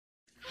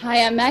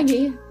Hi, I'm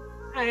Maggie,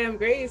 Hi, I'm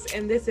Grace,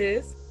 and this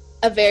is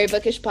a very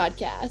bookish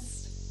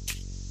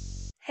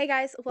podcast. Hey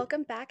guys,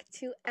 welcome back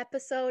to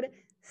episode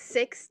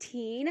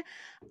 16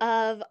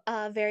 of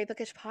a Very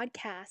Bookish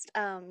podcast.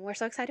 We're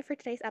so excited for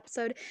today's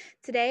episode.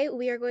 Today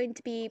we are going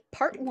to be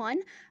part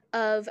one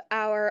of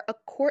our A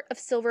Court of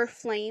Silver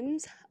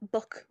Flames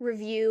book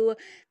review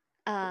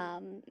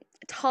chat.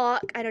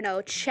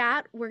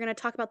 We're going to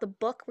talk about the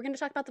book. We're going to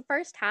talk about the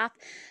first half.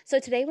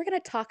 So today we're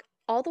going to talk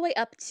all the way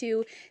up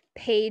to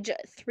page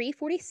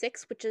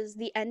 346, which is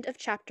the end of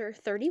chapter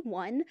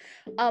 31.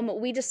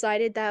 We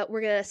decided that we're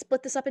going to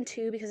split this up in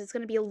two because it's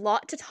going to be a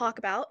lot to talk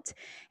about,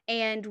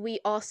 and we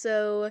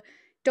also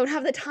don't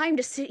have the time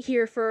to sit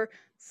here for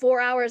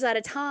 4 hours at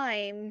a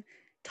time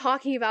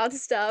talking about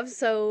stuff,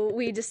 so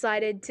we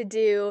decided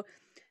to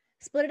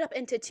split it up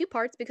into two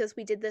parts because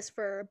we did this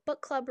for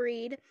book club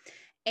read,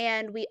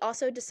 and we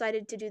also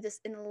decided to do this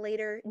in a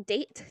later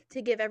date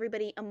to give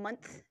everybody a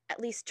month at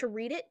least to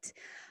read it.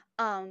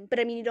 But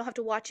I mean, you don't have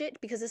to watch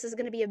it because this is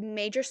going to be a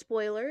major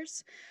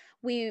spoilers.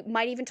 We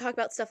might even talk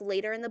about stuff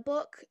later in the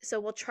book, so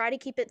we'll try to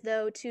keep it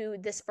though to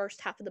this first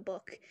half of the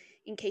book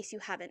in case you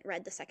haven't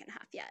read the second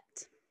half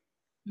yet.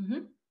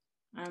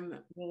 I'm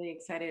really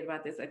excited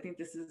about this. I think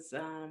this is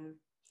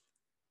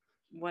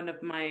one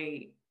of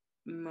my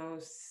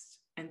most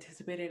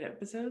anticipated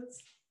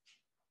episodes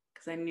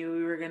because I knew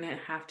we were going to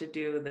have to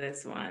do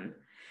this one,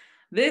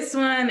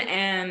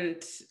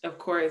 and of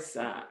course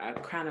A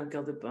Crown of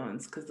Gilded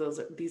Bones, because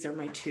these are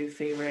my two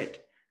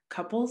favorite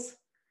couples.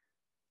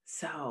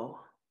 So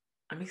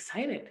I'm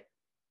excited.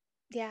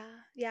 Yeah,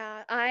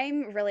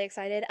 I'm really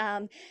excited.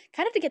 Kind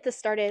of to get this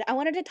started, I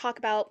wanted to talk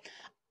about,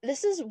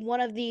 this is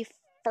one of the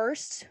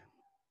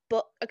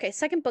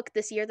second book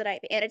this year that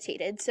I've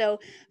annotated. So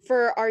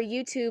for our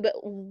YouTube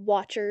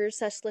watchers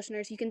 /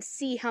 listeners, you can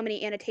see how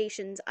many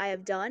annotations I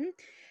have done.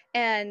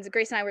 And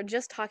Grace and I were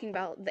just talking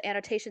about the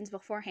annotations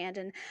beforehand,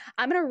 and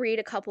I'm going to read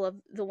a couple of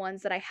the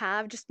ones that I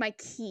have, just my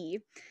key.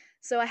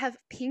 So I have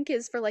pink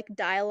is for like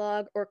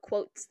dialogue or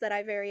quotes that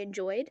I very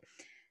enjoyed.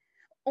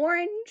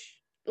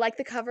 Orange, like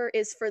the cover,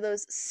 is for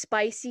those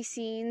spicy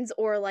scenes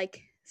or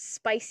like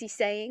spicy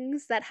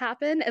sayings that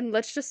happen. And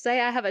let's just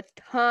say I have a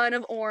ton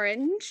of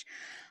orange.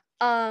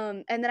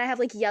 And then I have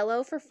like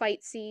yellow for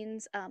fight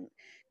scenes,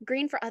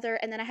 green for other,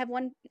 and then I have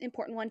one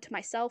important one to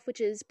myself,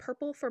 which is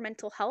purple for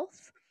mental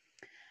health.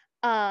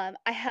 I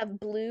have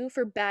blue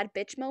for bad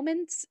bitch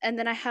moments, and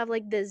then I have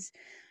like this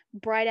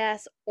bright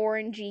ass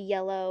orangey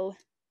yellow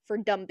for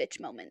dumb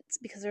bitch moments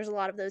because there's a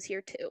lot of those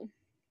here too.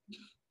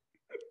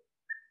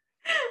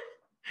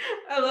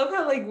 I love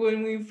how like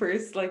when we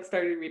first like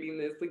started reading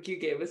this, like you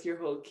gave us your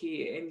whole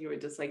key and you were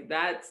just like,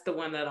 that's the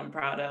one that I'm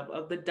proud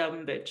of the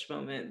dumb bitch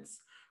moments.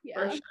 Yeah.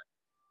 For sure.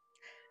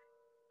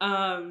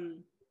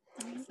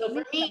 So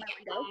for me,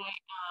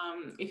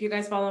 if you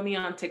guys follow me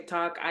on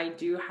TikTok, I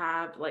do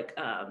have like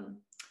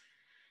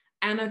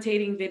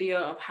annotating video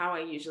of how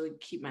I usually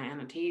keep my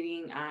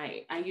annotating.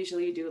 I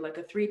usually do like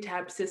a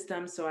 3-tab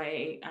system, so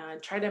I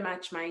try to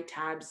match my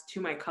tabs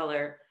to my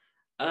cover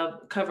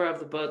of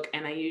the book,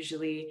 and I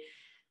usually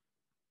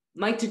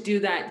like to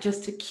do that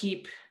just to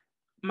keep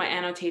my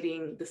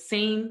annotating the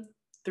same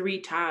 3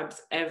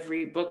 tabs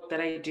every book that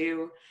I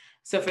do.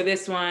 So for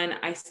this one,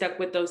 I stuck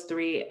with those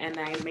 3, and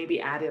I maybe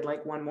added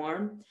like one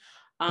more.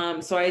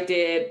 So I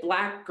did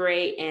black,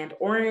 gray, and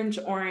orange.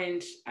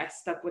 Orange, I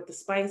stuck with the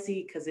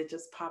spicy because it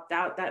just popped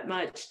out that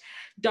much.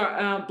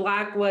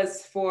 Black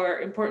was for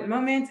important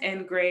moments,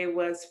 and gray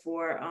was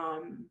for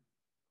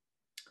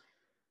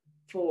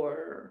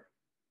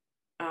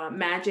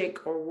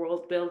magic or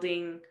world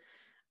building,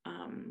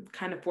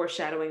 kind of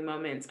foreshadowing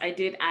moments. I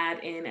did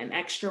add in an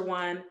extra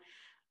one,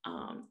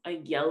 a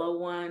yellow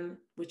one,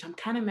 which I'm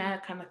kind of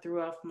mad, kind of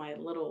threw off my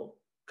little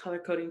color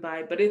coding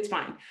vibe, but it's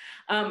fine.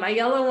 My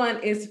yellow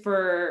one is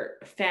for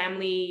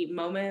family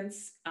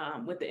moments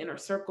with the inner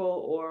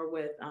circle, or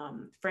with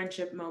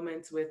friendship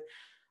moments with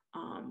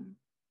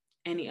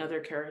any other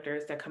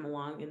characters that come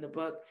along in the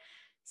book.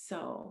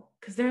 So,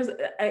 because there's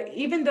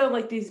even though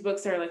like these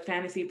books are like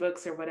fantasy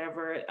books or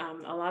whatever,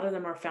 a lot of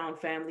them are found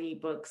family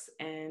books,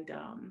 and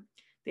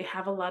they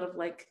have a lot of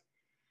like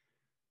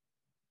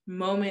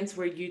moments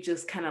where you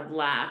just kind of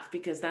laugh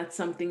because that's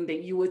something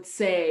that you would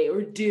say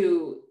or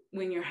do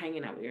when you're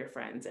hanging out with your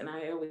friends. And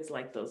I always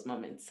like those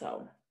moments.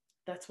 So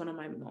that's one of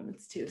my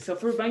moments too. So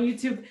for my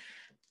YouTube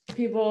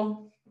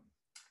people,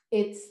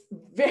 it's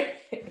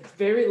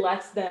very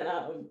less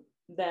than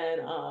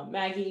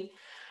Maggie.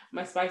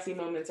 My spicy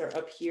moments are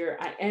up here.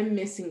 I am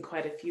missing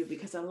quite a few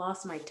because I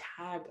lost my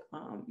tab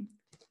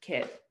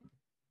kit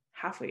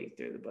halfway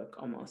through the book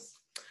almost.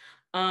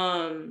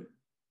 But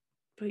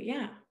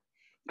yeah.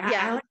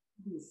 I like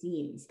these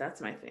scenes. That's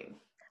my thing.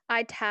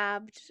 I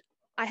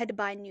had to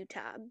buy new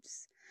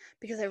tabs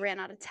because I ran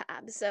out of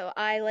tabs. So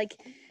I like,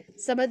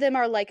 some of them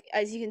are like,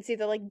 as you can see,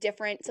 they're like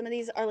different. Some of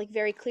these are like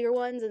very clear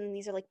ones, and then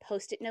these are like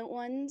post-it note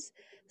ones.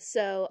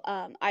 So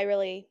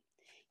I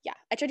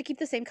try to keep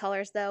the same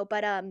colors though,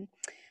 but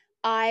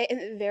I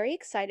am very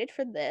excited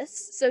for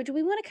this. So do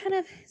we want to kind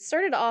of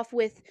start it off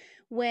with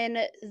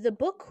when the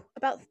book,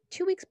 about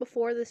 2 weeks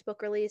before this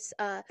book release,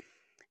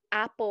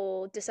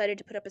 Apple decided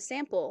to put up a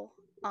sample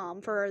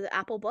for the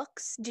Apple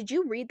books. Did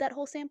you read that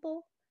whole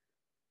sample?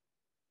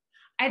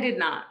 I did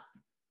not.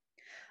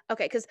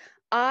 Okay, because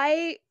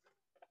I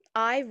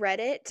read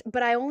it,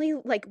 but I only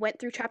like went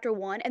through chapter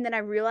 1, and then I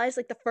realized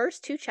like the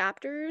first 2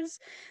 chapters,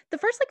 the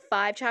first like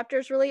 5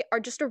 chapters really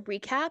are just a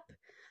recap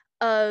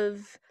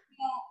of.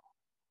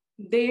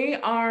 They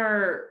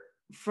are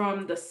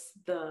from the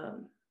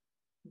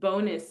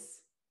bonus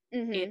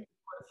in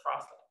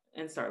Frost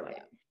and Starlight.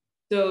 Yeah.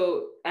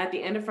 So at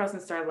the end of Frost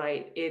and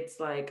Starlight, it's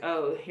like,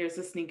 oh, here's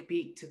a sneak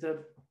peek to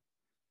the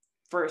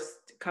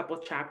first couple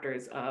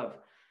chapters of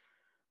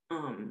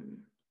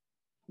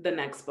the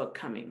next book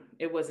coming.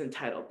 It wasn't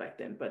titled back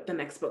then, but the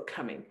next book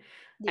coming.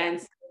 Yeah.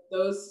 And so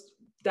those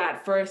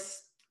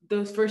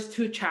first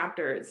 2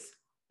 chapters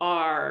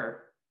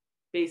are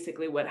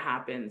basically what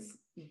happens,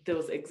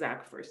 those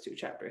exact first 2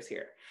 chapters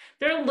here.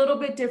 They're a little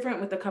bit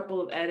different with a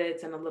couple of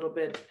edits and a little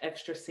bit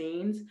extra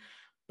scenes,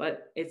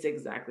 but it's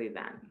exactly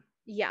that.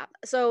 Yeah.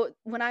 So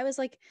when I was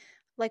like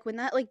when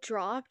that like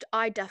dropped,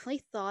 I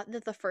definitely thought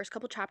that the first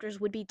couple chapters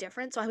would be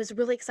different. So I was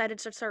really excited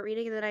to start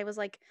reading, and then I was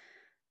like,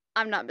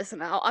 I'm not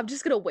missing out. I'm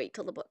just gonna wait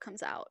till the book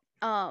comes out.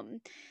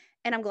 And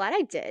I'm glad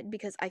I did,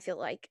 because I feel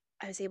like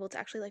I was able to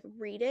actually like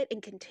read it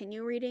and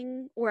continue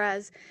reading.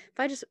 Whereas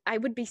if I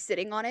would be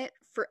sitting on it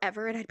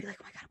forever, and I'd be like,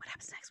 oh my god, what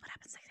happens next? What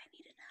happens next? I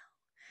need to know.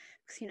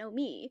 Because you know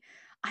me,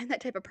 I'm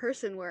that type of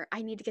person where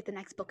I need to get the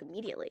next book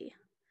immediately,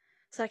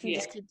 so I can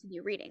just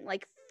continue reading.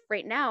 Like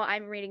right now,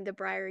 I'm reading the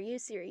Briar U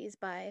series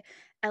by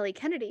Ellie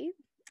Kennedy,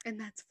 and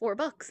that's 4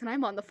 books, and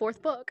I'm on the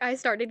 4th book. I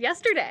started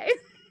yesterday.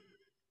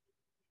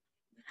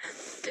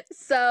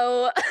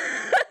 So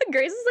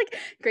Grace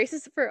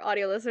is, for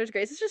audio listeners,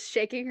 Grace is just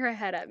shaking her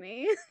head at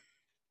me.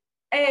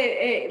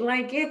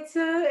 Like it's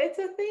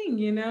a thing,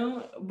 you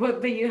know,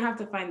 but you have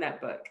to find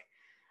that book.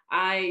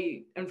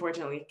 I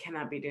unfortunately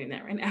cannot be doing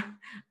that right now.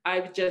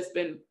 I've just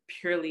been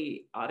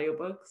purely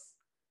audiobooks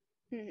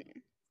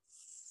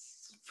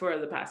for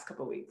the past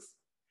couple weeks.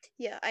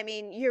 Yeah, I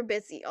mean, you're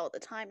busy all the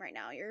time right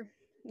now. You're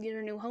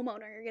a new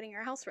homeowner. You're getting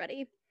your house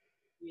ready.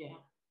 Yeah.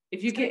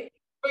 If you get,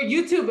 for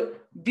YouTube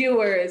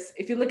viewers,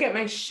 if you look at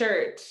my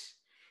shirt,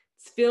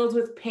 it's filled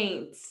with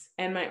paint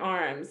and my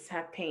arms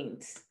have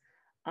paint.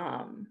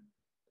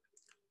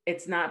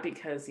 It's not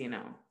because, you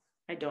know,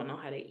 I don't know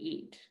how to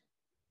eat.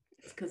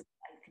 It's because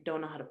I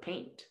don't know how to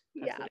paint.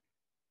 Yeah.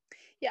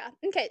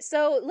 Okay,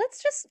 so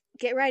let's just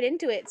get right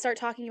into it. Start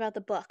talking about the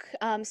book.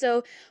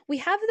 So we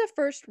have the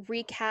first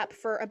recap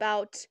for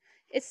about,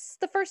 it's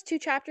the first 2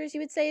 chapters, you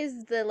would say,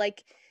 is the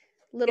like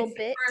little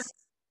bit.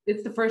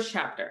 It's the first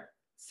chapter.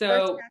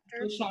 So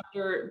the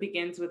chapter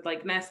begins with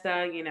like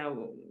Nesta, you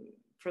know,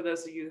 for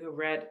those of you who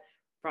read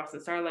Frost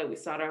and Starlight, we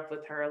start off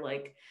with her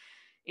like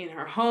in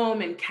her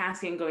home and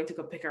Cassian going to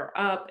go pick her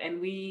up.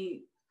 And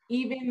we,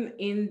 even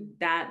in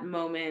that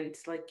moment,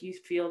 like you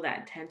feel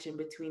that tension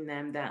between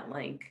them, that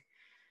like,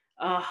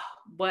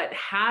 what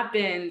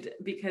happened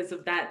because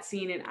of that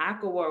scene in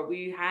ACOWAR.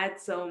 We had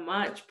so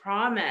much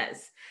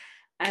promise.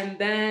 And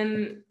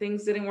then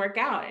things didn't work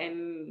out,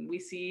 and we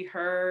see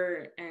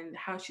her and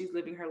how she's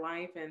living her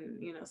life and,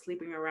 you know,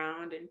 sleeping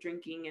around and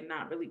drinking and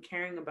not really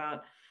caring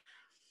about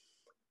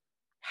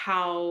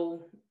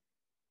how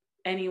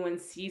anyone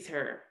sees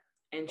her.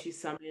 And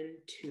she's summoned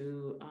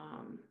to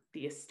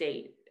the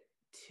estate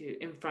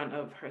in front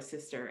of her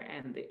sister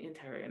and the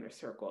entire inner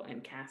circle,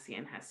 and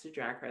Cassian has to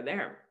drag her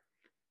there.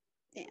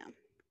 Yeah.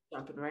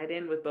 Jumping right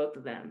in with both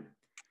of them.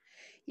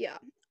 Yeah.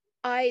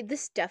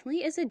 This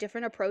definitely is a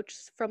different approach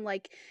from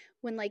like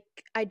when like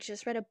I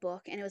just read a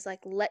book and it was like,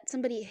 let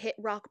somebody hit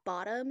rock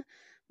bottom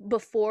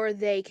before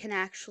they can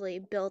actually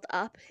build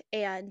up,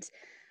 and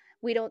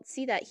we don't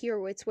see that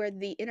here. It's where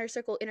the inner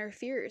circle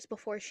interferes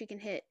before she can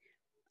hit.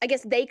 I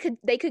guess they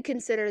could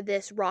consider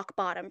this rock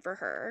bottom for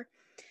her,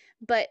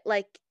 but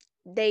like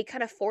they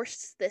kind of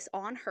forced this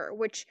on her,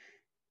 which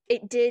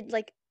it did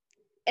like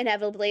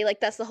inevitably. Like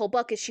that's the whole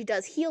book, is she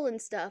does heal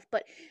and stuff,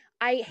 but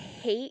I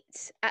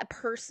hate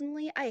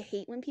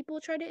when people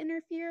try to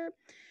interfere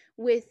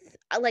with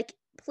like,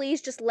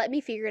 please just let me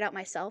figure it out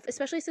myself,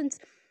 especially since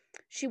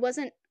she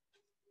wasn't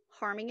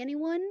harming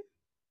anyone,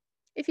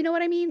 if you know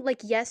what I mean. Like,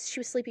 yes, she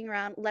was sleeping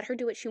around, let her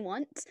do what she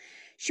wants.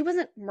 She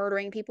wasn't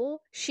murdering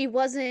people. She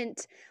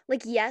wasn't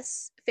like,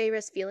 yes,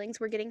 Feyre's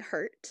feelings were getting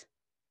hurt,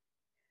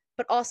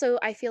 but also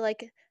I feel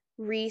like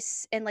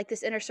Rhys and like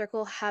this inner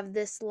circle have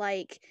this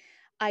like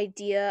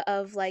idea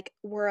of like,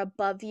 we're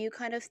above you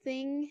kind of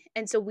thing,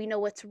 and so we know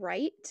what's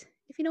right,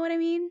 if you know what I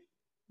mean.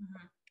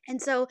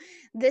 And so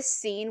this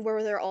scene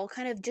where they're all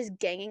kind of just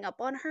ganging up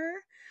on her,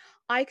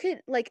 I could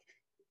like,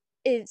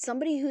 if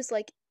somebody who's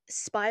like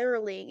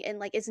spiraling and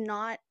like is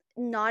not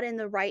in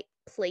the right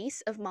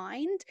place of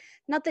mind,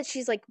 not that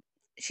she's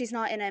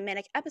not in a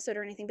manic episode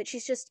or anything, but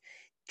she's just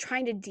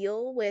trying to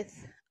deal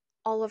with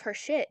all of her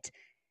shit,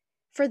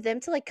 for them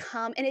to like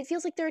come and it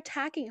feels like they're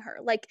attacking her.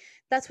 Like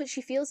that's what she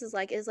feels, is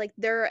like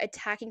they're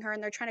attacking her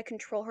and they're trying to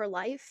control her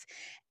life.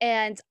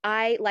 And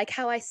I like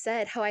how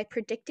I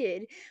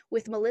predicted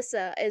with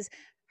Melissa, is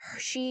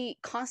she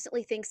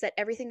constantly thinks that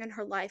everything in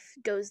her life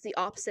goes the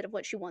opposite of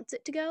what she wants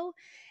it to go.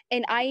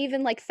 And I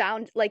even like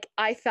found like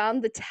I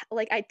found the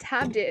like I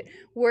tabbed it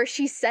where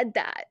she said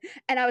that,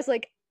 and I was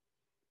like,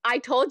 I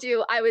told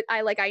you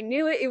I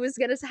knew it was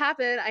gonna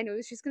happen. I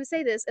knew she was gonna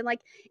say this, and like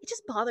it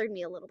just bothered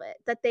me a little bit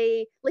that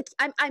they like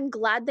I'm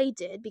glad they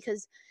did,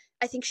 because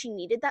I think she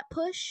needed that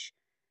push,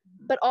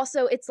 but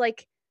also it's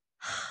like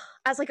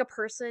as like a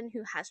person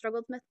who has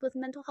struggled with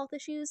mental health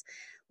issues,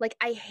 like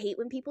I hate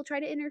when people try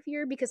to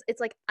interfere, because it's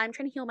like I'm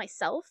trying to heal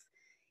myself.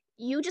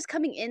 You just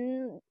coming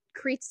in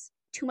creates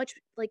too much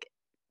like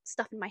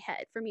stuff in my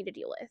head for me to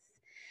deal with.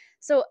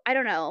 So I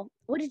don't know.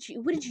 What did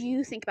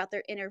you think about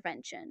their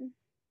intervention?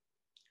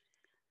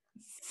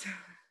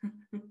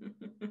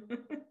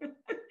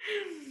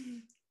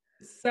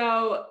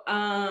 So,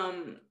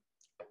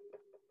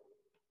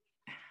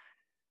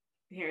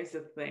 here's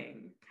the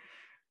thing.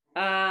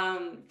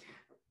 How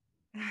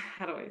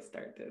do I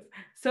start this?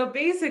 So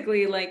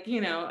basically, like,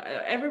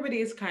 everybody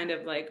is kind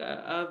of like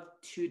of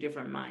two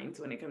different minds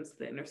when it comes to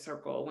the inner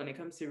circle, when it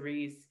comes to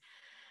Reese,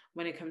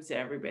 when it comes to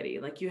everybody.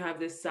 Like, you have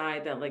this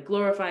side that like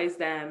glorifies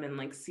them and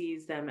like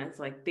sees them as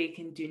like they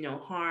can do no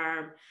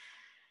harm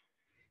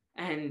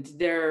and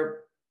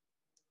they're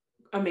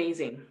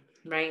amazing,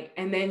 right?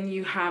 And then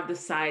you have the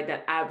side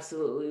that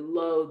absolutely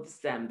loathes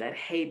them, that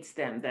hates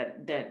them,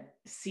 that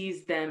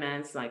sees them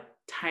as like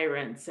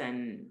tyrants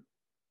and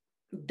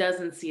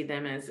doesn't see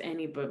them as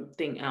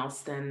anything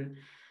else than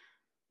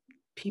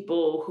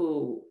people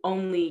who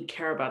only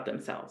care about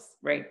themselves,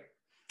 right?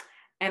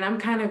 And I'm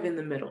kind of in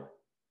the middle.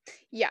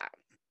 Yeah.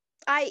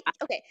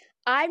 Okay.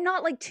 I'm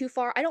not like too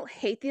far. I don't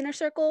hate the inner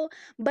circle,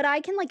 but I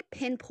can like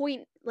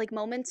pinpoint like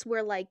moments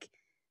where like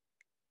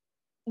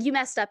you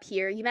messed up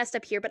here,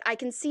 but I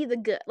can see the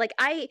good. Like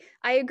I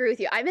agree with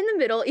you. I'm in the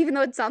middle, even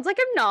though it sounds like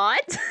I'm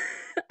not.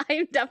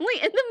 I'm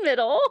definitely in the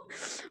middle,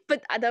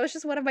 but that was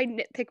just one of my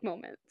nitpick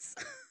moments.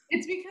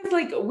 It's because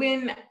like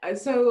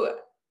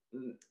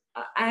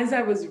as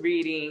I was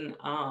reading,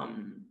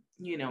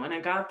 and I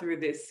got through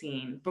this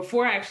scene,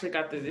 before I actually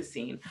got through this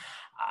scene,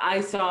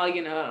 I saw,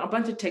 a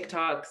bunch of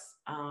TikToks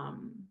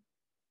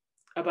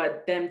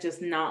about them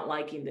just not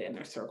liking the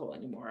inner circle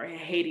anymore,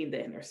 hating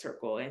the inner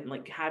circle, and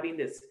like having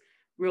this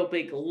real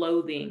big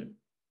loathing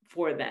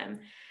for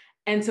them.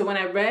 And so when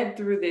I read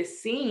through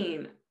this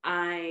scene,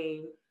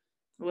 I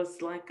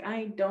was like,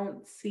 I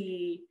don't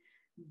see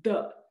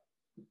the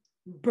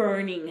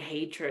burning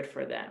hatred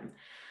for them.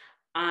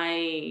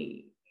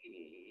 I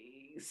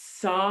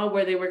saw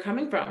where they were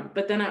coming from,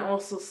 but then I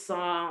also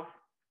saw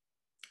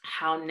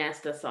how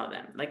Nesta saw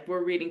them. Like,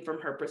 we're reading from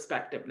her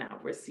perspective now.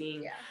 We're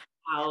seeing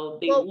how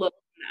they look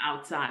from the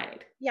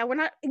outside. Yeah, we're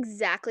not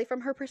exactly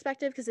from her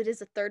perspective because it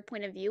is a third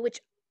point of view,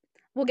 which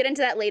we'll get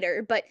into that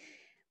later, but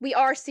we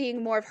are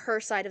seeing more of her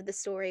side of the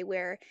story,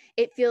 where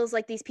it feels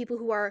like these people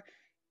who are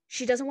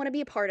she doesn't want to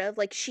be a part of,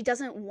 like she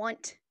didn't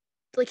want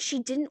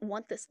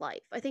this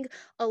life. I think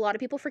a lot of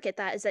people forget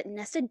that, is that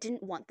Nesta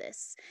didn't want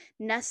this.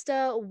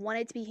 Nesta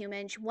wanted to be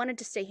human. She wanted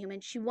to stay human.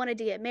 She wanted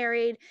to get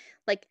married.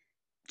 Like,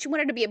 she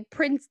wanted to be a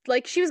prince.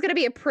 Like, she was going to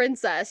be a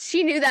princess.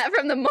 She knew that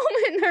from the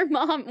moment when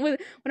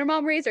her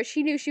mom raised her.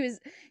 She knew she was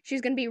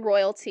going to be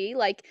royalty.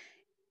 Like,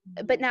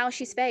 but now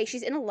she's Faye.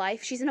 She's in a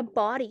life. She's in a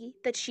body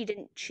that she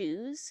didn't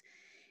choose.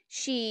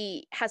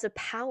 She has a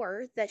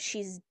power that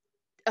she's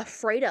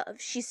afraid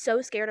of. She's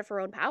so scared of her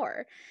own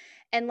power.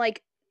 And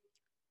like,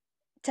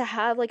 to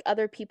have like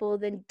other people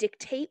then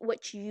dictate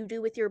what you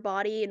do with your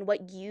body and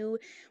what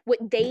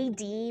they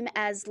deem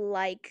as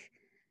like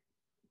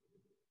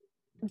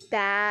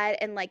bad,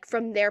 and like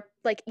from their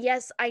like,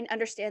 yes, I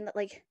understand that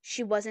like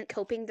she wasn't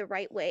coping the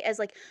right way, as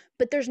like,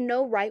 but there's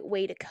no right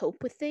way to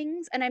cope with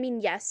things. And I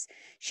mean, yes,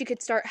 she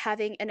could start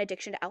having an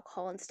addiction to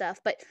alcohol and stuff,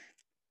 but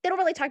they don't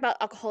really talk about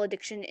alcohol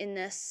addiction in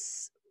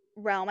this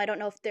realm. I don't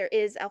know if there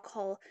is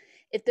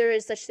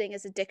such thing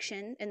as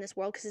addiction in this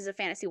world, because it's a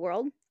fantasy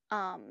world.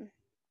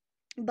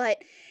 But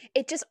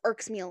it just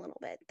irks me a little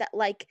bit that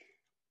like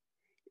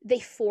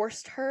they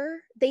forced her.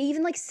 They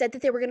even like said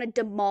that they were gonna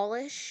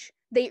demolish.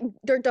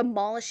 They're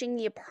demolishing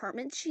the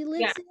apartment she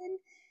lives in.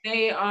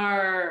 They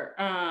are,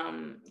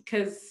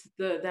 because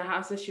the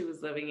house that she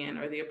was living in,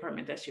 or the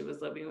apartment that she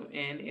was living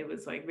in, it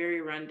was like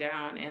very run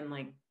down and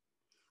like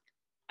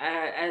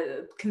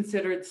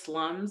considered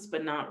slums,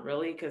 but not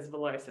really, because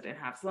Valoris didn't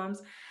have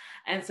slums.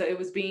 And so it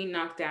was being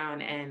knocked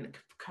down and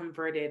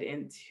converted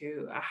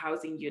into a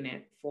housing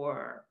unit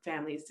for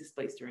families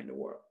displaced during the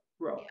war.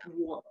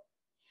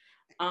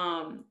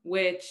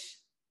 Which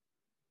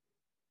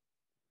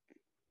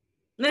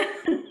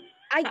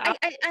I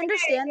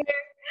understand.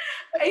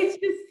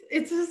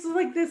 It's just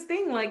like this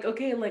thing, like,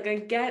 okay, like I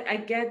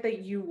get that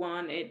you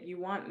want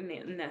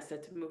Nesta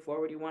to move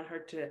forward, you want her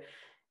to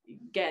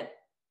get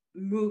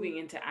moving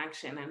into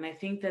action, and I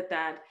think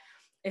that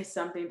is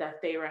something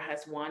that Thera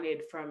has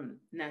wanted from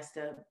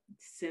Nesta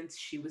since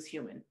she was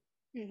human.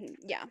 Mm-hmm.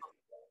 Yeah,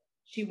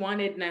 she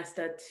wanted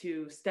Nesta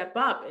to step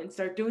up and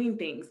start doing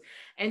things,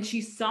 and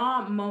she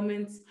saw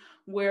moments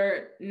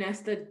where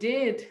Nesta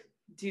did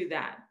do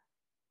that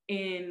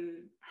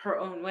in her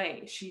own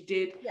way. She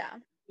did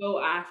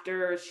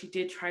She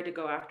did try to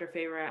go after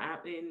Feyre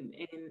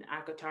in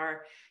Akatar.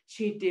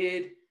 She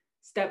did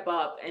step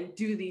up and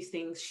do these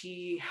things.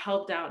 She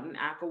helped out in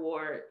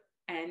Akawar,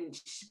 and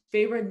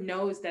Feyre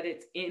knows that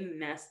it's in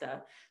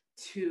Nesta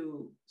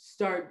to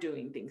start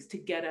doing things, to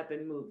get up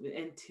and move,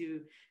 and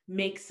to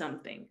make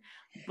something.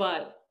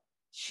 But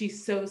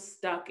she's so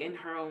stuck in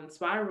her own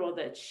spiral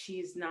that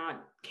she's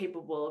not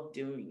capable of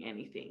doing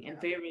anything. And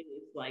Feyre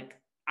is like,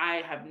 I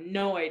have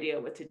no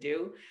idea what to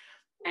do.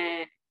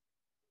 And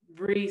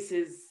Reese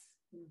is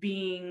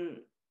being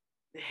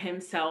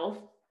himself,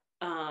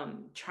 He's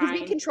being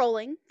trying.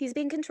 controlling. He's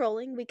being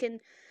controlling. We can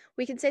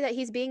say that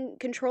he's being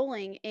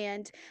controlling,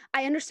 and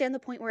I understand the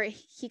point where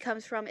he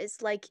comes from.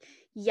 Is like,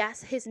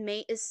 yes, his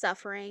mate is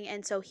suffering,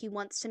 and so he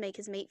wants to make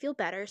his mate feel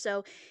better,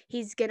 so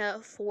he's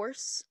gonna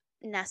force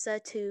Nessa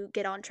to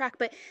get on track.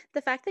 But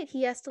the fact that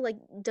he has to like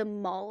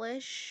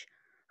demolish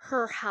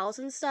her house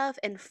and stuff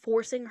and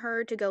forcing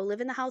her to go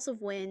live in the House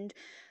of Wind,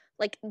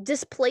 like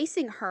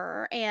displacing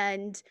her,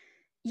 and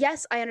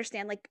yes, I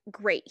understand, like,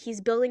 great,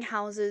 he's building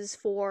houses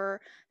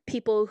for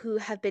people who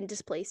have been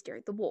displaced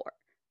during the war.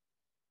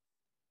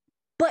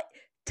 But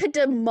to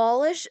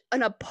demolish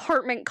an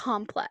apartment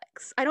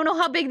complex, I don't know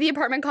how big the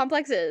apartment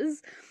complex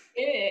is.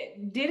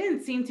 It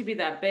didn't seem to be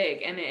that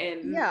big, and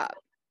Yeah.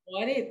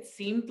 what it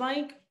seemed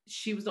like,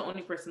 she was the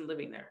only person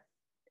living there.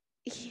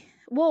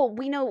 Well,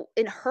 we know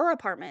in her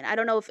apartment. I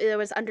don't know if it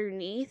was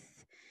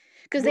underneath,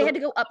 because they had to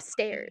go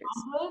upstairs.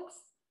 Complex,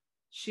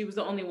 she was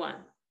the only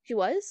one. She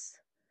was?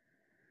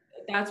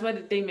 That's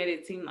what they made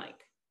it seem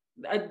like.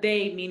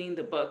 They, meaning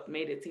the book,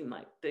 made it seem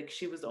like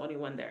she was the only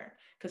one there,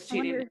 because I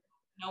wonder.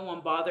 no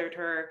one bothered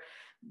her.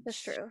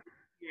 That's true. Or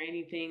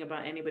anything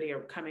about anybody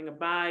coming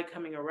by,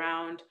 coming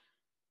around.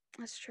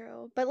 That's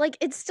true. But like,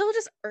 it still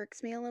just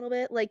irks me a little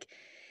bit. Like,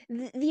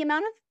 the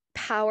amount of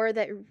power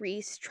that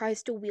Reese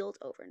tries to wield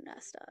over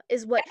Nesta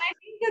is what. And I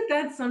think that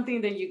that's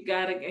something that you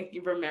gotta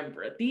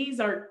remember. These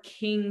are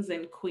kings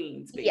and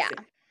queens, basically.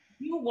 Yeah.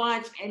 You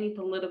watch any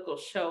political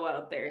show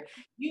out there,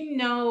 you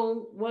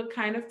know what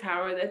kind of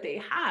power that they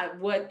have,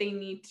 what they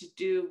need to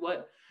do,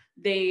 what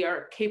they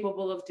are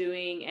capable of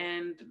doing,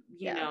 and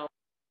you know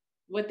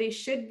what they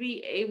should be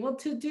able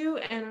to do,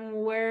 and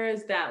where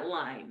is that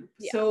line.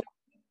 So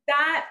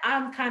that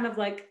I'm kind of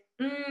like,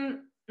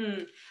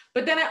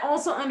 but then I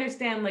also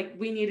understand, like,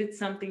 we needed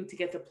something to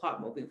get the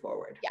plot moving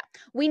forward. Yeah,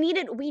 we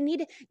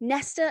needed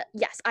Nesta.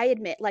 Yes, I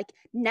admit, like,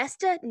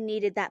 Nesta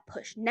needed that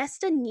push.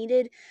 Nesta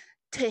needed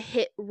to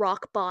hit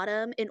rock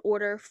bottom in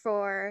order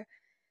for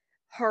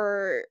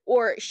her,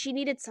 or she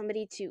needed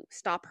somebody to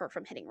stop her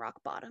from hitting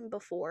rock bottom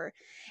before.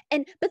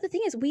 But the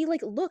thing is, we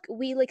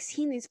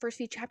see in these first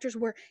few chapters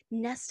where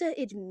Nesta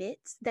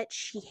admits that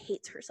she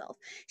hates herself.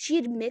 She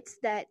admits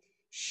that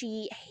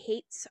she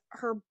hates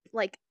her,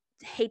 like,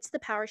 hates the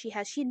power she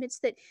has. She admits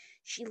that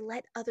she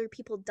let other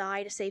people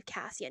die to save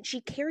Cassian. She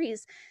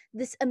carries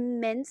this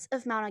immense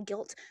amount of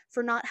guilt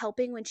for not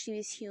helping when she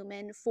was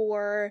human,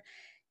 for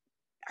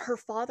her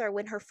father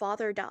when her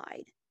father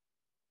died.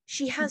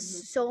 She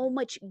has so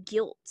much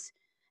guilt.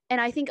 And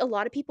I think a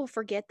lot of people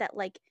forget that,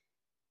 like,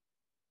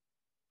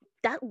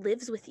 that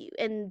lives with you,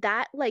 and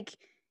that, like,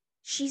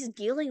 she's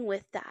dealing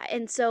with that.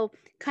 And so,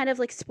 kind of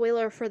like,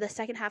 spoiler for the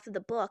second half of the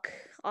book,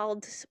 I'll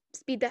just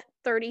speed that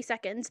 30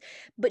 seconds,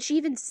 but she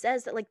even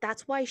says that, like,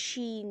 that's why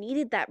she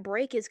needed that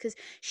break, is because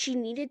she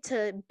needed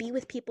to be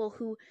with people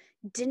who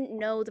didn't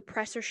know the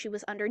pressure she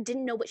was under,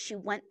 didn't know what she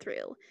went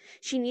through.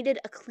 She needed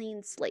a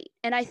clean slate,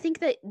 and I think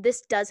that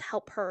this does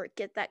help her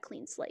get that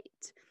clean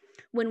slate.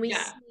 When we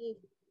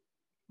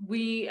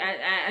see,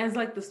 as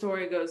like the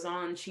story goes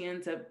on, she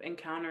ends up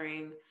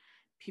encountering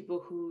people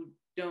who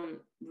don't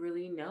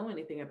really know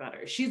anything about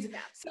her. She's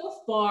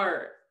so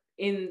far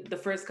in the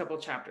first couple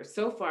chapters,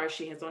 so far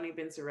she has only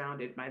been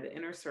surrounded by the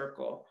inner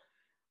circle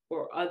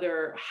or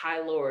other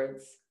high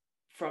lords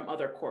from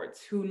other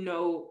courts who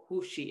know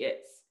who she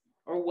is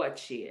or what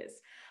she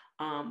is.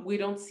 We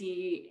don't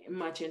see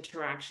much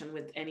interaction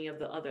with any of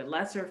the other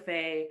lesser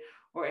fae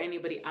or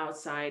anybody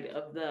outside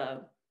of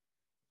the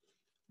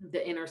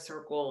inner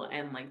circle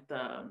and like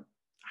the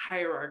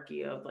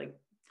hierarchy of like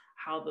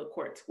how the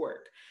courts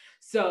work.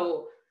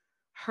 So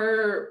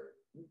her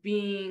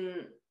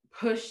being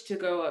pushed to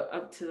go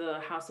up to the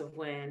House of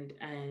Wind,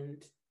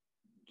 and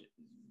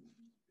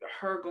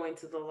her going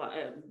to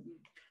the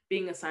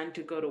being assigned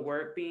to go to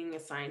work, being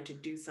assigned to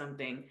do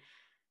something,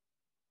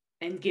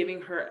 and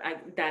giving her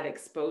that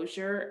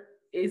exposure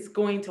is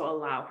going to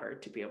allow her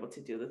to be able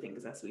to do the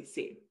things as we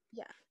see.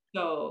 Yeah.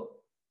 So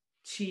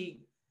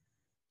she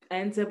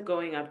ends up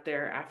going up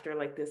there after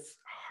like this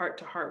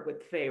heart-to-heart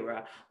with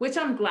Feyre, which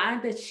I'm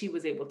glad that she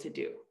was able to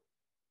do.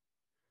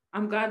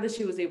 I'm glad that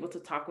she was able to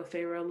talk with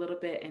Feyre a little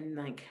bit, and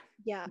like,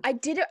 yeah, I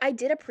did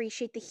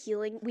appreciate the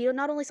healing. We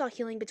not only saw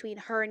healing between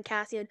her and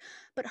Cassian,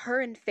 but her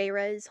and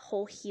Feyre's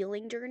whole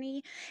healing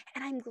journey.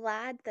 And I'm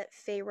glad that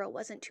Feyre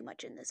wasn't too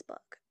much in this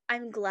book.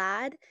 I'm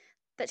glad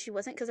that she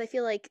wasn't, because I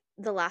feel like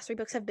the last 3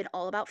 books have been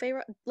all about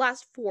Feyre.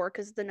 Last 4,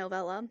 because the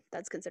novella,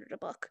 that's considered a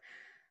book,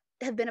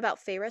 have been about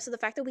Feyre. So the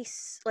fact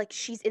that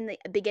she's in the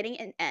beginning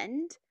and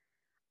end,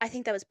 I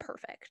think that was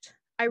perfect.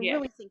 I Yeah.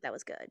 really think that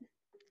was good.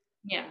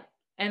 Yeah.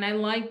 And I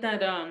like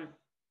that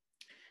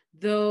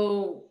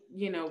though,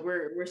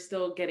 we're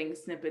still getting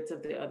snippets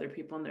of the other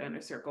people in the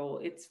inner circle,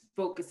 it's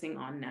focusing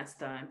on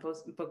Nesta and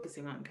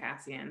focusing on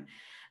Cassian,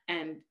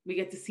 and we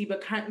get to see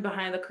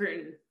behind the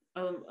curtain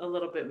a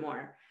little bit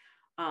more.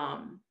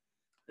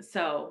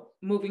 So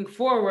moving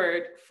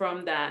forward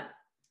from that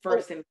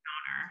first encounter.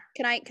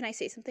 Can I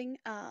say something?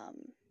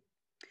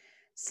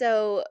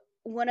 So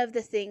one of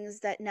the things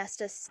that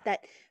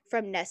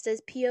from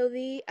Nesta's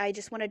POV, I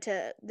just wanted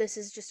to. This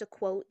is just a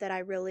quote that I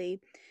really,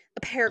 a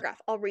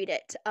paragraph. I'll read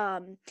it.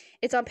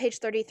 It's on page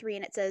 33,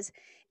 and it says,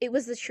 "It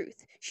was the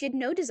truth. She had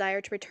no desire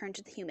to return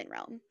to the human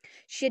realm.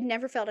 She had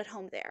never felt at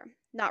home there,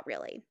 not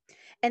really.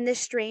 And this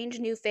strange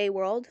new Fey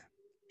world,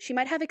 she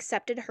might have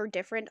accepted her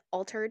different,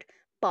 altered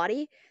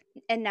body,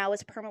 and now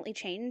is permanently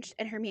changed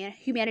and her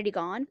humanity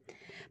gone.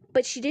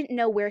 But she didn't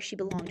know where she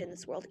belonged in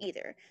this world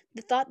either.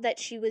 The thought that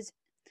she was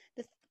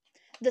the,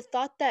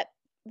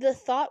 the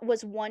thought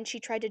was one she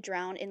tried to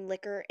drown in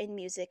liquor and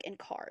music and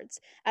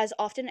cards, as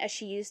often as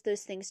she used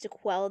those things to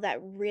quell that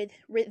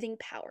writhing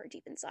power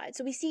deep inside."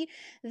 So we see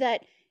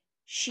that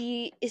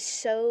she is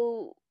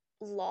so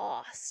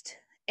lost,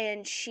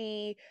 and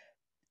she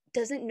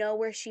doesn't know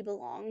where she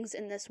belongs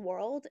in this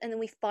world. And then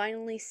we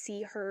finally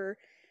see her,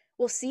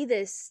 we'll see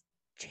this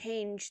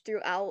change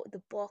throughout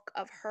the book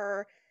of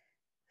her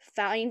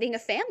finding a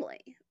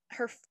family,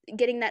 her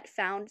getting that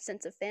found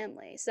sense of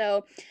family.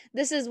 So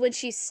this is when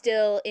she's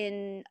still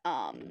in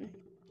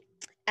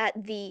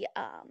at the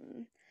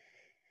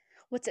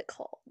what's it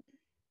called,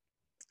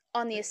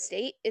 on the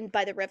estate in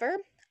by the river,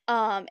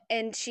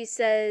 and she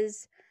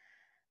says,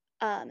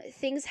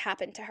 things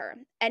happened to her.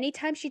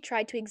 Anytime she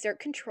tried to exert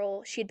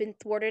control, she had been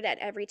thwarted at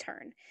every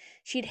turn.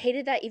 She'd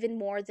hated that even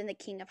more than the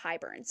King of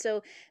Highburn.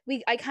 So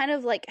I kind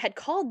of like had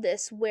called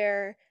this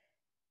where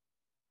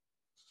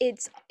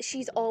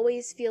she's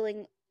always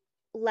feeling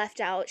left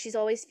out. She's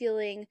always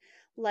feeling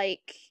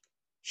like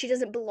she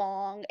doesn't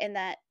belong, and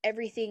that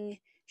everything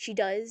she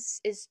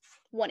does is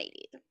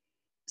 180.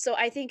 So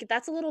I think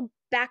that's a little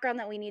background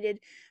that we needed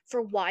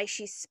for why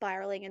she's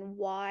spiraling and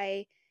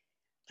why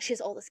she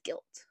has all this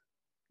guilt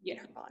in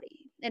her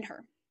body, in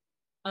her.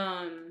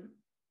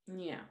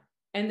 Yeah.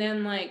 And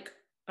then like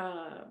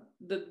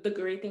the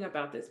great thing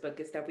about this book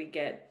is that we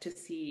get to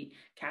see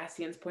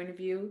Cassian's point of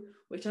view,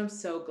 which I'm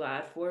so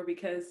glad for,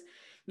 because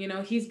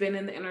he's been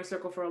in the inner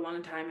circle for a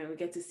long time, and we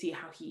get to see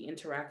how he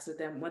interacts with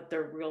them, what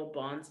their real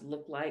bonds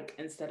look like,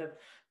 instead of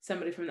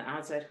somebody from the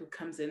outside who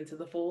comes into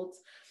the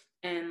folds.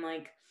 And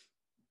like,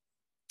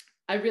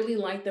 I really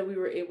like that we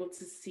were able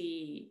to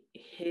see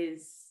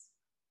his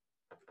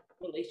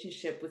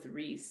relationship with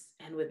Reese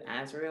and with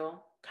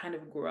Azrael kind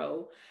of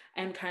grow,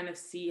 and kind of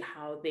see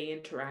how they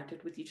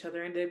interacted with each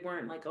other. And they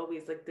weren't like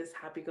always like this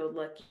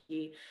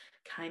happy-go-lucky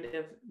kind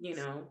of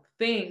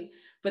thing,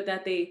 but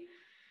that they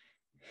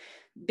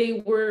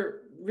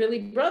were really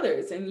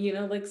brothers. And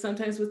like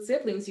sometimes with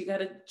siblings, you got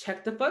to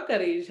check the fuck out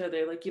of each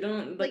other. Like you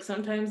don't like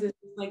sometimes it's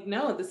like,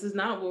 no, this is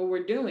not what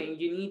we're doing.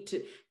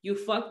 You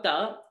fucked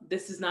up,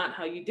 this is not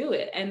how you do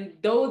it. And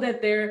though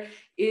that there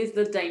is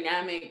the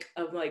dynamic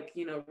of like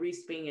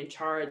Reese being in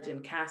charge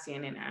and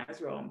Cassian and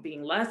Azrael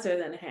being lesser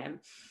than him,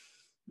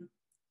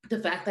 the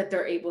fact that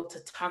they're able to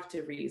talk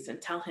to Reese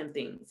and tell him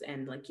things,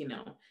 and like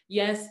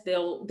yes,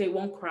 they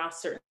won't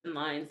cross certain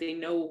lines, they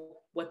know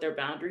what their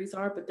boundaries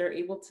are, but they're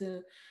able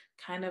to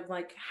kind of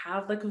like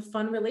have like a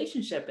fun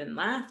relationship and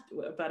laugh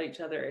about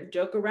each other and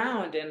joke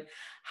around and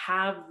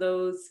have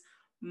those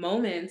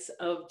moments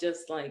of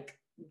just like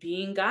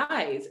being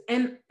guys.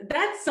 And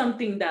that's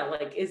something that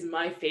like is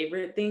my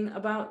favorite thing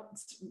about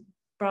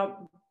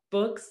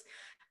books,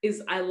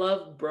 is I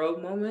love bro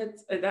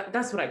moments.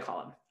 That's what I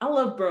call them. I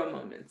love bro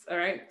moments. All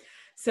right.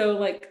 So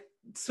like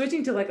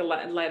switching to like a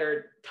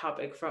lighter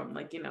topic from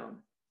like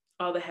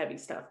all the heavy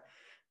stuff,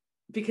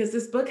 because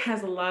this book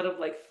has a lot of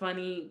like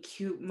funny,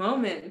 cute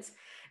moments,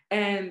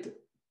 and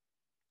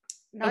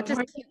not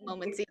just cute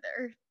moments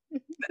either.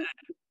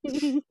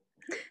 A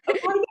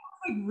part that was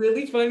like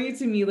really funny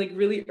to me, like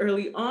really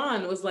early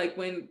on, was like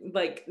when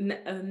like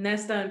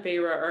Nesta and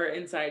Feyre are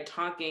inside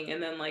talking,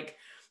 and then like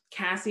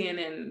Cassian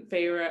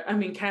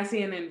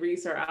and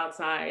Reese are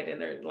outside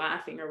and they're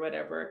laughing or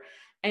whatever.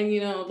 And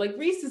like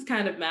Reese is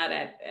kind of mad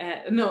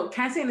at no,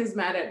 Cassian is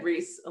mad at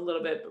Reese a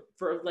little bit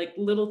for like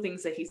little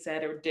things that he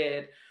said or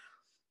did.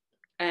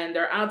 And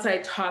they're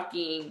outside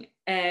talking,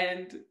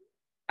 and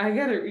I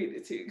gotta read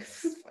it too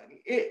because it's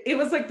funny. It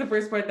was like the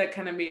first part that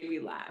kind of made me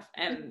laugh,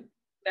 and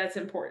that's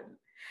important.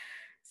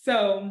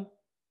 So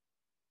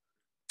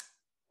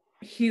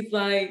he's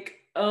like,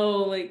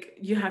 oh, like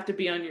you have to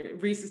be on your,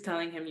 Reese is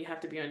telling him you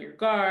have to be on your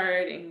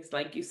guard, and he's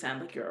like, you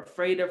sound like you're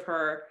afraid of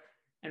her.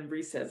 And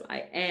Reese says, I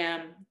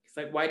am. He's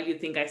like, why do you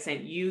think I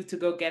sent you to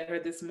go get her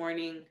this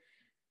morning?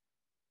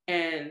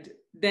 And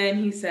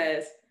then he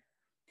says,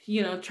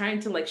 trying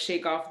to like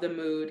shake off the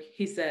mood,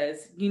 he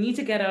says, you need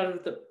to get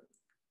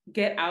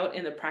out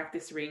in the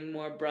practice ring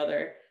more,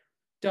 brother.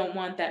 Don't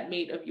want that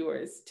mate of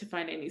yours to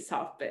find any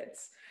soft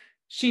bits.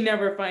 she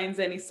never finds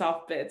any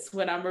soft bits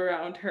when I'm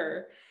around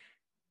her.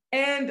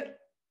 And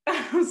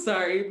I'm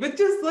sorry, but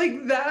just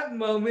like that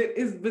moment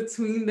is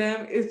between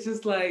them. It's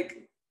just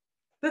like,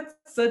 that's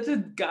such a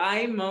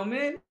guy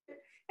moment.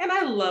 And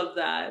I love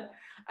that.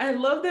 I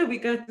love that we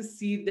got to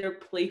see their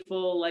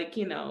playful, like,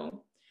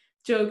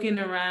 joking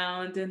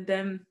around and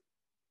them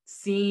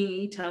seeing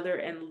each other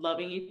and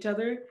loving each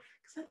other.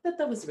 Because I thought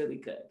that was really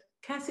good.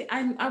 Cassie,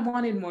 I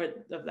wanted more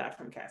of that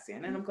from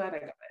Cassian, and I'm glad I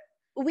got it.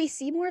 We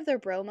see more of their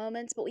bro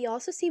moments, but we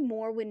also see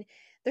more when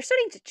they're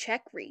starting to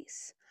check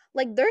Reese.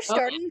 Like they're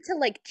starting to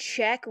like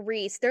check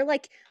Reese. They're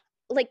like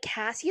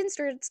Cassian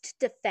starts to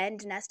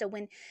defend Nesta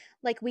when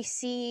like we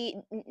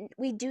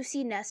do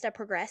see Nesta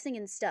progressing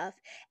and stuff,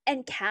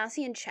 and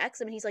Cassian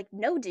checks him and he's like,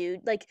 "No,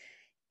 dude, like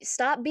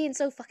stop being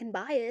so fucking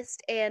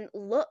biased and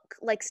look,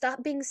 like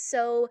stop being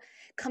so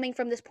coming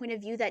from this point of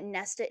view that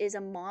Nesta is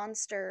a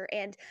monster."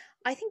 And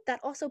I think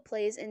that also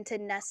plays into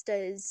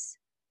Nesta's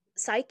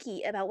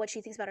psyche about what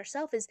she thinks about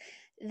herself is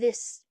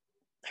this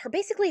her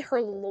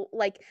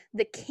like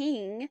the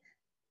king,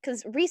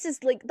 because Reese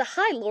is like the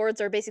high lords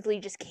are basically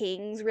just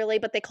kings really,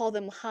 but they call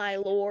them high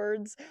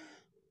lords.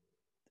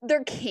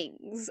 They're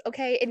kings,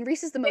 okay? And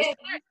Reese is the most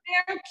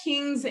they're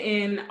kings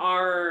in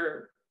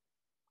our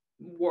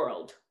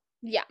world.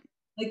 Yeah.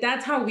 Like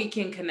that's how we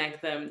can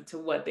connect them to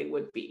what they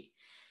would be.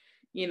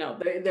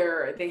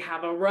 They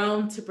have a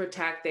realm to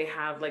protect, they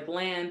have like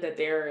land that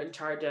they're in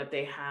charge of,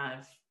 they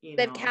have they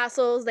have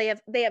castles, they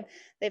have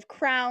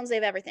crowns, they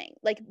have everything.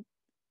 Like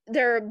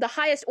they're the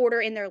highest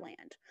order in their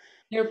land.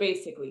 They're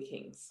basically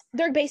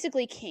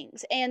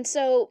kings. And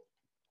so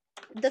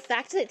the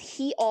fact that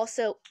he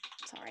also,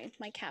 sorry,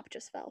 my cap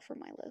just fell from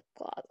my lip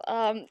gloss.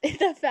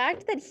 The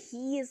fact that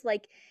he is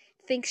like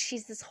thinks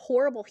she's this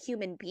horrible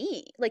human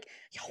being, like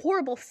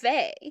horrible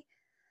fae,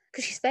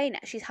 because she's fae now,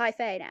 she's high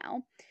fae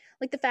now.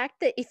 Like the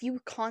fact that if you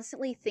were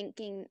constantly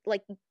thinking,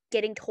 like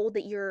getting told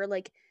that you're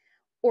like,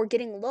 or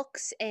getting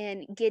looks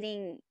and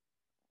getting,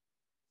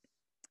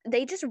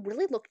 they just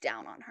really look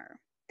down on her.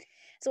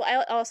 So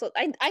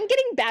I'm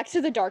getting back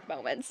to the dark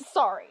moments.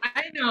 Sorry.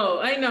 I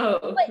know.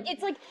 But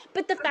it's like,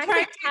 but the fact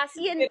that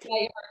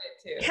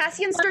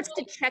Cassian starts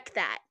to check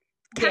that.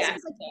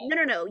 Cassian's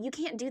like, no, you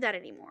can't do that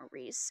anymore,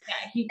 Reese.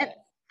 Yeah, he does.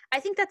 I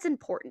think that's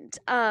important.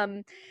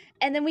 And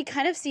then we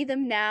kind of see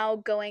them now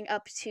going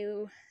up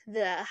to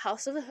the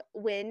House of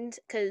Wind,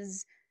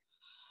 because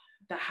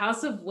the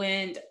House of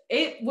Wind,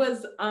 it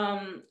was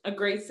a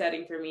great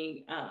setting for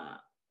me.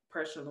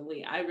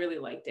 Personally, I really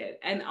liked it,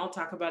 and I'll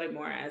talk about it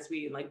more as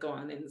we like go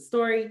on in the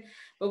story.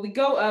 But we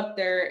go up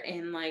there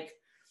and like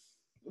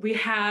we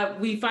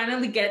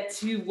finally get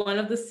to one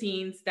of the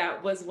scenes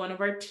that was one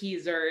of our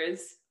teasers.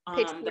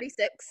 Page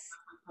 46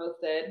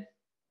 posted.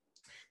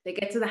 They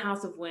get to the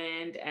House of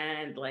Wind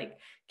and like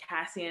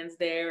Cassian's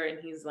there and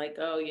he's like,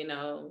 "Oh,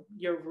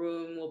 your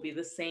room will be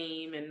the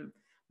same and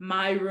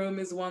my room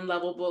is one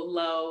level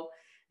below."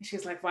 And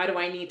she's like, "Why do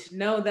I need to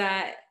know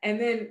that?" And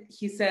then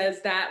he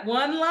says that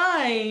one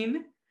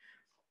line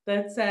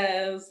that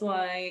says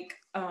like,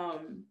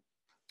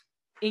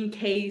 in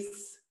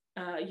case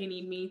you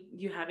need me,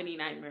 you have any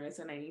nightmares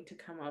and I need to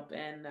come up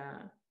and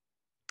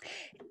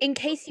in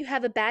case you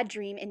have a bad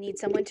dream and need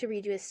someone to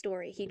read you a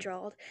story, he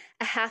drawled,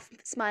 a half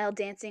smile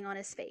dancing on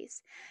his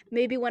face.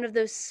 Maybe one of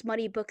those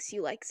smutty books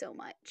you like so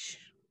much.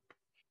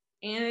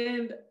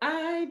 And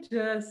I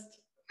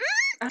just...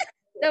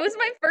 that was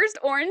my first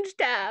orange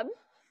tab.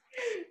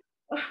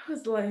 I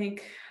was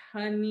like,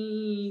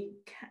 honey,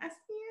 Cassian,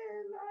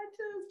 I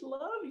just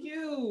love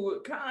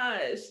you.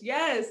 Gosh,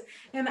 yes.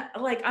 And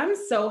like, I'm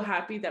so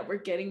happy that we're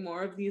getting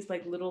more of these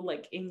like little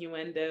like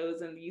innuendos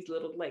and these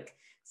little like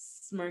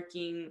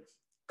smirking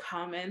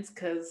comments,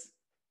 because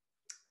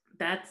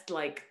that's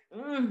like,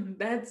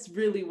 that's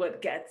really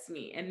what gets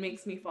me and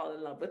makes me fall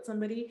in love with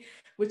somebody,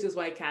 which is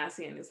why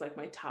Cassian is like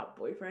my top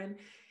boyfriend.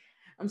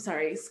 I'm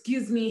sorry,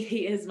 excuse me,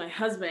 he is my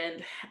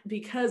husband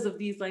because of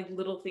these like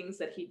little things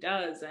that he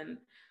does. And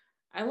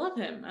I love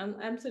him. I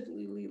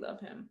absolutely love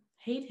him.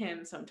 Hate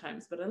him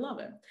sometimes, but I love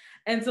him.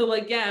 And so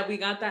like, yeah, we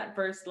got that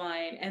first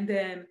line. And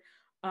then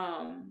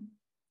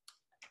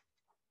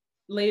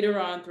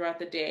later on throughout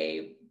the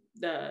day,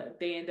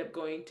 they end up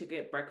going to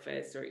get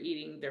breakfast or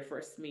eating their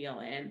first meal.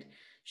 And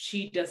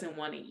she doesn't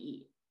want to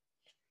eat.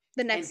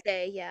 The next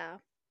day, yeah.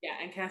 Yeah,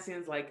 and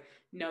Cassian's like,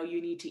 "No,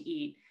 you need to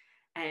eat."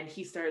 And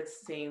he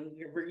starts saying,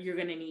 you're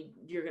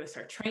gonna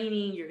start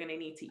training, you're gonna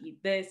need to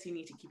eat this, you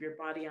need to keep your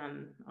body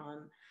on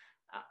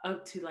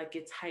up to like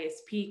its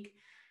highest peak.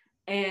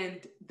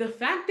 And the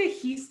fact that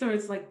he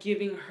starts like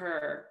giving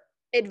her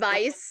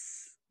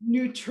advice,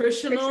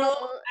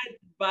 nutritional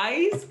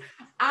advice,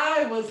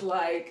 I was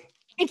like,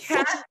 it's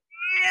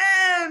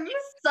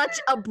such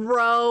a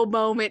bro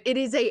moment. It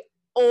is a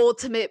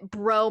ultimate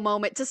bro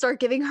moment to start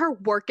giving her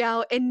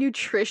workout and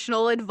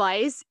nutritional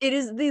advice. It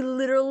is the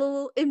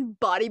literal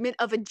embodiment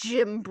of a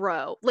gym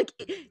bro. Like,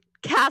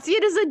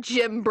 Cassian is a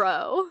gym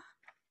bro.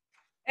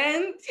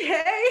 And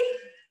hey,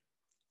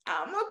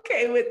 I'm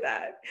okay with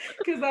that,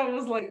 because I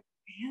was like,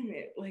 damn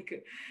it.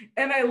 Like,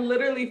 and I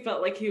literally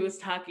felt like he was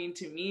talking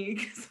to me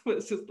because I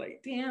was just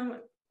like, damn,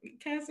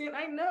 Cassian,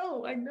 I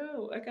know.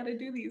 I gotta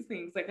do these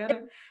things.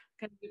 Gotta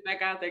get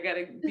back out there,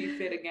 gotta be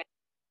fit again.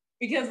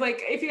 Because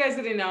like, if you guys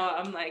didn't know,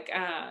 I'm like,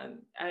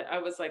 I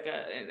was like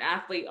an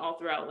athlete all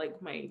throughout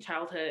like my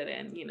childhood,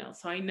 and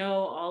so I know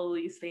all of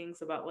these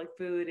things about like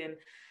food and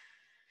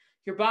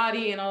your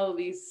body and all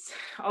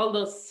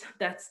those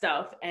that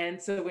stuff.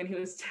 And so when he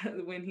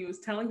was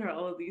telling her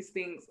all of these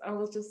things, I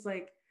was just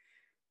like,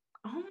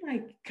 oh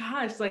my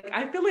gosh, like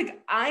I feel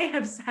like I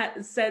have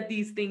said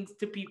these things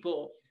to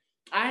people.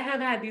 I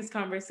have had these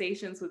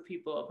conversations with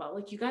people about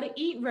like, you got to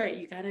eat right,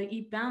 you got to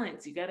eat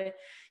balanced, you got to,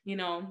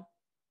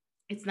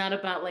 it's not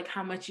about like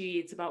how much you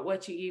eat, it's about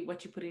what you eat,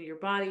 what you put in your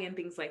body and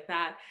things like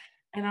that.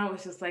 And I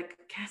was just like,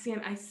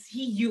 Cassian, I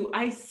see you.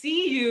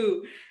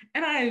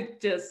 And I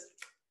just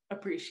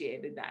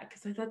appreciated that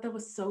because I thought that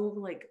was so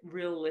like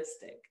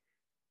realistic.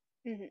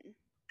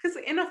 Because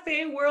in a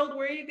Fae world,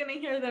 where you're going to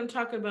hear them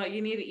talk about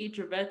you need to eat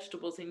your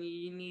vegetables and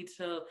you need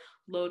to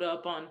load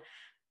up on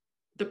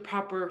the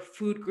proper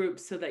food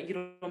groups so that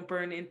you don't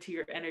burn into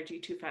your energy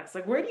too fast.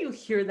 Like, where do you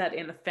hear that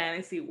in a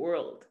fantasy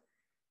world?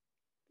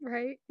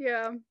 Right?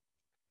 Yeah.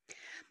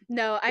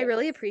 No, I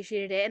really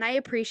appreciated it, and I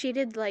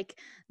appreciated like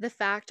the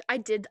fact I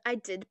did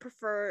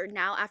prefer,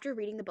 now after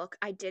reading the book,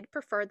 I did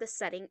prefer the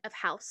setting of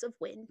House of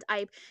Wind.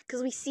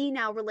 Because we see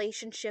now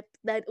relationship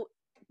that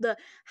the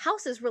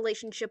house's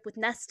relationship with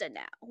Nesta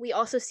now. We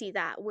also see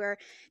that where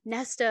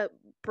Nesta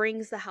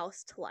brings the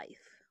house to life.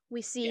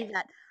 We see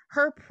that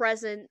her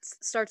presence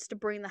starts to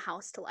bring the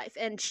house to life,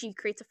 and she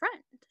creates a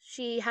friend.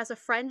 She has a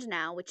friend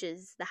now, which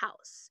is the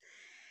house.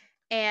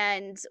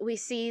 And we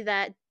see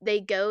that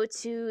they go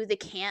to the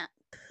camp,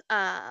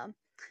 the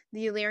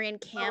Illyrian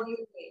camp. Oh,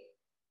 wait.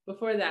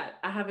 Before that,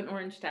 I have an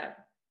orange tab.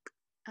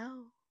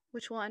 Oh,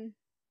 which one?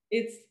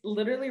 It's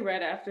literally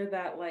right after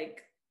that,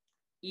 like,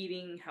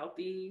 eating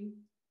healthy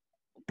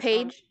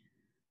page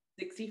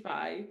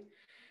 65,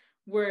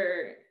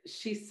 where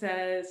she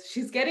says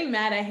she's getting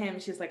mad at him.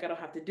 She's like, I don't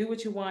have to do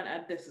what you want.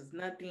 This is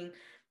nothing.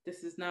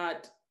 This is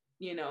not,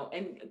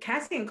 and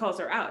Cassian calls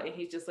her out, and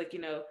he's just like,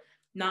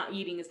 not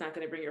eating is not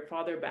going to bring your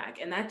father back.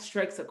 And that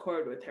strikes a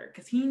chord with her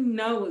because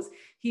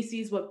he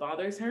sees what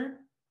bothers her.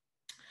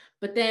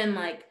 But then,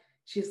 like,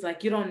 she's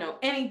like, you don't know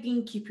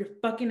anything. Keep your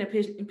fucking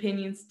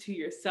opinions to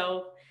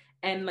yourself.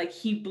 And like,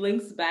 he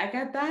blinks back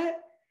at that.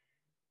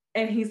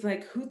 And he's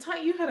like, who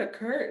taught you how to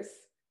curse?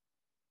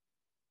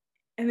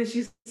 And then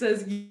she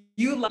says,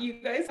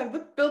 you guys have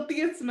the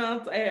filthiest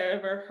mouths I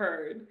ever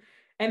heard.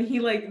 And he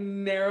like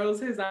narrows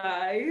his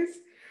eyes.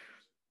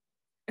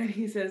 And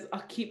he says,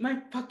 I'll keep my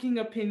fucking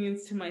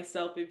opinions to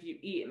myself if you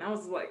eat. And I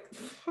was like,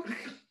 fuck.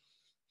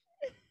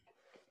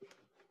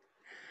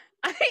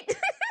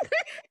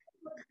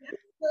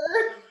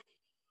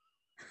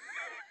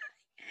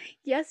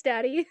 Yes,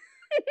 Daddy.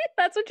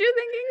 That's what you're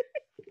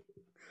thinking?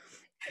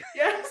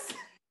 Yes.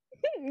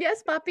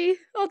 Yes, Poppy.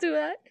 I'll do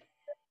that.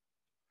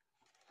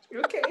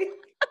 Okay.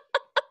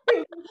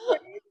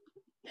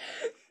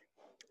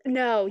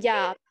 No,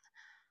 yeah.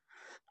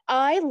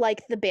 I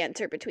like the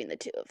banter between the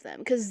two of them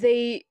because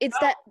it's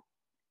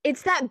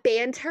that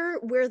banter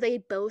where they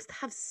both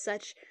have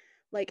such,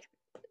 like,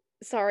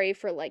 sorry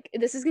for like,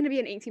 this is going to be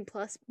an 18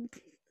 plus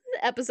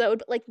episode,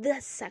 but like the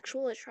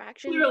sexual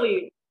attraction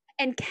Clearly.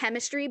 And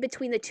chemistry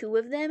between the two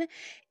of them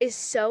is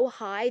so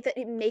high that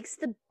it makes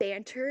the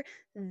banter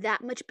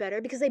that much better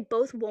because they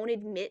both won't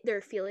admit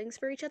their feelings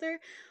for each other,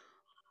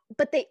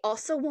 but they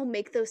also will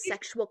make those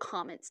sexual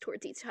comments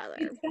towards each other.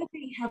 It's that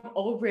they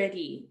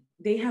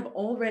have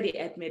already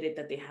admitted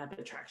that they have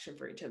attraction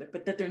for each other,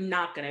 but that they're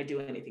not going to do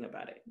anything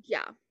about it.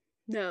 Yeah.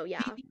 No,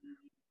 yeah.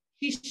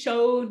 He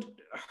showed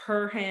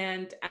her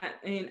hand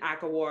in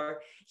ACOWAR.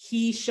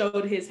 He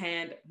showed his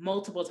hand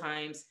multiple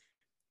times,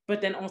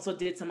 but then also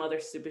did some other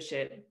stupid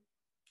shit.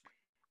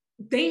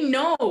 They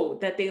know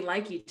that they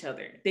like each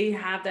other. They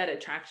have that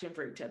attraction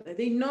for each other.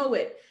 They know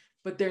it,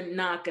 but they're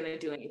not going to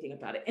do anything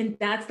about it. And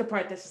that's the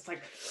part that's just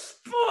like,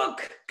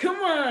 fuck, come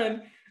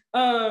on.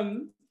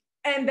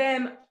 And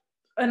then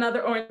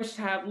another orange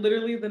tab,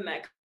 literally the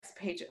next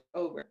page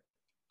over.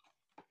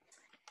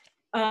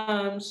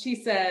 She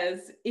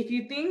says, if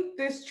you think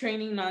this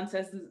training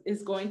nonsense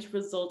is going to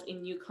result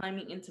in you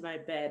climbing into my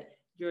bed,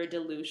 you're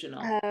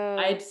delusional. Oh.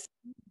 I'd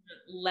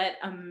let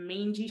in a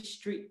mangy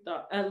street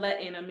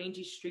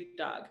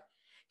dog.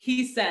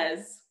 He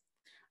says,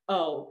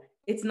 oh,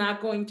 it's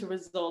not going to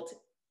result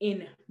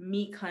in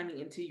me climbing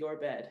into your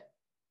bed.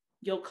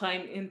 You'll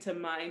climb into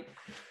mine.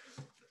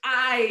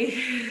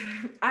 I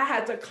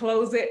had to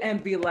close it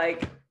and be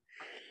like,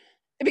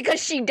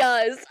 because she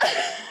does.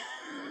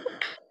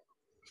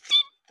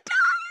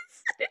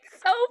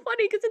 It's so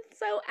funny because it's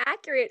so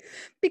accurate.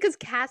 Because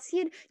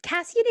Cassian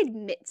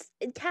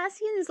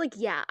is like,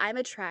 yeah, I'm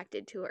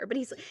attracted to her, but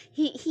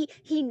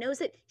he knows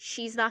that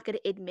she's not going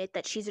to admit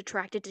that she's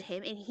attracted to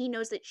him, and he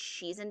knows that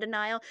she's in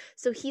denial.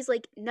 So he's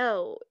like,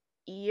 no,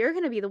 you're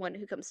going to be the one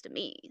who comes to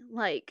me.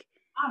 Like,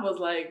 I was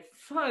like,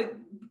 fuck,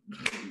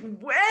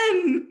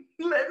 when?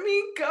 Let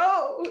me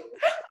go.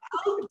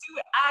 How do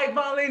I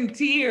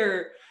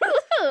volunteer?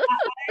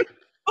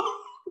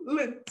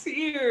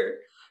 Volunteer.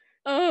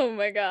 Oh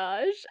my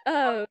gosh.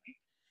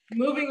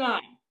 Moving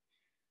on.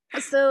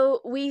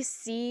 So we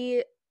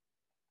see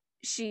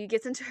she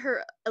gets into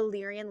her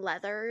Illyrian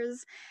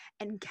leathers,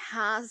 and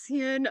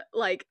Cassian,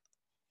 like,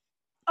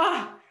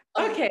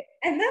 Okay.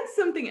 And that's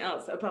something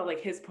else about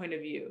like his point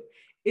of view.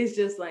 Is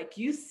just like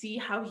you see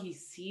how he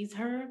sees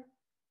her.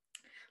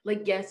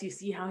 Like, yes, you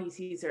see how he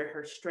sees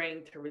her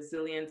strength, her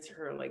resilience,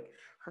 her like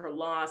her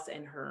loss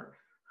and her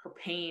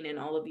pain and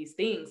all of these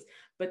things.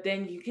 But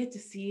then you get to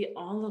see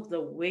all of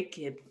the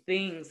wicked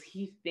things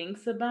he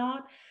thinks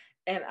about.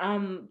 And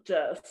I'm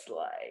just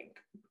like,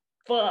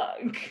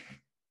 fuck.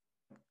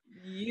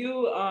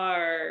 You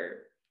are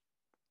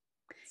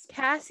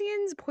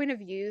Cassian's point of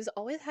views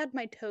always had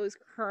my toes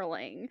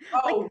curling.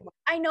 Like, oh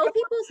I know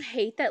people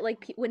hate that,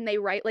 like, when they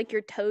write, like,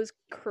 your toes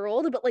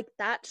curled, but, like,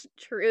 that's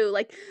true.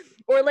 Like,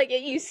 or, like,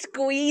 you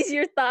squeeze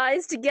your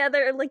thighs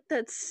together. Like,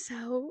 that's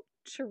so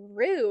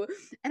true.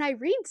 And I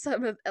read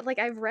some of, like,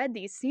 I've read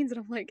these scenes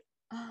and I'm like,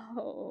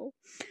 oh.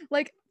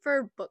 Like,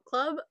 for book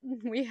club,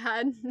 we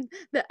had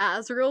the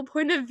Azriel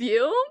point of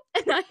view,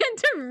 and I had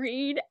to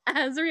read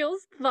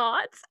Azriel's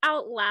thoughts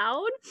out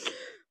loud.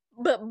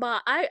 But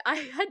I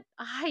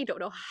don't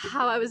know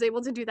how I was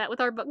able to do that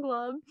with our book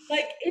club.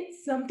 like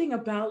it's something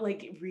about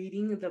like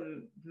reading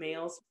the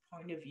male's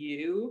point of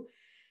view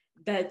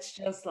that's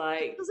just It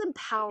like feels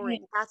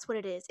empowering. That's what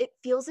it is. It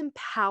feels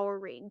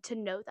empowering to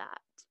know that.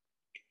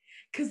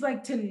 because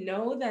like to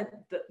know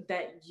that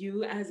that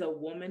you as a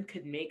woman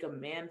could make a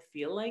man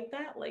feel like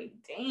that, like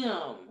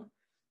damn.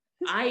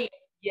 I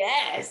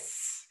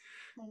yes.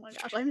 Oh my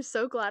gosh, I'm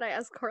so glad I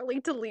asked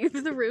Carly to leave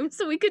the room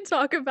so we could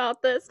talk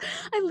about this.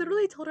 I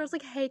literally told her, I was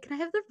like, hey, can I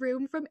have the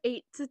room from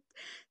 8 to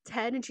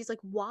 10? And she's like,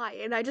 why?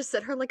 And I just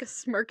sent her like a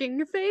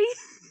smirking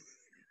face.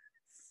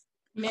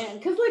 Man,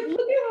 because like look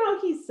at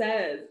how he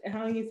says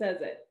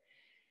it.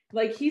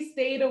 Like he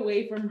stayed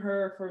away from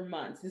her for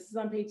months. This is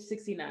on page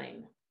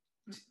 69.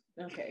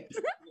 Okay.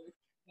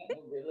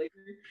 Really.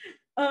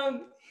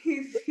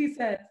 He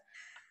said,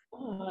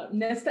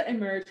 Nesta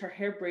emerged, her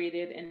hair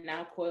braided and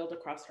now coiled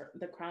across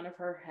the crown of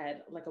her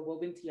head like a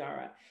woven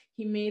tiara.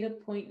 He made a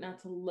point not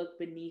to look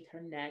beneath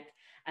her neck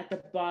at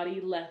the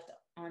body left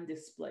on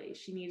display.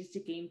 She needed to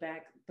gain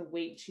back the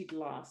weight she'd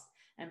lost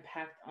and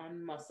packed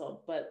on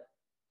muscle, but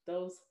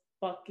those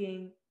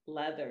fucking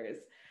leathers.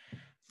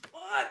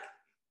 Fuck.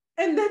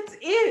 And that's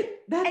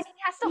it. And That's he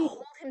has to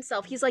hold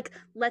himself. He's like,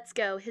 let's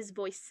go. His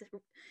voice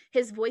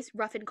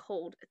rough and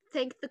cold.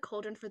 Thank the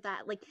cauldron for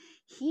that. Like,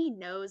 he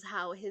knows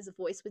how his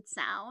voice would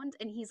sound,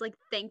 and he's like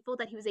thankful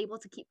that he was able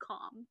to keep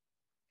calm.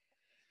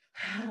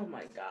 oh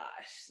my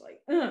gosh.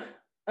 Like,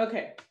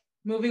 okay,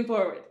 moving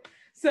forward.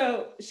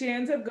 So she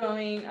ends up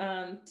going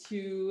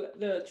to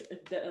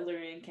the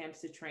Illyrian camps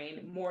to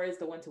train. Moore is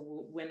the one to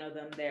winnow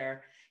them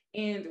there.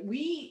 And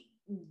we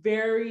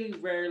very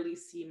rarely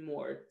see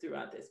Moore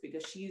throughout this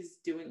because she's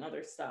doing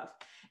other stuff.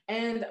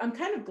 And I'm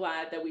kind of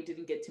glad that we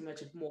didn't get too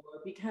much of Moore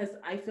because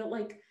I feel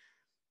like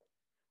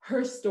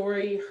her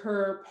story,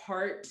 her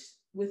part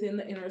within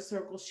the inner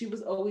circle, she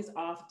was always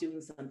off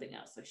doing something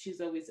else. Like she's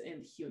always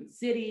in Hume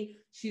City.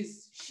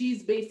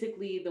 She's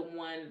basically the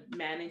one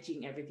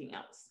managing everything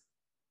else.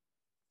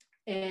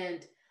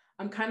 And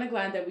I'm kind of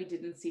glad that we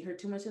didn't see her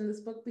too much in this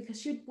book because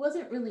she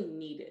wasn't really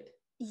needed.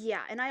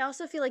 Yeah, and I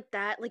also feel like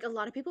that, like, a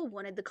lot of people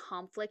wanted the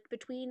conflict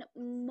between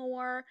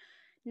more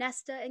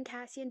Nesta and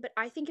Cassian, but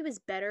I think it was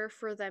better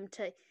for them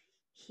to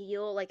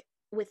heal, like,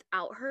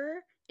 without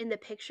her in the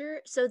picture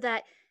so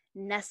that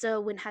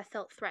Nesta wouldn't have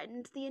felt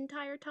threatened the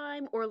entire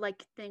time or,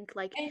 like, think,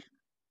 like, And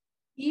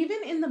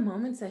even in the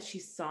moments that she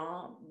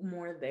saw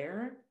More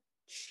there,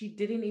 she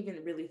didn't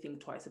even really think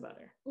twice about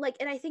her. like,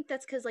 and I think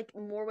that's because, like,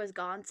 Moore was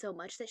gone so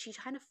much that she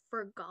kind of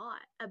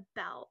forgot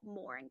about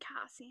Moore and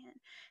Cassian.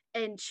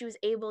 And she was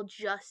able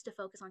just to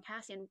focus on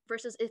Cassian.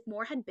 Versus if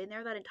Moore had been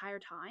there that entire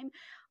time,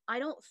 I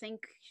don't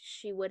think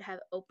she would have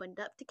opened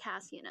up to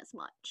Cassian as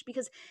much.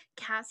 Because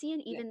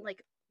Cassian, even,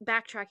 like,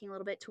 backtracking a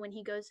little bit to when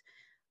he goes,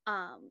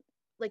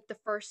 like, the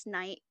first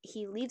night,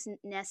 he leaves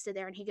Nesta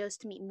there and he goes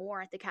to meet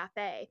Moore at the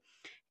cafe.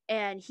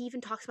 And he even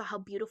talks about how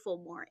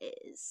beautiful Moore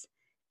is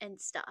and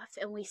stuff,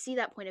 and we see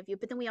that point of view,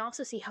 but then we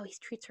also see how he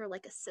treats her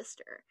like a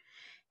sister.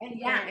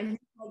 And and his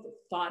like,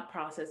 thought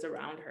process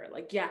around her.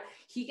 Like, yeah,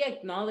 he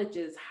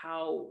acknowledges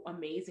how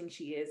amazing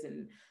she is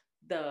and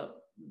the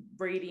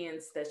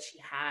radiance that she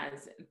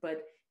has,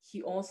 but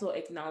he also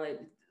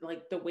acknowledged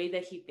like the way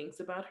that he thinks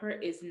about her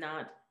is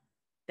not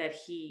that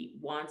he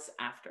wants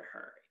after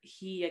her.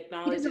 He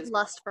acknowledges He doesn't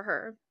lust for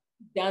her.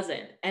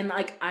 Doesn't. And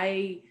like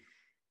I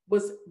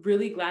was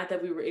really glad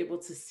that we were able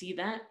to see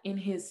that in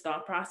his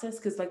thought process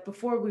because like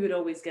before we would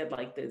always get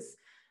like this,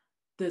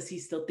 does he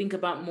still think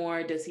about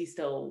More, does he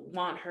still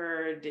want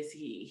her, does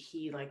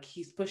he like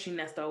he's pushing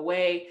Nesta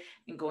away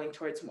and going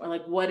towards More,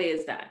 like what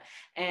is that?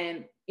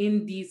 And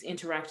in these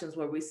interactions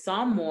where we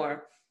saw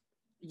More,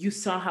 you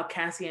saw how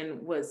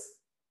Cassian was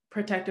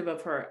protective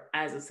of her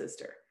as a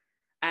sister,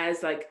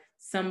 as like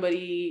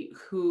somebody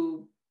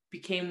who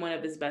became one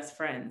of his best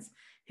friends.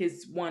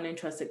 his one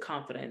entrusted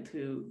confidant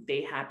who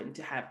they happen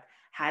to have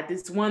had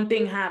this one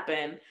thing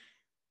happen.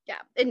 Yeah,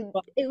 and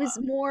it was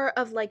more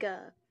of like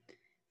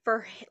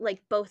for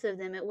like both of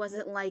them, it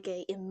wasn't like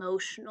a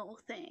emotional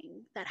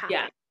thing that happened.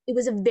 Yeah. It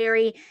was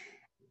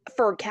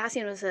for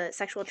Cassian, it was a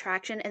sexual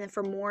attraction, and then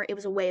for Moore, it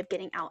was a way of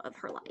getting out of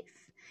her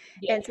life.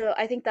 Yeah. And so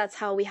I think that's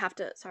how we have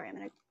to. Sorry, I'm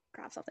gonna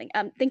grab something.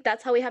 I think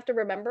that's how we have to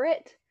remember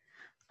it.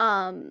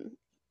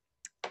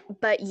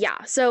 But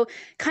yeah, so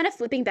kind of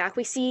flipping back,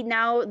 we see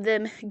now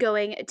them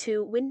going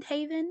to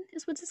Windhaven,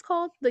 is what it's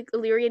called, the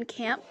Illyrian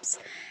camps,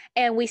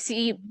 and we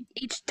see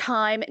each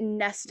time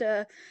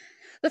the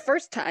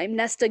first time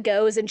Nesta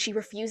goes and she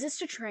refuses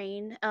to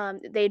train,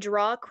 they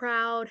draw a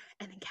crowd,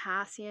 and then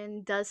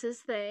Cassian does his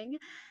thing,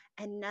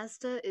 and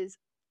Nesta is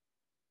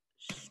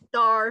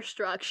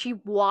starstruck. She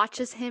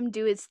watches him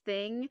do his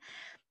thing,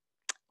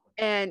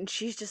 and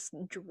she's just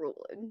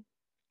drooling.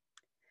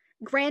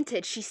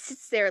 Granted, she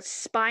sits there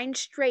spine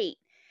straight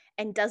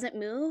and doesn't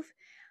move.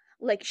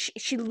 Like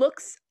she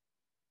looks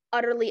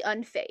utterly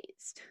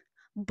unfazed,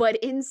 but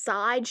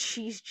inside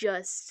she's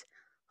just,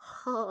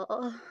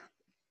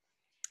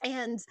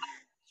 and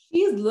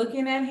she's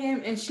looking at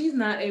him and she's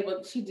not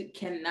able.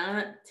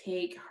 Cannot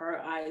take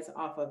her eyes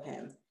off of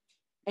him,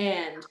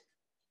 and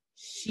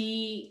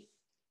she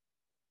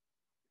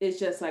is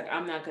just like,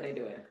 I'm not gonna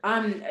do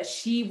it.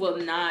 She will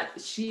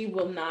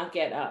not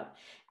get up.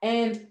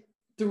 And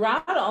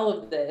throughout all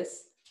of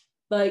this,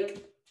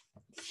 like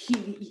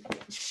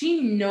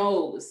she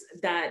knows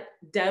that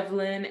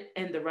Devlin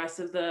and the rest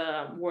of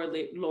the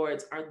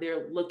warlords are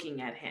there looking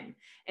at him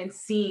and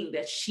seeing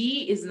that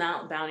she is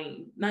not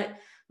bowing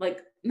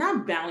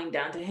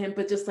down to him,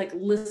 but just like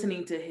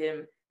listening to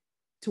him,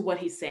 to what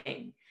he's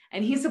saying.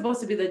 And he's supposed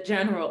to be the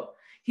general.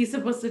 He's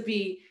supposed to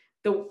be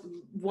the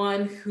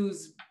one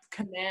whose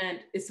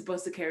command is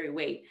supposed to carry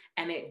weight,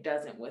 and it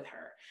doesn't with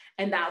her.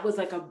 And that was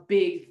like a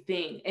big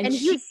thing. And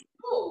she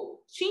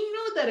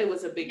knew that it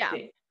was a big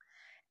thing.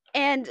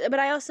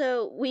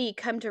 But we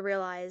come to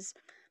realize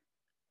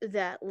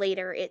that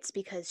later it's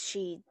because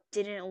she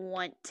didn't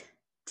want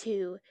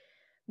to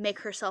make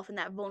herself in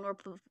that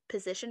vulnerable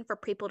position for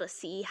people to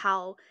see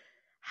how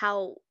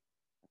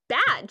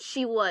bad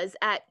she was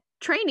at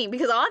training,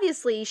 because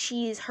obviously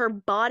her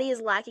body is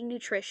lacking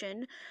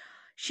nutrition.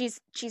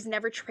 She's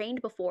never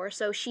trained before,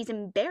 so she's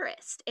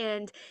embarrassed,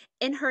 and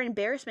in her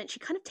embarrassment she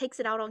kind of takes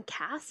it out on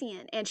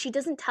Cassian, and she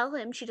doesn't tell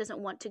him she doesn't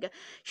want to go.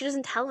 She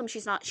doesn't tell him she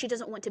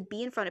doesn't want to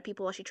be in front of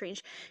people while she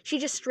trains. She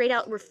just straight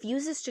out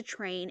refuses to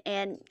train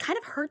and kind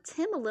of hurts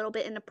him a little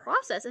bit in the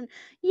process. And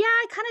yeah,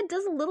 it kind of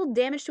does a little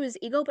damage to his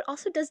ego, but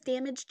also does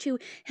damage to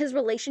his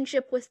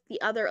relationship with the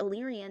other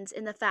Illyrians,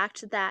 in the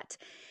fact that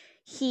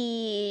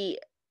he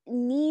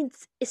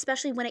needs,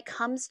 especially when it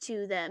comes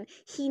to them,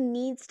 he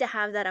needs to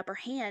have that upper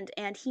hand,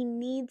 and he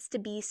needs to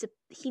be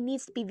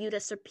viewed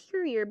as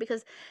superior,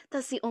 because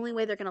that's the only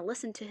way they're going to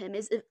listen to him,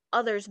 is if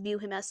others view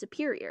him as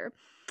superior.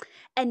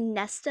 And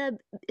Nesta,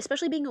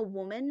 especially being a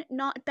woman,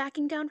 not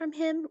backing down from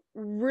him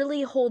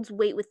really holds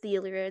weight with the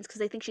Illyrians, because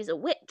they think she's a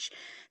witch,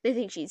 they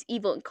think she's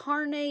evil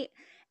incarnate,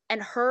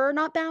 and her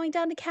not bowing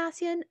down to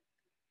Cassian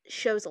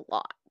shows a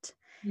lot.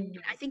 Mm-hmm.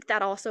 I think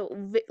that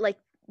also, like,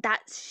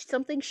 that's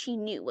something she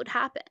knew would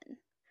happen.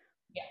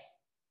 Yeah,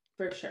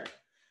 for sure.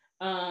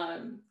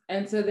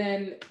 And so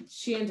then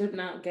she ends up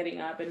not getting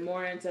up, and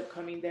Moore ends up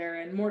coming there,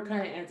 and Moore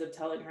kind of ends up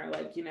telling her,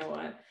 like, you know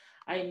what,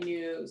 I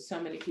knew so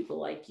many people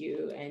like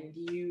you, and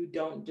you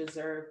don't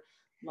deserve,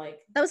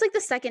 like... That was like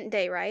the second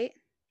day, right?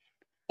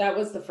 That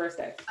was the first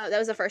day. Oh, that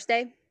was the first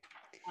day?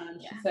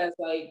 She says,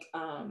 like,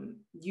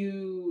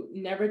 you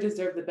never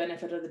deserve the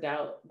benefit of the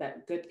doubt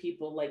that good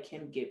people like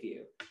him give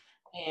you.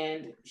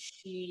 And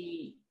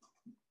she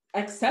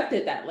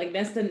accepted that. Like,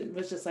 Nesta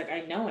was just like,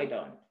 I know I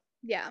don't.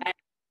 Yeah. And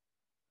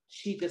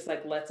she just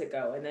like lets it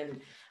go. And then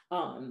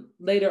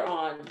later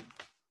on,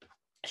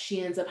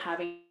 she ends up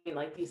having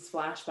like these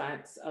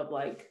flashbacks of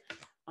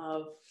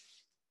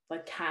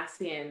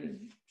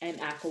Cassian and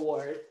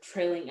Akawar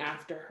trailing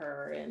after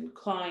her and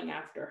clawing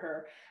after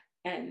her,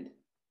 and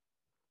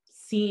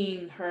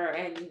seeing her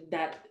and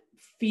that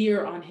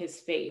fear on his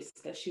face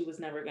that she was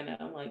never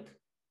gonna, like,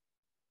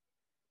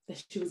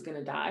 that she was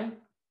gonna die,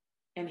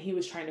 and he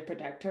was trying to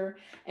protect her.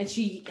 And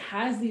she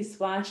has these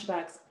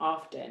flashbacks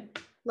often,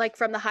 like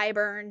from the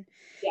Highburn.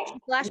 Yeah.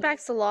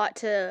 Flashbacks a lot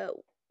to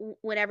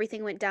when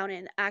everything went down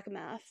in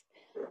ACOSF,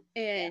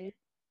 and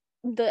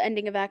the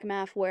ending of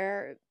ACOSF,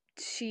 where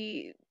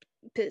she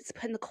is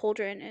put in the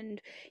cauldron,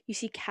 and you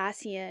see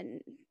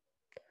Cassian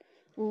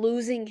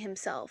losing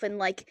himself and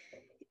like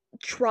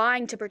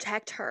trying to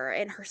protect her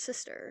and her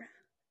sister,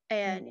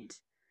 and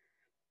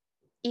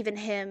even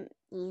him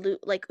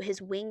like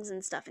his wings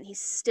and stuff, and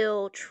he's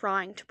still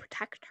trying to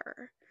protect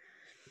her.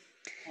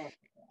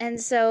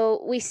 And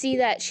so we see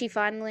that she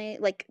finally,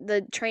 like,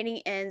 the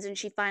training ends and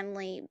she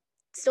finally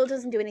still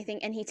doesn't do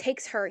anything, and he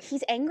takes her.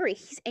 He's angry,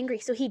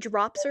 so he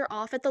drops her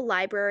off at the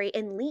library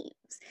and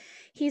leaves.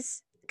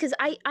 Because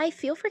I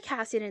feel for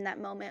Cassian in that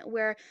moment,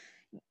 where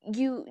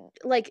you,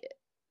 like,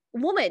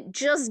 woman,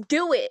 just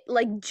do it.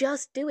 Like,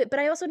 just do it. But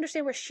I also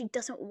understand where she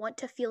doesn't want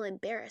to feel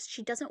embarrassed.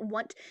 She doesn't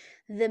want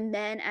the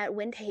men at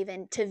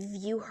Windhaven to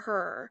view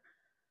her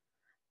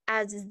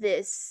as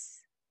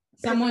this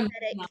Someone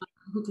pathetic,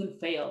 who can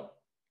fail.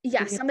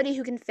 yeah, somebody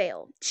who can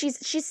fail.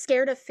 She's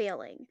scared of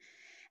failing.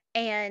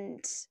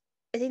 And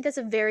I think that's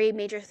a very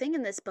major thing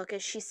in this book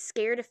is she's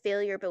scared of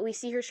failure, but we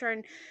see her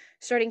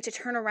starting to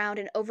turn around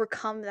and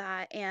overcome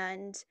that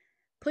and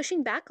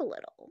pushing back a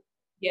little.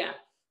 Yeah.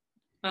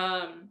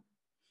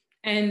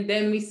 And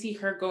then we see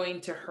her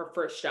going to her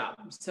first job,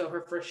 so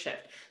her first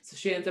shift. So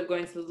she ends up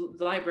going to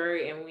the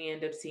library, and we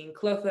end up seeing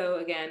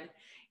Clotho again.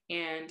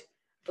 And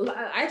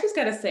I just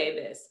gotta say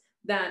this,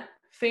 that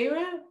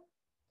Feyre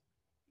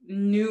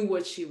knew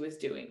what she was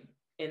doing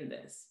in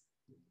this,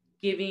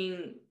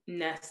 giving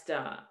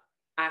Nesta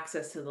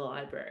access to the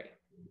library.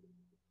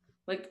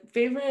 Like,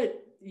 Feyre,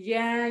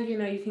 yeah, you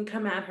know, you can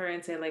come at her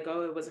and say like,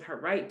 oh, it wasn't her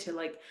right to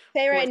like.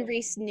 Feyre and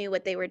Rhys knew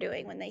what they were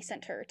doing when they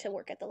sent her to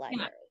work at the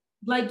library. Yeah.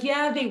 Like,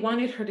 yeah, they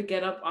wanted her to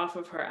get up off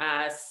of her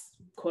ass,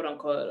 quote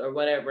unquote, or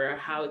whatever,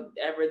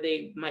 however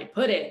they might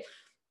put it.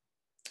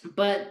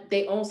 But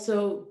they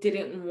also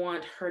didn't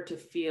want her to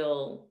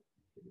feel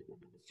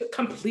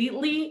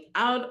completely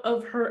out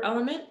of her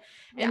element.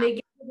 And they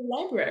get to the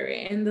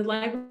library, and the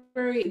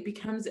library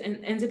becomes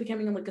and ends up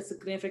becoming like a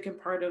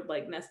significant part of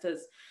like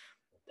Nesta's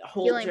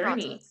whole healing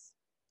journey. Process.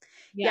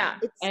 Yeah,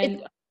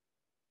 it's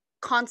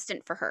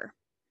constant for her.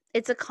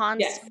 It's a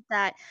constant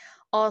that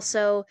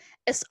also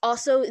it's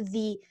also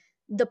the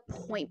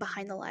point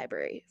behind the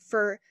library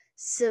for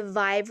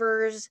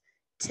survivors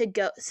to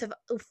go,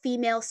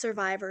 female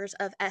survivors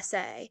of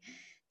SA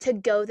to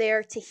go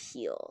there to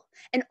heal,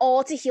 and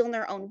all to heal in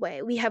their own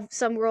way. We have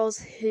some girls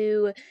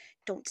who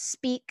don't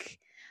speak.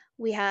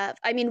 We have,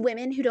 I mean,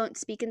 women who don't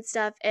speak and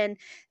stuff, and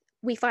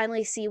we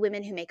finally see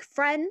women who make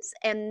friends,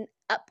 and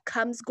up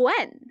comes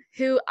Gwen,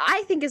 who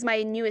I think is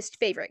my newest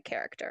favorite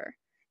character,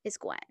 is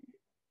Gwen.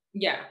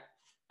 Yeah.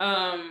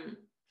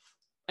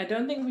 I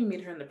don't think we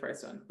meet her in the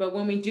first one, but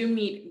when we do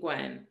meet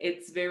Gwen,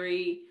 it's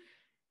very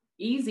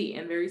easy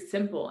and very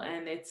simple,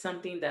 and it's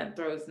something that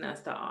throws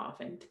Nesta off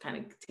and kind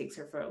of takes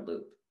her for a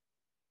loop.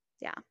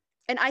 Yeah.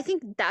 And I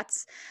think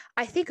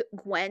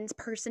Gwen's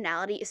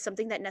personality is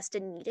something that Nesta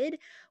needed,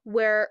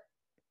 where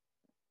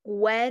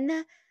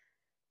Gwen,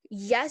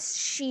 yes,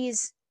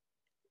 she's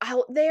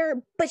out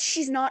there, but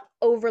she's not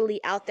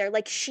overly out there.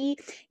 Like,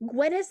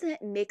 Gwen is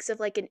that mix of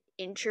like an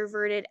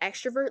introverted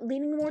extrovert,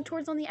 leaning more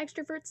towards on the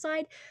extrovert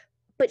side,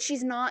 but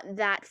she's not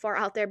that far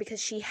out there because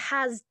she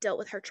has dealt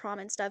with her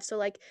trauma and stuff. So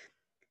like,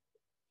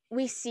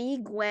 we see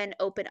Gwen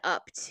open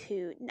up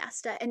to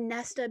Nesta, and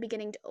Nesta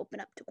beginning to open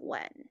up to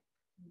Gwen.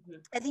 Mm-hmm.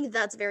 I think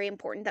that's very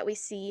important that we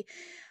see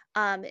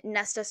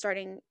Nesta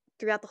starting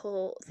throughout the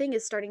whole thing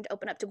is starting to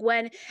open up to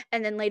Gwen,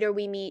 and then later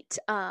we meet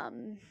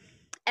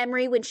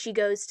Emery when she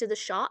goes to the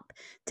shop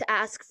to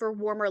ask for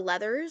warmer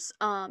leathers.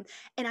 And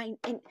I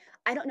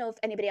don't know if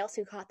anybody else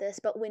who caught this,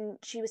 but when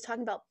she was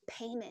talking about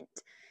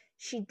payment,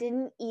 she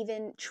didn't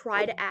even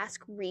try to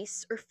ask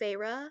Rhys or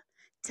Feyre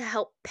to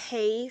help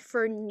pay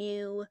for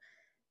new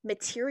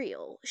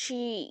material.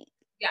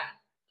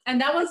 And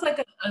that was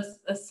like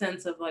a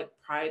sense of like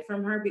pride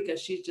from her,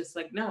 because she's just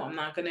like, no, I'm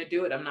not gonna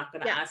do it. I'm not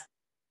gonna ask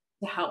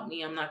to help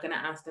me. I'm not gonna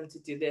ask them to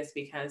do this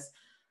because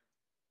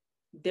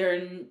they're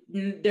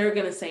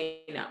gonna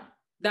say no.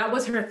 That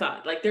was her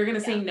thought. Like, they're gonna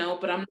say no,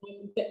 but I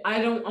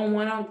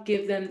want to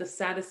give them the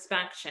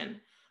satisfaction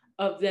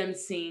of them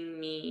seeing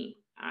me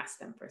ask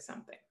them for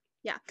something.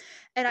 Yeah.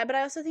 But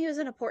I also think it was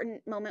an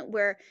important moment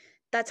where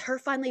that's her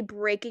finally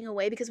breaking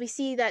away, because we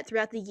see that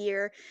throughout the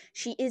year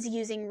she is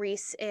using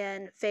Rhys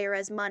and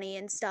Feyre's money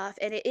and stuff,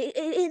 and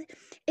it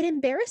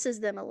embarrasses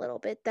them a little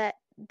bit that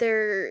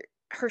her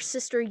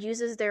sister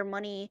uses their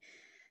money,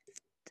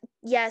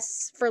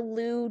 yes, for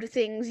lewd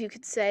things, you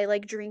could say,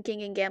 like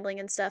drinking and gambling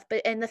and stuff,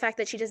 and the fact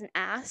that she doesn't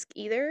ask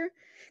either,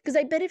 because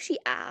I bet if she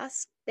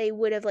asked, they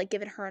would have like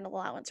given her an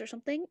allowance or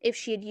something if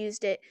she had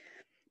used it.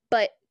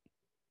 But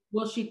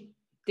she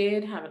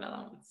did have an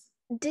allowance.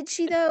 Did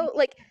she though?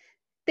 Like,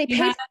 they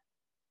paid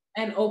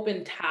an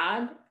open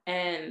tab,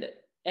 and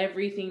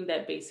everything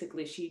that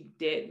basically she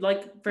did,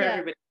 like, for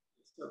everybody in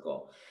the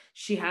circle,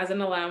 she has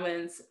an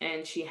allowance,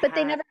 and but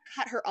they never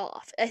cut her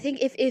off. I think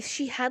if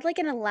she had like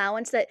an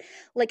allowance that,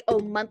 like a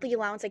monthly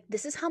allowance, like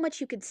this is how much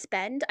you could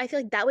spend, I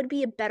feel like that would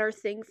be a better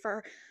thing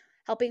for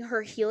helping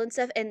her heal and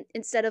stuff. And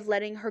instead of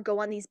letting her go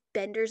on these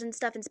benders and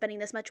stuff and spending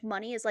this much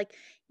money, is like,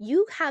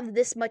 you have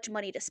this much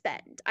money to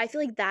spend. I feel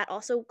like that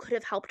also could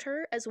have helped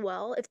her as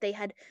well if they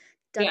had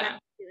done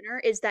that sooner,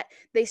 is that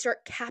they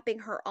start capping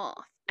her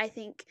off. I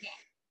think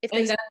if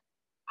they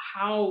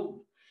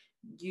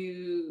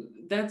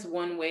that's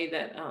one way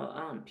that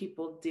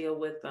people deal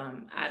with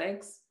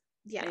addicts.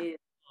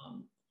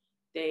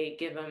 They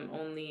give them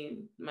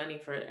only money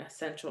for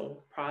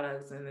essential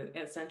products and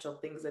essential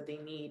things that they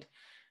need,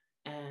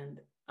 and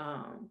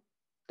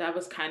that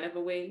was kind of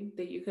a way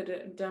that you could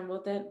have done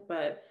with it.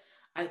 But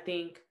I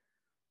think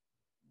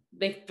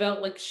they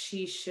felt like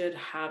she should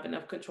have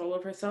enough control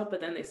of herself,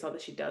 but then they saw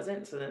that she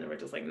doesn't. So then they were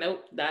just like,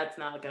 nope, that's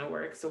not going to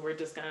work. So we're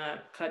just going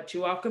to cut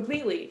you off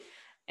completely.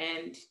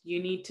 And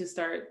you need to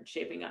start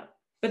shaping up.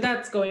 But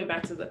that's going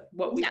back to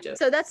what we just.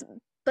 So that's,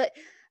 but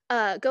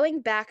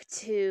going back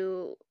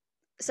to,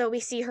 so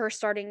we see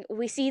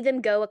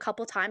them go a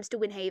couple times to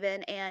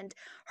Windhaven and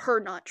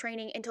her not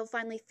training until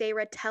finally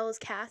Feyre tells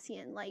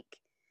Cassian, like,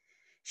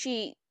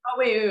 Oh,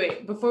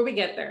 wait. Before we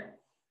get there,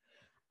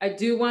 I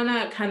do want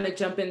to kind of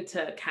jump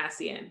into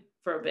Cassian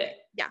for a bit.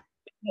 Yeah.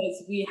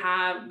 Because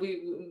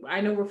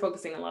I know we're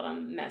focusing a lot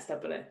on Nesta,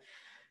 but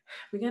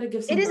we got to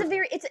give some.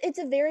 It's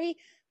a very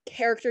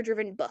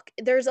character-driven book.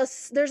 There's a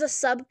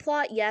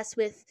subplot, yes,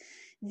 with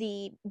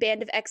the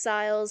Band of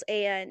Exiles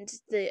and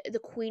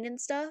the Queen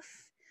and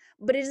stuff,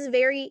 but it is a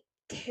very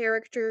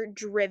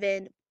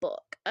character-driven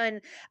book. And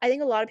I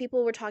think a lot of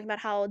people were talking about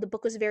how the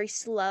book was very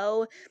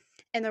slow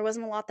and there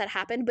wasn't a lot that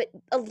happened, but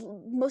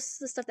most of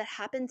the stuff that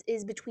happens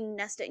is between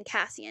Nesta and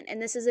Cassian,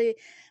 and this is a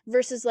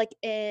versus like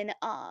in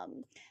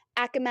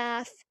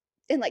ACOMAF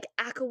and like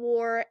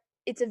ACOWAR.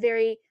 It's a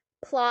very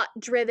plot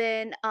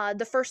driven.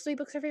 The first 3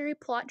 books are very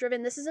plot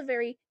driven. This is a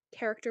very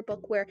character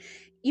book where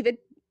even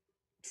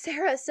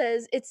Sarah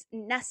says it's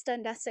Nesta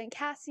and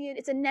Cassian.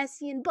 It's a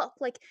Nessian book.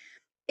 Like,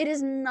 it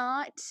is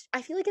not,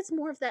 I feel like it's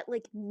more of that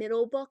like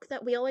middle book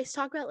that we always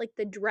talk about, like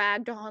the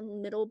dragged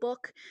on middle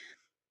book.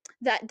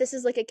 That this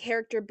is like a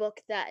character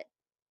book that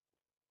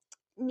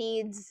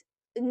we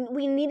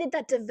needed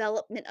that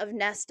development of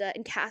Nesta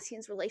and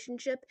Cassian's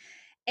relationship,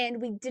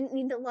 and we didn't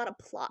need a lot of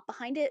plot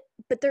behind it,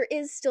 but there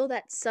is still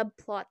that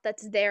subplot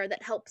that's there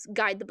that helps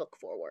guide the book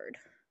forward.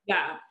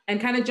 Yeah,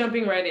 and kind of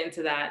jumping right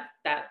into that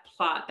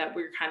plot that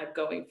we're kind of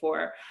going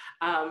for.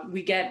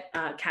 We get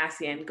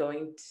Cassian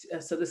going,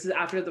 so this is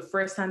after the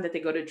first time that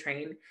they go to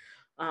train.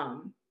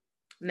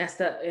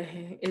 Nesta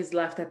is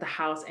left at the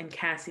house, and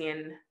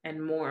Cassian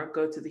and Moore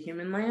go to the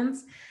human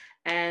lands.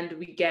 And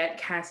we get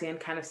Cassian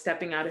kind of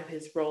stepping out of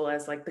his role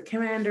as like the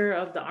commander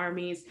of the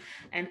armies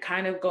and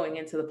kind of going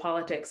into the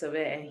politics of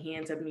it. And he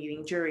ends up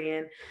meeting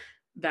Jurian,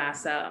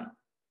 Vasa,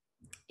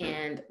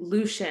 and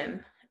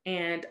Lucian.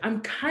 And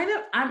I'm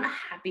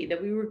happy that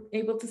we were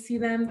able to see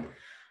them.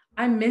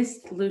 I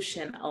missed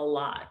Lucian a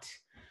lot.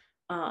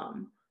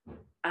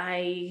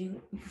 He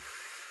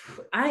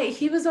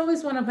was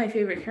always one of my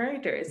favorite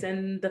characters,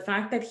 and the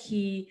fact that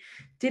he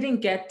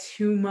didn't get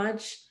too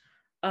much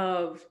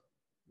of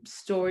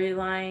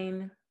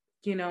storyline,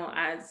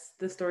 as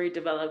the story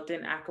developed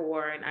in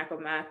ACOWAR and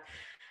ACOMAF,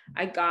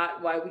 I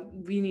got why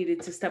we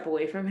needed to step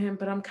away from him,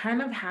 but I'm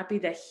kind of happy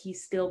that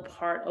he's still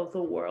part of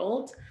the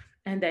world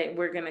and that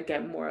we're going to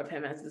get more of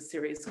him as the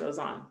series goes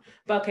on.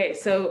 But okay,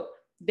 so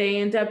they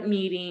end up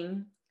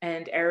meeting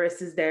and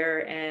Eris is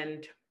there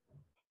and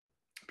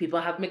people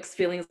have mixed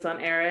feelings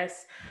on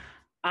Eris.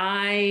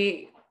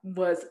 I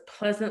was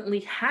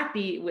pleasantly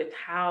happy with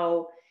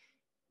how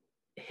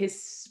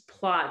his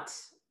plot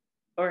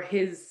or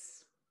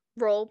his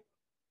role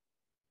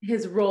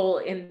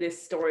in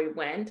this story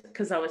went,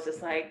 because I was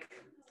just like,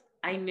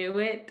 I knew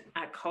it,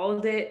 I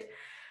called it,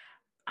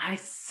 I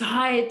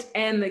saw it,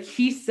 and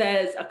he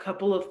says a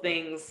couple of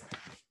things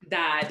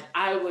that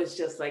I was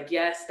just like,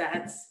 yes,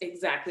 that's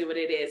exactly what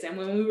it is. And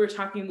when we were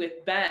talking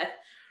with Beth,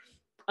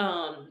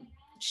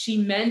 she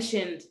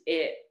mentioned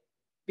it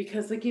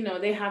because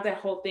they have that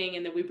whole thing,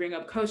 and then we bring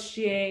up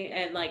Koshie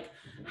and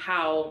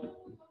how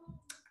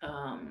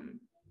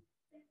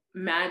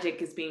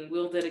magic is being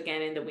wielded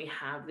again, and then we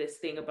have this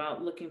thing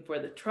about looking for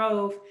the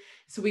trove.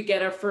 So we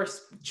get our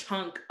first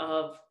chunk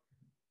of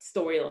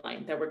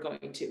storyline that we're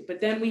going to,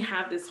 but then we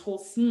have this whole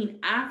scene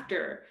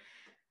after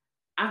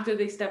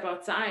they step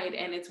outside,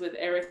 and it's with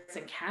Eris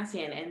and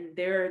Cassian, and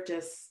they're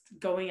just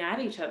going at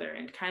each other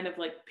and kind of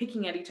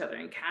picking at each other,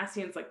 and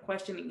Cassian's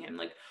questioning him,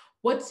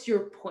 what's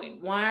your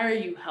point? Why are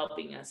you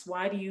helping us?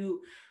 Why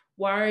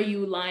are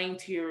you lying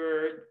to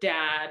your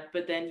dad,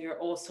 but then you're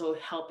also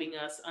helping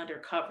us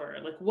undercover?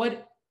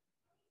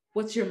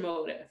 What's your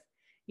motive?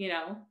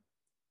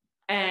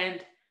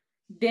 And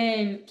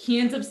then he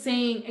ends up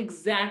saying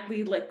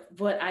exactly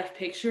what I've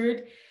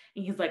pictured.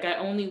 And he's like, I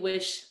only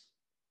wish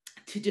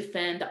to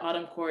defend the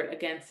Autumn Court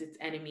against its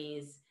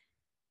enemies.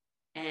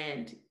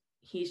 And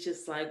he's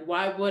just like,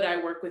 why would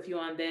I work with you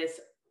on this?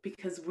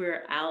 Because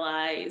we're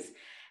allies.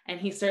 And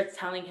he starts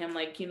telling him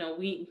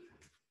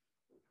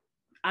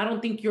I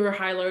don't think your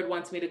High Lord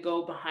wants me to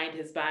go behind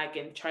his back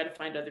and try to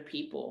find other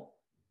people.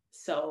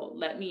 So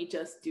let me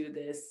just do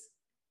this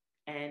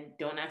and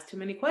don't ask too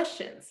many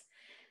questions.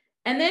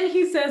 And then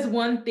he says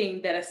one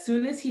thing that as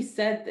soon as he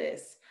said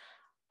this,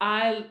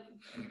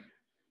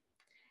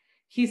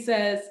 he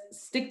says,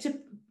 stick to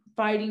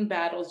fighting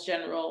battles,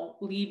 General.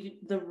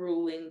 Leave the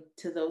ruling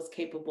to those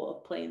capable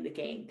of playing the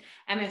game.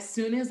 And as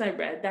soon as I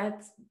read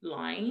that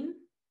line,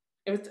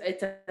 it's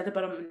at the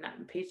bottom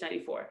of page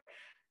 94.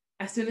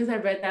 As soon as I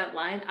read that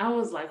line, I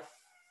was like,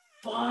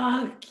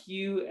 fuck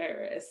you,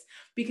 Eris.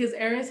 Because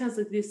Eris has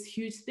like this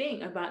huge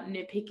thing about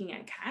nitpicking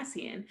at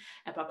Cassian,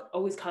 about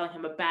always calling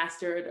him a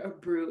bastard, a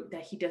brute,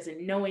 that he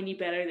doesn't know any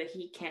better, that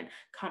he can't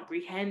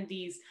comprehend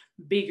these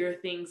bigger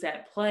things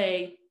at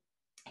play.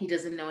 He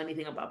doesn't know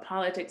anything about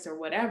politics or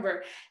whatever.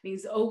 And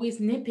he's always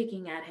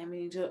nitpicking at him,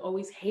 and he's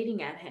always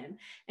hating at him.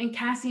 And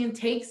Cassian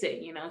takes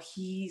it, you know,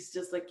 he's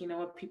just like, you know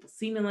what, people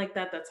see me like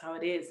that. That's how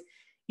it is.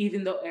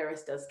 Even though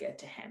Eris does get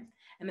to him.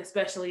 And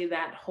especially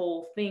that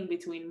whole thing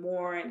between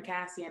Moore and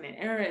Cassian and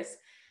Eris,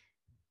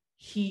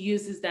 he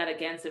uses that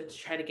against him to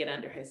try to get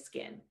under his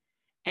skin.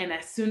 And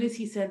as soon as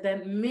he said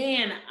that,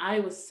 man, I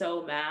was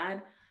so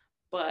mad,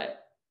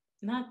 but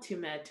not too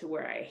mad to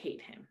where I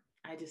hate him.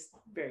 I just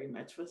very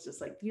much was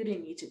just like, you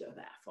didn't need to go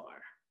that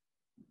far.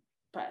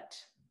 But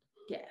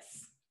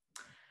yes.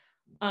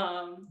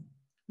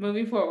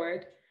 Moving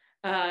forward,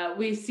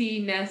 we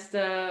see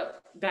Nesta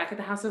back at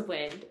the House of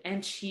Wind,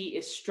 and she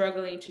is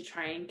struggling to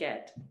try and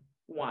get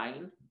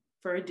wine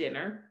for a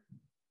dinner.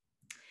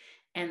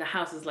 And the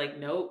house is like,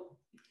 nope,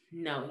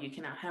 no, you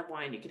cannot have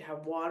wine. You can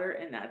have water,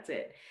 and that's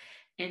it.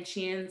 And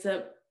she ends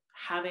up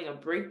having a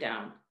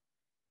breakdown.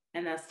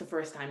 And that's the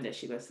first time that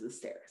she goes to the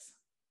stairs.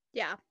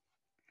 Yeah.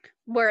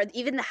 Where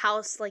even the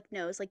house like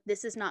knows like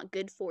this is not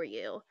good for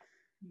you.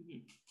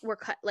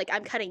 Mm-hmm.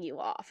 I'm cutting you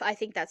off. I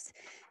think that's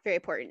very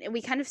important. And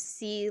we kind of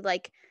see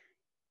like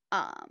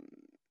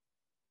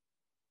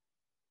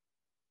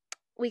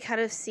we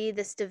kind of see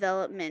this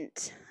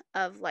development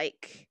of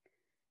like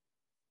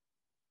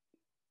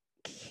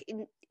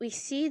we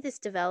see this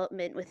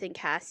development within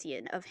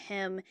Cassian of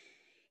him.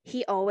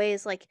 He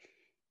always like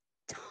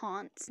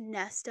taunts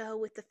Nesta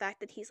with the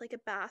fact that he's like a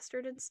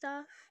bastard and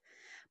stuff.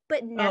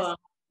 But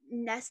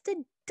Nesta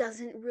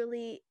doesn't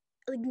really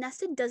like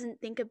Nesta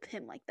doesn't think of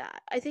him like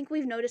that. I think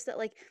we've noticed that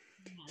like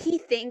he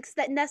thinks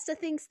that Nesta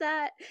thinks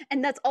that,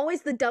 and that's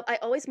always the dumb. I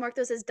always mark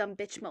those as dumb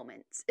bitch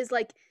moments. Is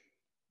like,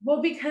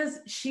 well,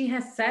 because she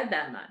has said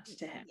that much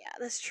to him. Yeah,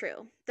 that's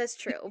true. That's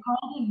true. She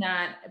called him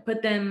that,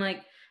 but then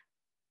like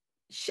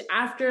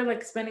after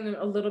like spending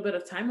a little bit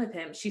of time with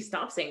him, she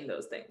stopped saying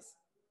those things.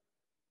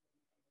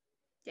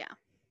 Yeah,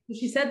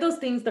 she said those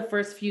things the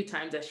first few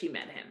times that she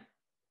met him.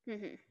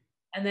 Mm-hmm.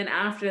 And then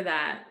after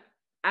that,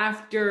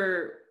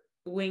 after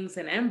Wings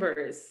and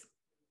Embers,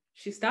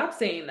 she stopped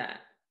saying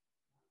that.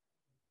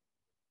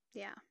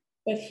 Yeah.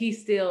 But he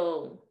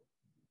still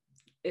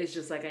is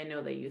just like, I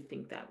know that you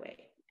think that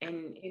way.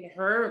 And in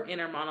her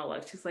inner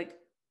monologue, she's like,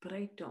 but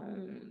I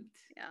don't.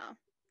 Yeah.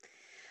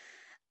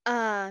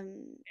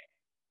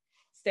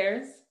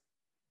 Stairs,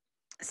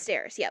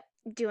 yep.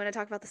 Do you want to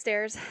talk about the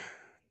stairs?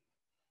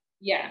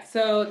 Yeah,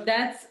 so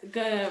that's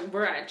good.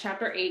 We're at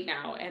chapter 8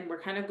 now, and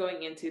we're kind of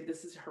going into,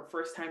 this is her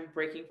first time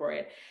breaking for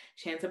it.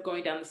 She ends up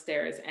going down the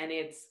stairs, and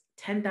it's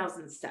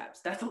 10,000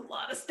 steps. That's a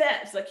lot of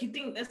steps. Like, you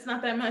think that's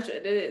not that much,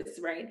 it is,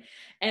 right?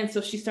 And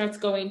so she starts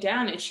going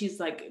down, and she's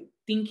like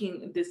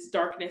thinking this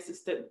darkness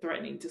is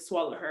threatening to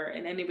swallow her.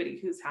 And anybody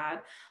who's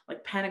had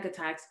like panic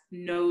attacks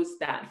knows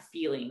that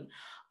feeling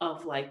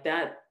of like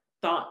that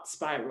thought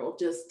spiral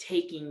just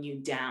taking you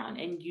down,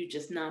 and you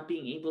just not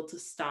being able to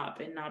stop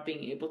and not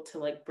being able to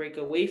like break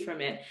away from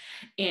it.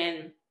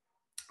 And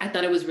I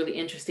thought it was really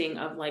interesting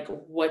of like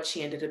what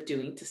she ended up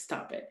doing to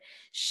stop it.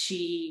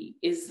 She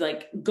is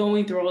like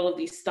going through all of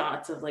these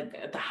thoughts of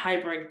like the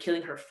Hybern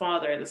killing her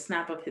father, the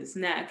snap of his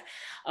neck,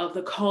 of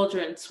the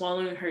cauldron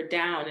swallowing her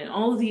down, and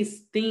all of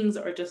these things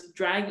are just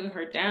dragging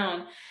her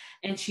down.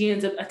 And she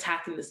ends up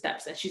attacking the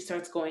steps, and she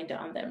starts going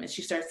down them, and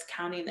she starts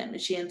counting them,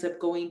 and she ends up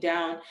going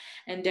down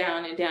and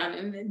down and down.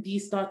 And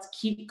these thoughts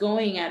keep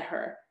going at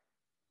her.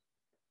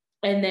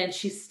 And then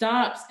she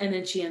stops, and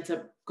then she ends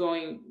up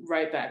going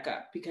right back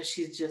up because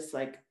she's just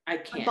like, I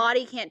can't. Her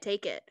body can't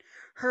take it.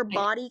 Her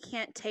body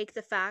can't take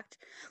the fact.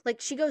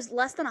 Like, she goes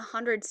less than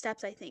 100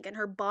 steps, I think, and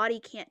her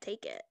body can't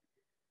take it.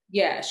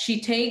 Yeah,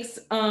 she takes,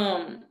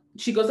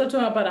 she goes up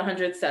to about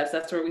 100 steps.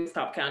 That's where we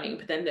stop counting.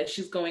 But then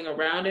she's going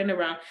around and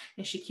around,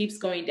 and she keeps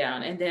going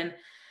down. And then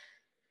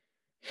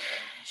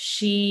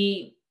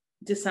she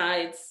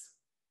decides,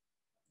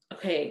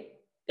 okay,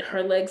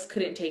 her legs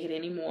couldn't take it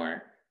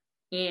anymore.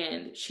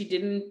 And she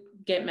didn't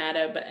get mad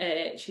at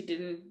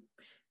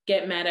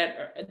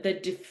the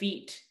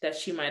defeat that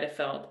she might have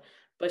felt,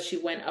 but she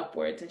went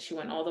upwards, and she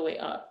went all the way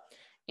up.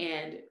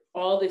 And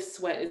all this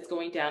sweat is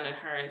going down on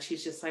her, and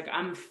she's just like,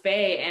 I'm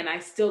Faye, and I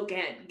still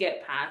can't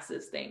get past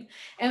this thing.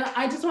 And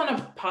I just want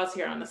to pause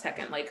here on a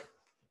second. Like,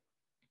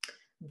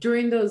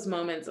 during those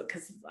moments,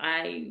 because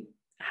I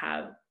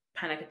have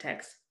panic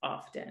attacks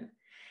often,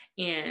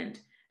 and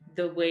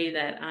the way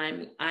that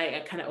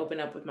I kind of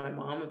opened up with my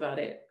mom about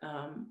it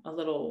a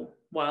little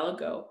while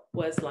ago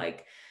was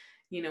like,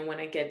 you know, when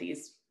I get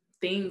these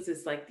things,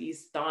 it's like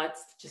these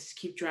thoughts just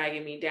keep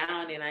dragging me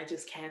down, and I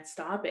just can't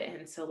stop it.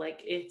 And so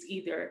like, it's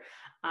either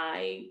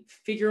I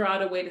figure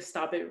out a way to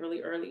stop it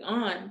really early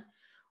on,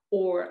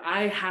 or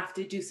I have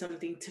to do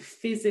something to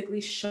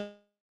physically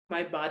shut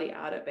my body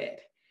out of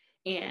it.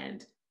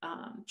 And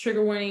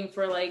trigger warning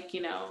for like,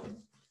 you know,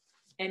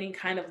 any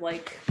kind of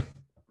like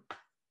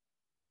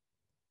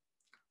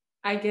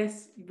I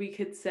guess we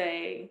could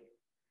say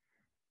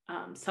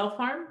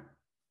self-harm,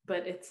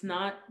 but it's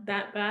not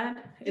that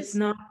bad. It's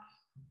not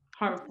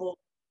harmful.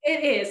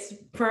 It is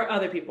for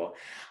other people.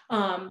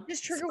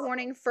 Just trigger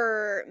warning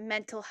for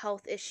mental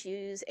health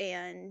issues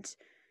and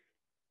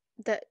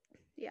the,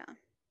 yeah.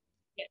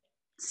 Yeah.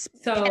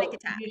 Panic So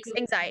attacks,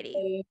 anxiety.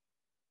 usually,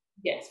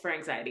 yes, for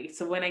anxiety.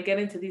 So when I get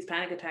into these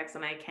panic attacks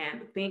and I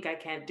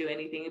can't do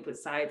anything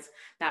besides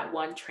that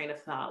one train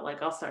of thought,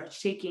 like I'll start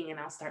shaking and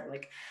I'll start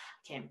like,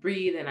 I can't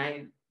breathe, and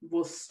I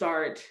will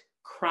start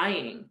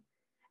crying.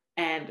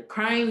 And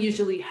crying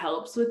usually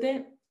helps with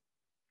it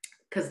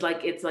because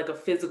like it's like a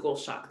physical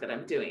shock that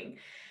I'm doing.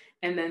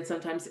 And then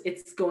sometimes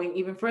it's going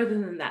even further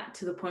than that,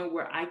 to the point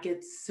where I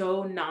get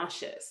so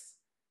nauseous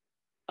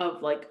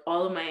of like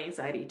all of my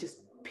anxiety just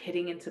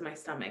pitting into my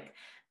stomach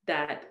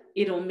that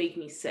it'll make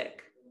me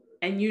sick.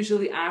 And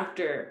usually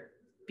after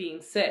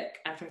being sick,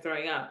 after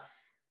throwing up,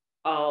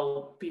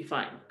 I'll be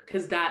fine.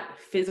 Because that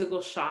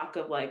physical shock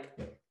of like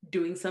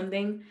doing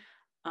something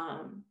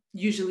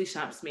usually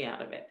snaps me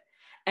out of it.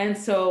 And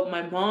so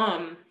my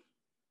mom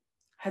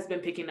has been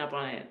picking up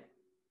on it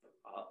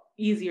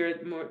easier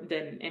more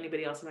than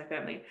anybody else in my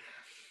family.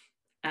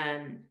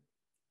 And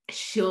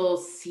she'll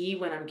see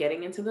when I'm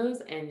getting into those,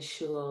 and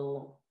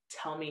she'll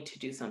tell me to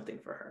do something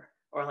for her,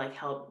 or like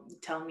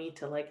tell me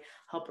to like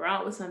help her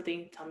out with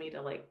something, tell me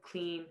to like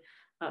clean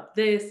up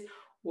this,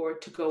 or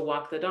to go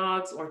walk the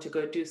dogs, or to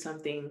go do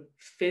something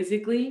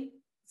physically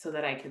so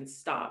that I can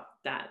stop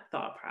that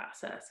thought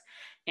process.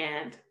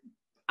 And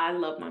I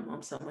love my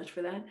mom so much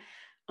for that.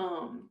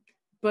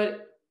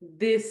 But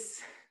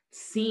this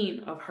scene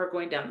of her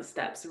going down the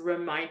steps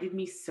reminded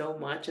me so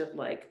much of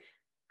like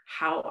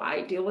how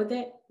I deal with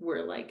it,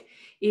 where like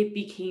it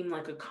became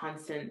like a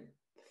constant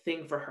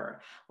thing for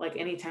her. Like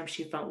anytime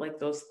she felt like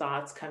those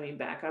thoughts coming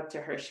back up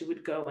to her, she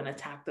would go and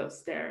attack those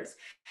stairs.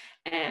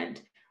 And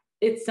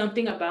it's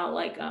something about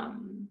like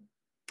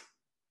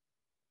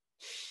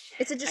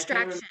It's a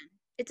distraction.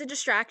 It's a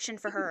distraction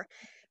for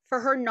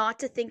her not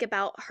to think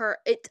about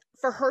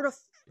for her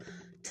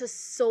to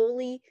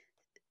solely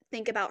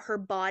think about her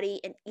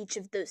body and each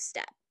of those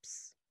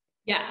steps.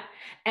 Yeah.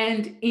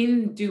 And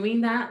in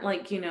doing that,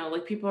 like,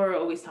 like people are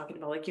always talking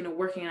about like,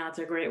 working out's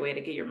a great way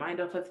to get your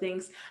mind off of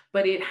things,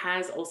 but it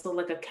has also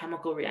like a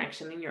chemical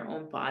reaction in your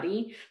own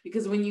body,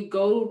 because when you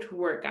go to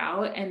work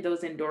out and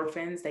those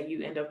endorphins that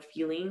you end up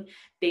feeling,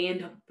 they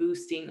end up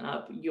boosting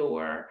up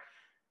your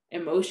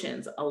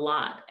emotions a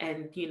lot.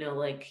 And,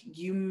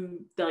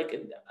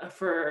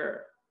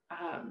 for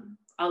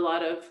a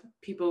lot of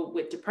people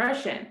with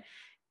depression,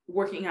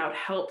 working out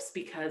helps,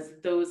 because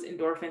those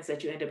endorphins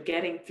that you end up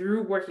getting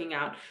through working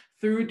out,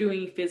 through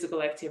doing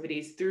physical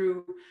activities,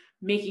 through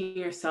making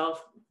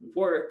yourself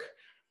work,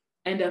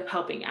 end up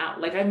helping out.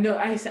 Like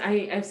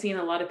I've seen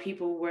a lot of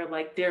people where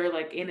like they're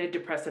like in a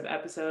depressive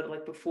episode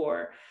like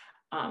before.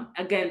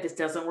 Again, this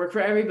doesn't work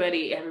for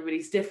everybody.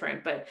 Everybody's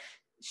different, but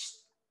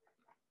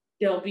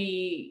they'll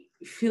be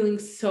feeling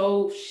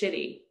so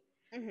shitty,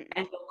 and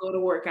they'll go to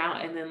work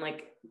out, and then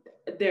like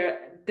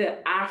the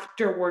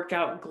after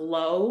workout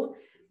glow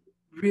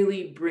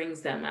really brings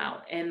them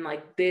out. And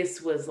like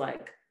this was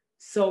like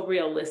so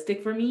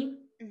realistic for me.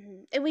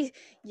 And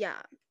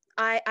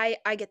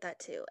I get that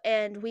too.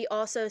 And we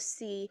also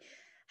see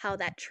how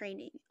that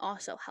training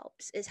also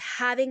helps, is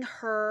having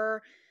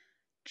her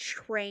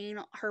train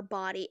her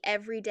body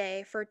every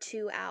day for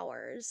 2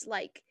 hours.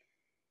 Like,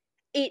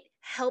 it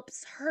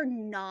helps her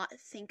not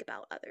think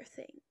about other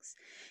things.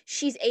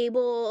 She's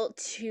able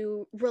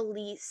to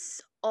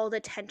release all the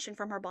tension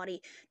from her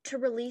body, to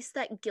release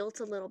that guilt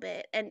a little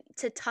bit, and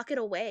to tuck it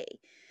away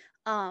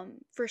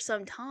for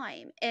some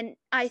time. And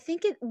I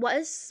think it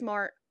was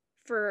smart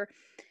for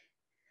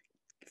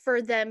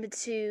them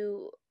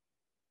to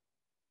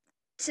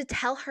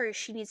tell her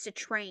she needs to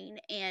train,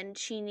 and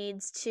she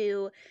needs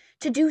to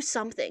do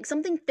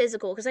something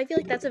physical, because I feel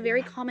like that's a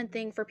very common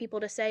thing for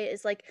people to say,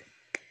 is like,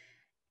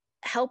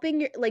 helping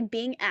your, like,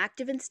 being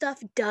active and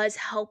stuff does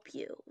help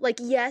you. Like,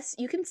 yes,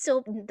 you can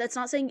still, that's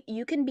not saying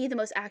you can be the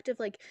most active.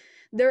 Like,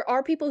 there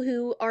are people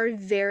who are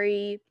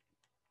very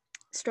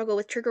struggle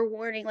with trigger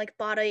warning, like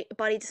body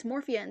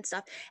dysmorphia and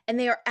stuff, and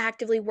they are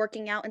actively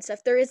working out and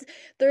stuff. There's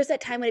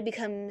that time when it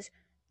becomes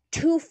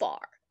too far,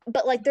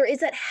 but like there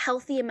is that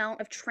healthy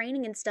amount of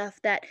training and stuff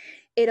that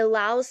it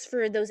allows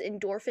for those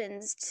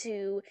endorphins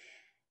to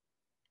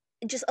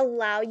just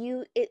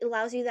it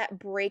allows you that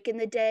break in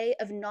the day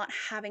of not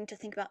having to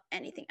think about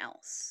anything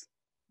else.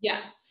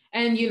 Yeah.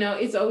 And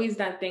it's always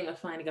that thing of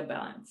finding a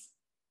balance.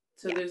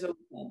 So yeah, there's a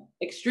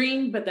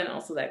extreme, but then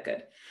also that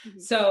good.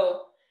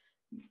 So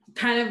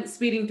kind of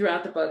speeding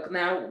throughout the book.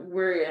 Now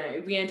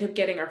we end up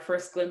getting our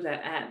first glimpse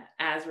at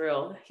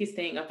Azrael. He's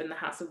staying up in the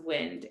House of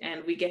Wind,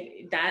 and we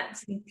get that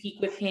sneak peek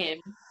with him,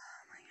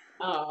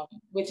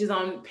 which is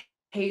on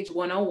page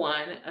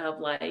 101 of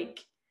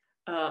like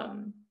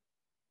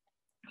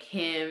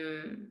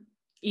him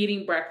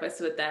eating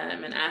breakfast with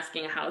them and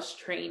asking how's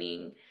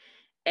training.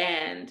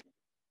 And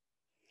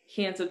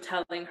he ends up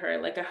telling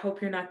her, like, I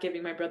hope you're not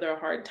giving my brother a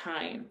hard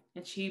time.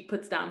 And she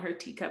puts down her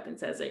teacup and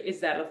says, is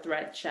that a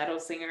threat, Shadow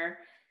Singer?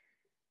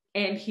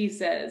 And he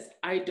says,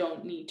 I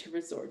don't need to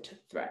resort to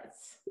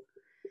threats.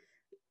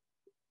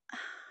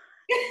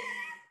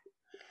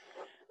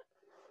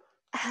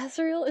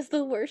 Azriel is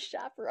the worst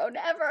chaperone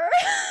ever.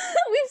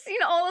 We've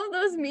seen all of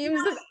those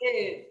memes of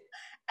it.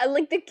 And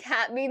like the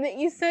cat meme that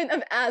you sent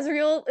of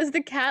Azriel is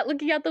the cat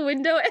looking out the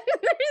window, and then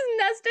there's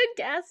Nesta and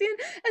Cassian,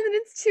 and then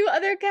it's two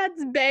other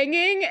cats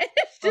banging. And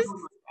it's just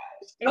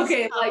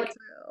okay, so like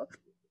true.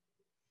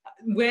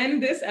 When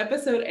this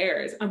episode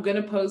airs, I'm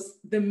gonna post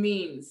the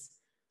memes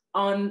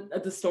on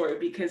the story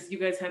because you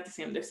guys have to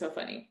see them. They're so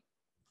funny.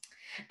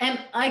 And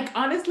like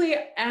honestly,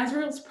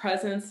 Azriel's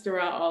presence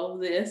throughout all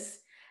of this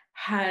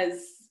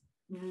has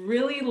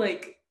really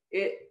like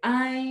it.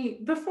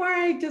 Before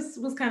I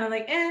just was kind of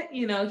like,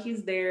 you know,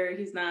 he's there,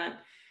 he's not.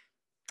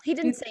 He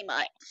didn't say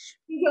much.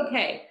 He's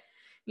okay.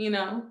 You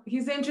know,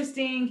 he's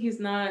interesting. He's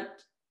not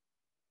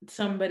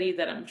somebody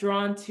that I'm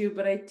drawn to,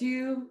 but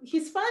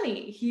he's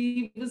funny.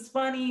 He was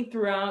funny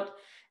throughout.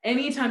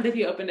 Anytime that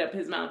he opened up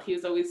his mouth,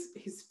 he's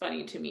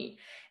funny to me.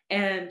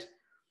 And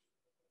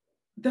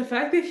the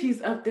fact that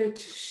he's up there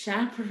to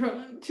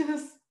chaperone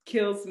just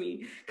kills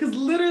me. Because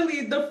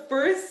literally the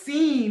first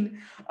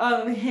scene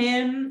of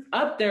him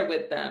up there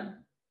with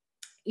them,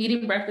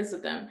 eating breakfast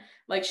with them,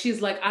 like she's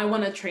like, I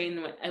want to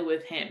train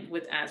with him,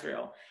 with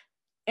Azriel.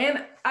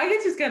 And I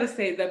just gotta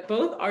say that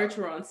both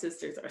Archeron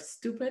sisters are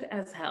stupid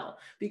as hell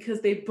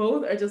because they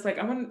both are just like,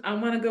 I want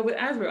to go with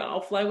Azriel.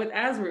 I'll fly with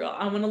Azriel.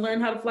 I want to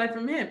learn how to fly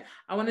from him.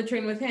 I want to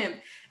train with him.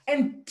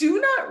 And do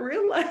not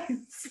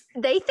realize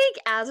they think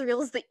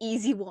Azriel is the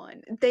easy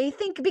one. They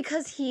think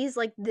because he's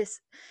like this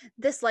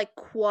like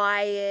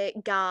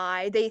quiet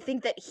guy, they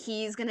think that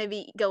he's gonna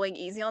be going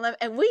easy on them.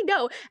 And we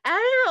know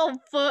Azriel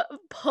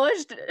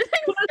pushed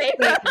he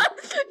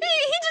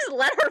just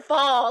let her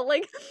fall.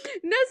 Like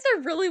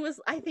Nesta really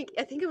was. I think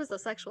it was the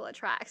sexual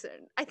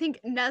attraction. I think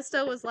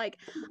Nesta was like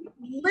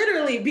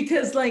literally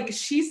because like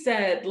she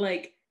said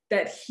like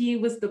that he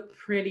was the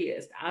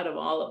prettiest out of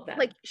all of them.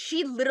 Like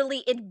she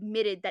literally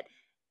admitted that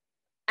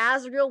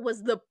Azriel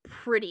was the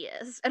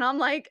prettiest. And I'm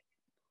like,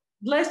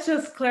 let's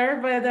just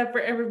clarify that for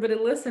everybody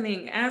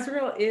listening.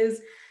 Azriel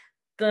is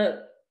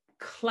the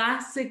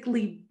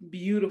classically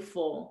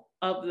beautiful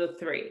of the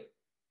three.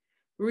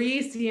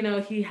 Rhys, you know,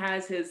 he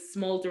has his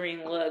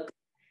smoldering look,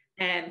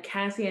 and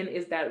Cassian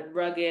is that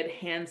rugged,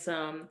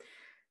 handsome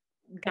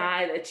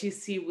guy that you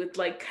see with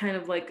like kind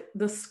of like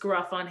the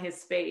scruff on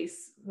his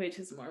face, which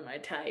is more my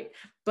type.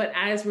 But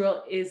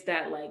Azriel is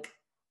that like,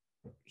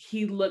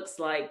 he looks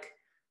like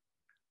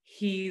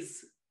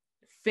he's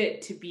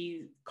fit to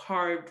be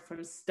carved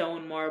from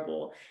stone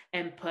marble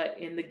and put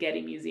in the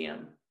Getty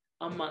Museum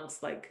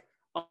amongst like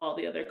all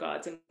the other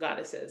gods and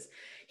goddesses.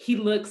 He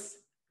looks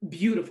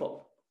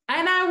beautiful.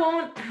 And I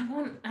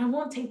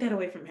won't take that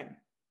away from him.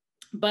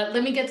 But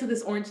let me get to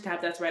this orange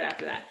tab that's right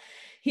after that.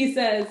 He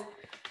says,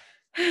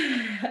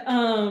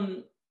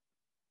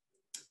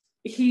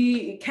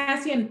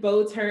 Cassian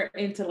boats her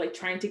into like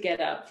trying to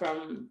get up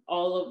from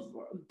all of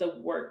the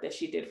work that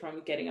she did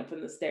from getting up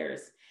in the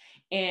stairs.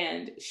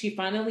 And she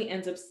finally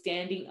ends up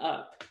standing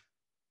up,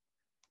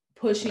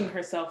 pushing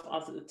herself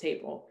off of the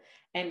table.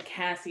 And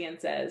Cassian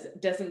says,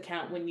 doesn't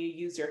count when you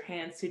use your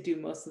hands to do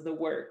most of the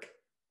work.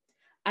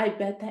 I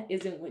bet that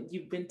isn't what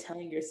you've been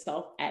telling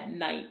yourself at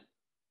night.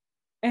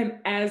 And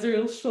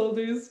Azriel's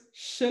shoulders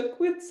shook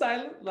with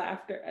silent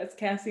laughter as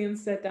Cassian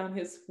set down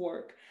his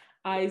fork,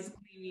 eyes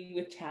gleaming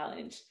with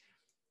challenge.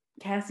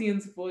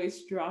 Cassian's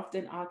voice dropped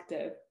an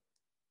octave.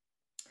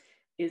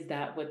 Is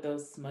that what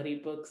those smutty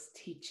books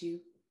teach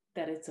you?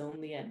 That it's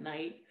only at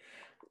night?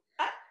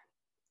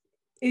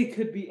 It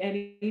could be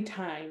any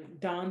time,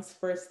 dawn's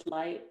first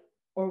light,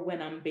 or when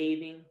I'm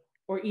bathing,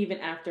 or even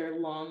after a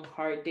long,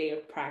 hard day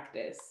of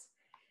practice.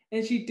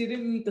 And she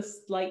didn't need the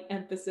slight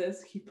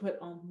emphasis he put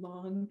on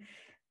long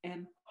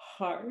and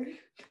hard.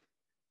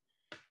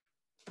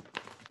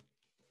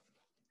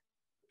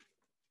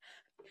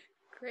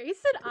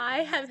 Grace and I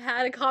have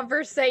had a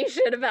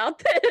conversation about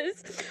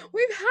this.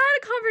 We've had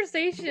a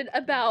conversation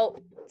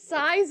about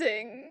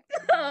sizing.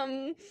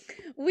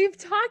 We've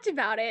talked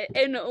about it,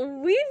 and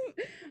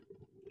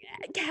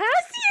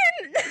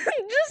Cassian,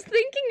 just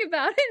thinking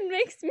about it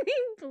makes me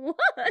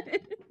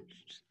blush.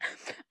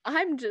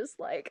 I'm just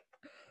like,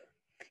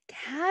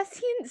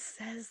 Cassian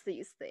says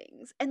these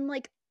things, and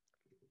like,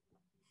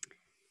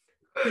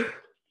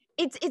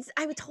 it's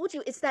I told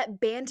you, it's that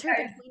banter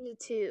between the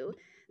two,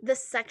 the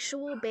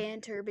sexual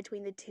banter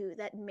between the two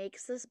that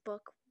makes this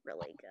book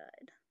really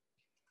good.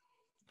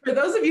 For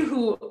those of you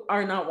who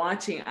are not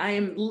watching, I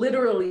am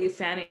literally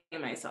fanning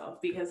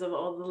myself because of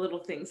all the little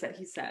things that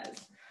he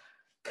says.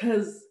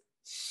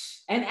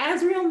 And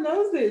Azriel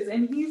knows this,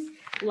 and he's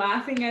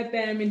laughing at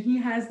them, and he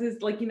has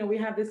this, like, you know, we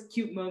have this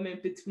cute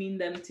moment between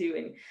them two,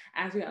 and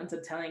Azriel ends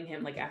up telling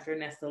him, like, after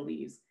Nesta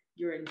leaves,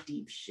 you're in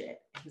deep shit.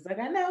 He's like,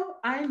 I know.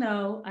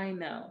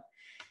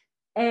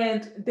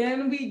 And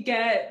then we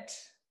get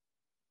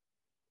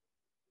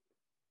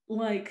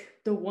like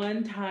the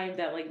one time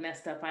that like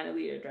Nesta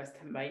finally addressed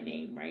him by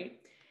name, right?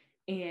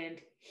 And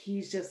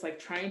he's just like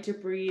trying to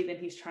breathe and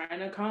he's trying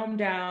to calm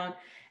down.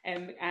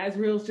 And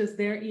Azriel's just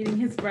there eating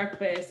his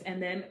breakfast.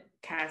 And then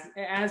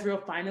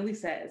Azriel finally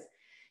says,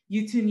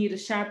 "You two need a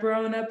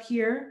chaperone up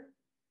here."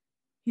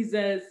 He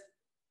says,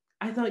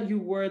 "I thought you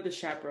were the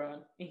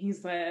chaperone." And he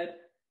said,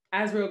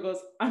 Azriel goes,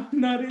 "I'm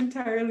not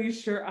entirely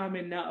sure I'm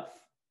enough."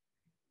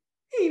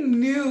 He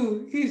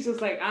knew. He's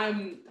just like,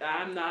 I'm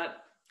not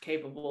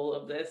capable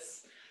of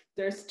this.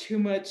 There's too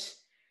much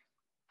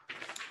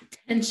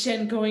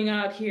tension going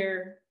out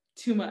here.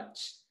 Too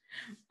much.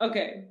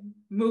 Okay,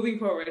 moving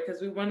forward,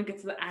 because we want to get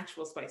to the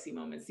actual spicy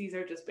moments. These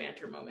are just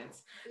banter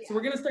moments. Yeah. So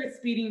we're going to start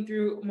speeding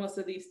through most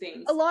of these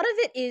things. A lot of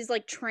it is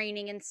like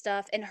training and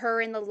stuff, and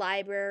her in the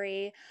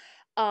library.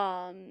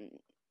 Her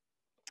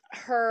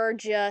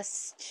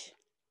just...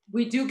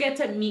 We do get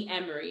to meet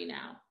Emery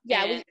now.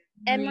 Yeah,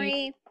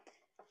 Emery...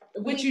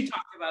 Which you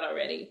talked about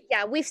already.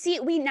 Yeah, we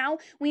now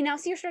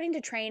see her starting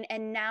to train,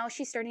 and now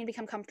she's starting to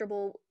become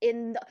comfortable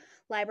in the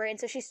library, and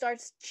so she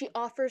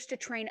offers to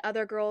train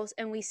other girls,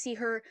 and we see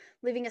her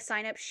leaving a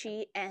sign-up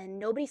sheet, and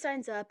nobody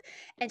signs up,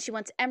 and she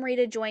wants Emery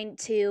to join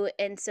too,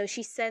 and so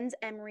she sends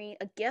Emery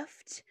a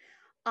gift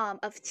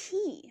of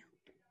tea.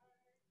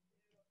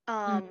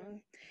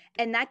 And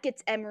that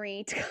gets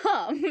Emery to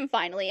come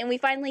finally, and we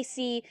finally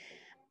see...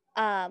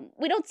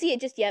 we don't see it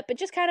just yet, but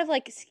just kind of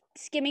like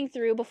skimming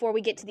through before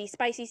we get to these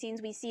spicy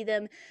scenes, we see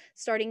them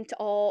starting to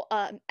all,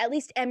 at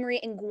least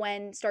Emery and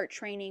Gwen start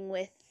training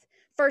with,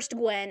 first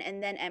Gwen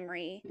and then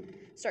Emery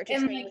start to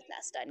train with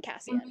Nesta and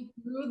Cassian.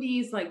 Through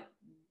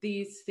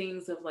these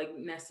things of like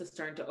Nesta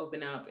starting to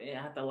open up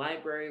at the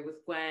library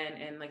with Gwen,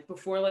 and like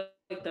before like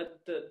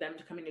them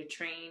coming to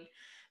train,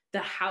 the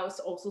house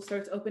also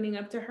starts opening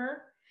up to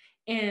her.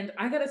 And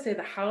I gotta say,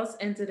 the house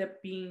ended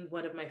up being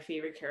one of my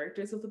favorite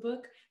characters of the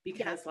book,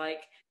 because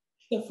like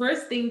the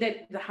first thing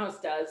that the house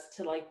does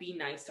to like be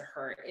nice to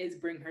her is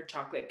bring her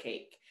chocolate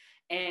cake.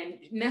 And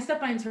Nesta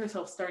finds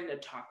herself starting to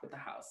talk with the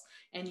house.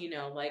 And, you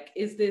know, like,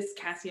 is this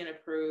Cassian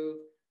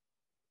approved?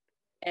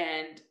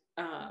 And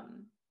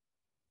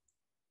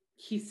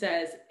he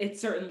says, it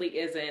certainly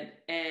isn't.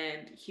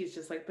 And he's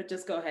just like, but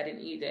just go ahead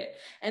and eat it.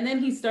 And then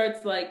he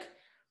starts like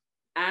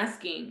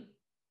asking,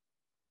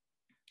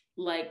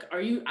 like,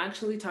 are you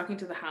actually talking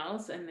to the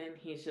house? And then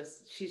she's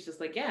just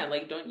like, yeah,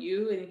 like, don't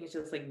you? And he's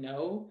just like,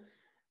 no.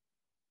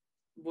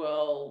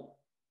 Well,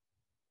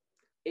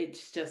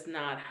 it's just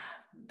not,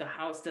 the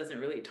house doesn't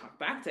really talk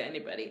back to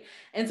anybody.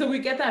 And so we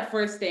get that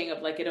first thing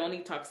of like, it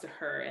only talks to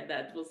her. And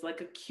that was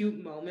like a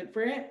cute moment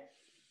for it.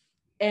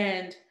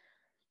 And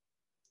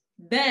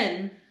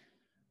then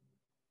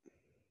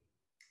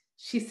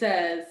he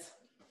says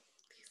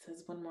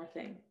one more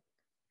thing,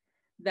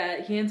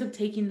 that he ends up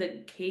taking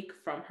the cake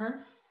from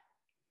her.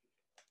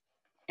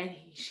 And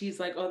she's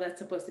like, oh, that's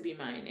supposed to be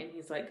mine. And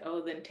he's like,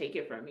 oh, then take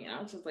it from me. And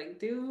I was just like,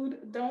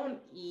 dude, don't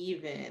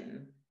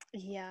even.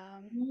 Yeah.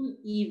 Don't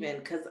even,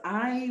 because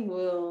I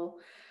will,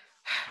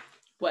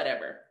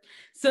 whatever.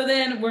 So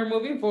then we're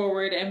moving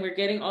forward and we're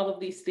getting all of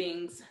these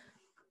things.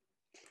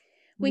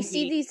 We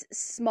see these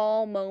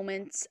small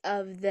moments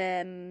of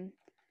them.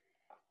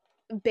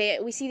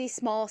 We see these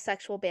small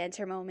sexual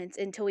banter moments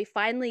until we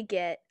finally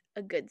get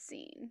a good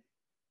scene.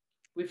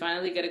 We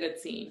finally get a good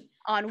scene.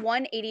 On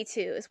 182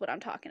 is what I'm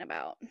talking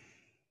about.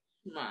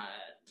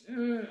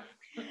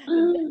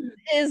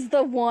 Is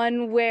the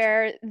one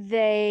where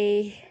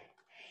this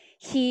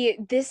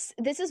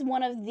is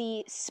one of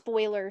the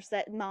spoilers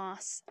that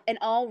Moss, and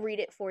I'll read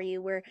it for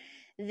you, where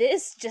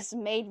this just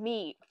made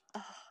me,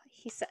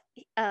 he said,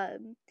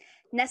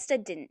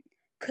 Nesta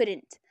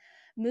couldn't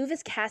move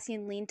as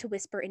Cassian leaned to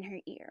whisper in her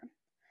ear.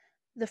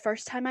 The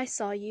first time I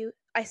saw you,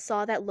 I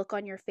saw that look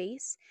on your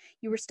face.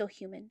 You were still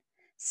human,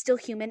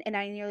 and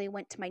I nearly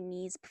went to my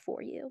knees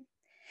before you.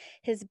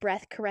 His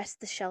breath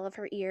caressed the shell of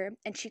her ear,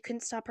 and she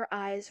couldn't stop her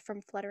eyes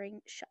from fluttering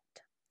shut.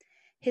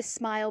 His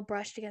smile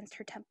brushed against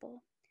her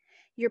temple.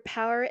 Your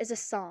power is a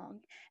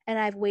song, and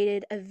I've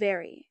waited a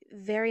very,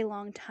 very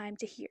long time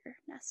to hear,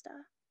 Nesta.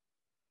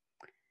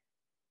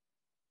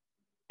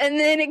 And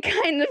then it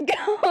kind of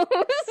goes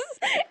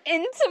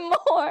into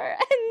more,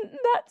 and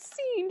that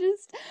scene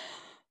just...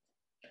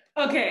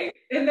 Okay,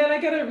 and then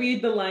I gotta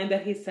read the line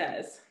that he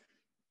says.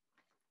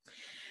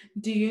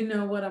 Do you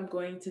know what I'm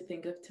going to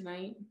think of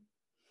tonight?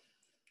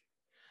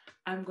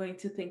 I'm going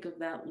to think of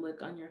that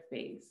look on your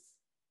face.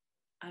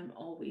 I'm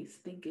always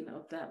thinking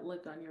of that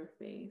look on your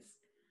face.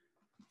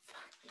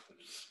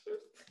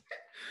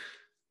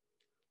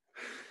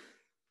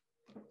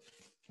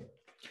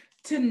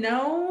 To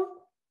know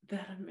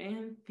that a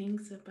man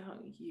thinks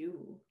about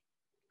you.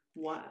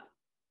 Wow.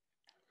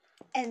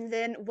 And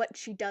then what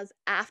she does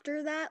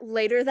after that,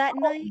 later that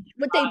night,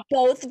 what they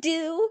both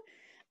do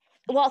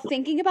while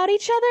thinking about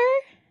each other.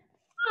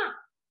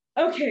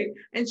 Okay,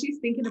 and she's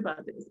thinking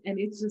about this, and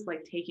it's just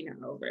like taking her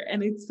over,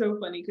 and it's so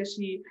funny because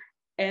she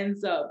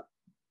ends up,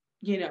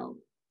 you know,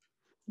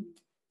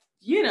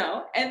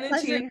 and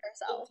then she ends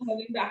up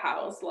telling the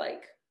house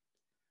like,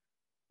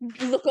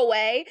 look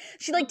away.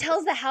 She like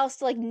tells the house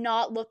to like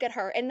not look at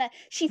her, and that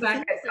she back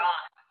at dawn.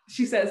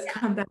 She says,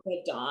 "Come back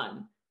at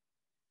dawn."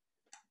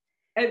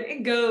 And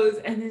it goes,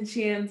 and then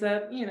she ends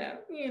up, you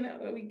know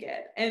what we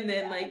get. And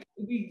then like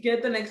we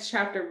get the next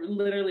chapter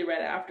literally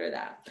right after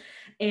that.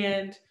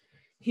 And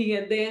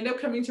they end up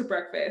coming to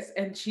breakfast,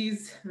 and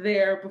she's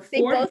there before.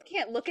 They both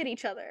can't look at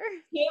each other.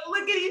 Can't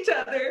look at each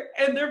other,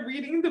 and they're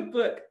reading the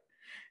book.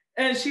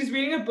 And she's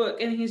reading a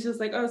book, and he's just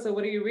like, "Oh, so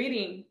what are you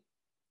reading?"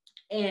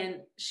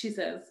 And she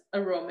says,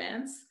 "A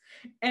romance."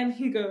 And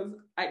he goes,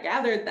 "I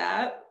gathered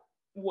that.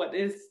 What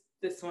is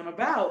this one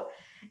about?"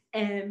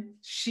 And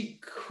she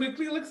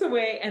quickly looks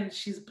away, and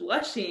she's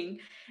blushing,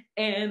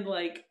 and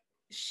like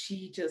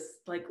she just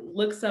like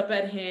looks up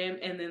at him,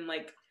 and then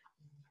like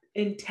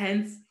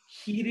intense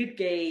heated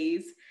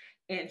gaze,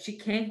 and she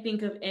can't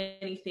think of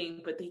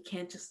anything, but they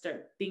can't just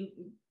start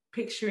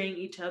picturing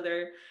each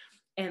other.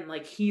 And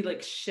like he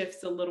like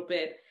shifts a little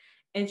bit,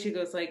 and she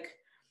goes like,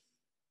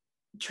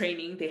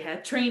 "Training, they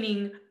had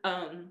training.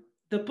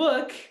 The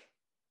book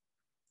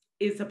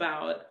is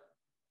about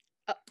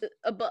A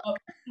book." a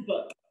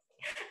book.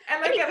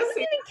 And he doesn't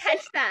even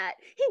catch that.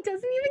 He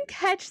doesn't even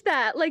catch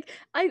that. Like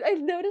I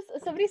noticed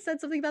somebody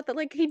said something about that.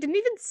 Like he didn't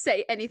even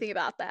say anything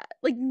about that.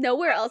 Like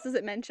nowhere else is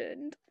it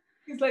mentioned.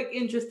 He's like,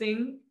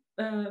 "Interesting.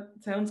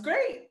 Sounds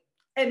great."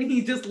 And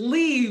he just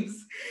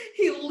leaves.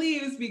 He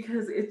leaves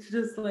because it's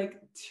just like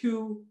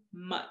too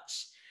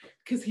much.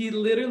 Because he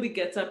literally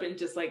gets up and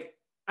just like,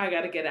 "I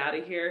gotta get out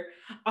of here.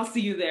 I'll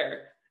see you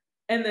there."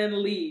 And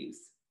then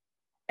leaves.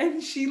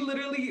 And she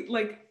literally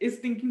like is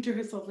thinking to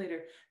herself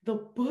later, the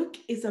book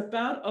is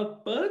about a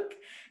book.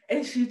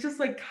 And she just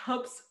like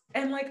cups,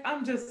 and like,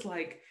 I'm just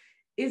like,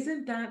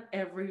 isn't that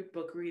every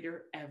book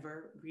reader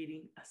ever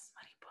reading a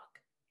smutty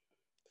book?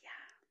 Yeah.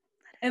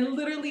 And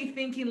literally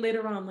thinking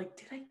later on, like,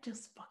 did I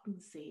just fucking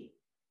say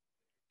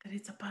that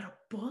it's about a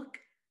book?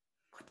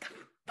 What the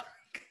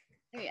fuck?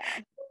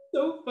 Yeah.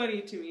 So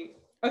funny to me.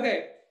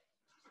 Okay.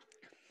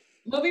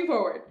 Moving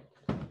forward.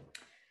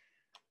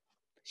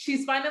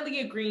 She's finally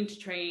agreeing to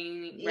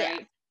training,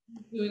 right? Yeah.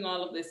 Doing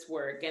all of this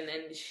work, and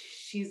then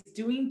she's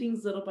doing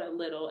things little by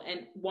little.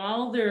 And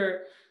while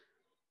they're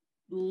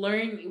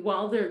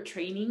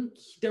training,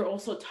 they're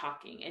also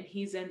talking, and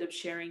he's end up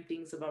sharing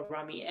things about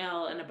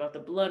Ramiel and about the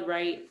blood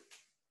right.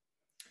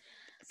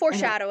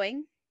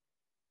 Foreshadowing.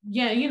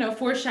 And,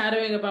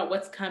 foreshadowing about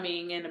what's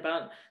coming, and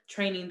about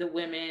training the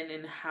women,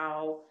 and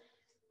how,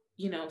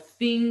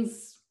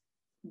 things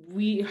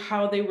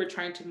how they were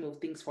trying to move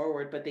things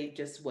forward, but they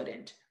just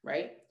wouldn't,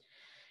 right?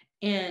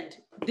 And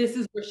this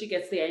is where she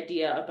gets the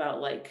idea about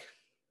like,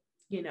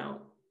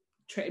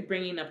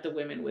 bringing up the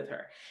women with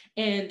her.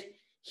 And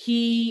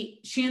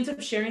she ends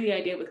up sharing the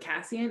idea with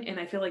Cassian. And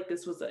I feel like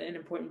this was an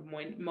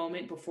important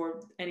moment before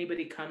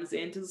anybody comes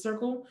into the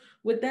circle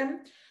with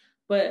them.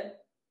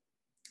 But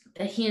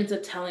that he ends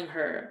up telling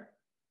her,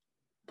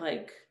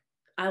 like,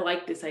 "I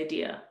like this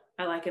idea.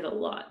 I like it a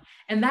lot."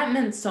 And that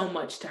meant so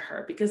much to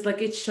her, because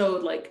like it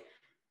showed like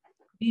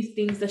these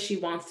things that she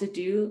wants to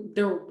do,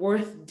 they're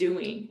worth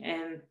doing,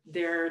 and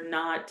they're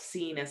not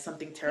seen as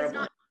something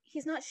terrible.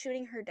 He's not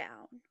shooting her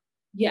down.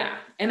 Yeah.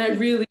 And I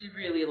really,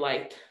 really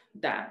liked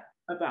that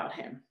about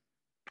him.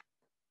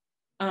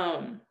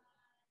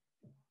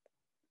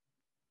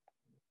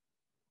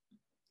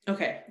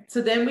 Okay.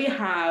 So then we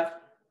have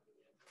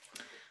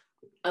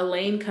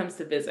Elaine comes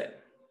to visit.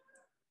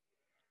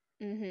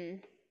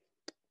 Mm-hmm.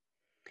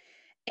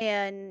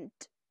 And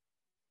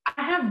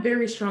I have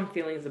very strong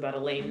feelings about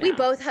Elaine now. We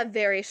both have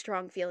very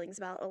strong feelings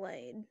about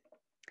Elaine.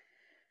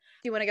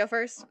 Do you want to go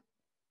first?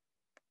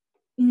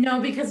 No,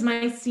 because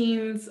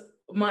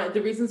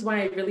the reasons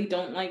why I really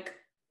don't like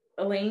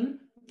Elaine,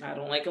 I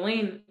don't like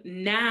Elaine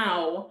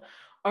now,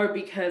 are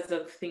because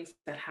of things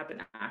that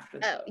happen after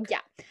that. Oh, yeah.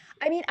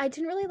 I mean, I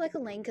didn't really like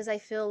Elaine because I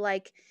feel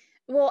like,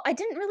 well, I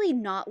didn't really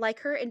not like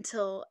her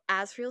until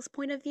Asriel's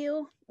point of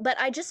view, but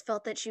I just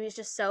felt that she was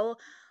just so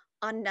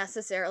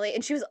unnecessarily,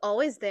 and she was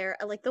always there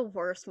at like the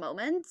worst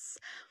moments.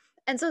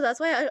 And so that's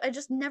why I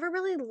just never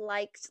really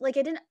liked, like,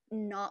 I didn't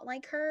not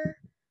like her.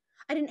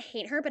 I didn't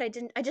hate her, but I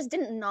just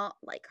didn't not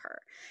like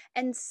her.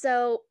 And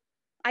so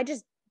I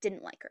just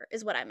didn't like her,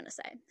 is what I'm going to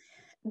say.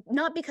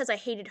 Not because I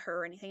hated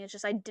her or anything. It's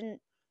just I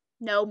didn't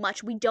know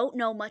much. We don't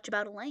know much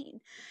about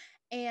Elaine.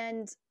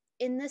 And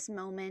in this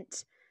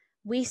moment,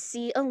 we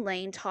see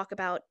Elaine talk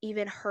about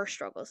even her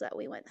struggles that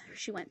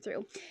she went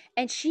through.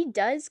 And she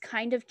does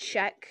kind of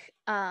check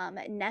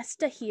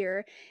Nesta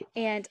here.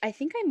 And I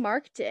think I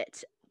marked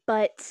it.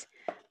 But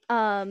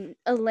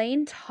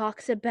Elaine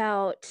says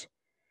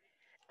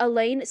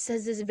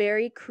this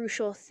very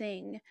crucial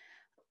thing.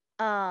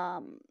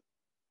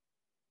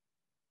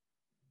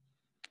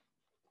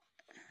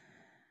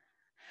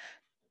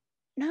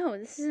 No,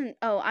 this isn't.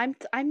 Oh, I'm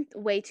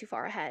way too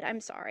far ahead.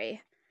 I'm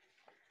sorry.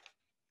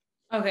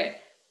 Okay.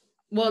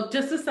 Well,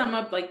 just to sum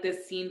up like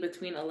this scene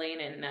between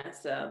Elaine and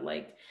Nesta,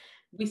 like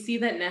we see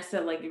that Nesta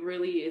like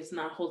really is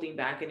not holding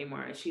back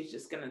anymore. She's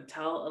just gonna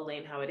tell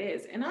Elaine how it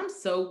is. And I'm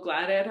so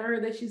glad at her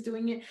that she's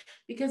doing it,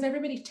 because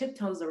everybody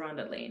tiptoes around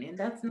Elaine, and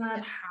that's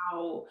not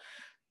how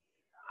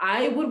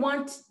I would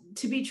want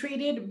to be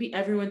treated, be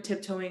everyone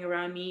tiptoeing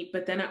around me,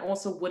 but then I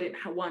also wouldn't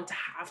want to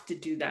have to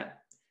do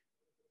that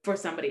for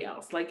somebody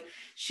else. Like,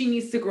 she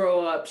needs to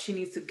grow up. She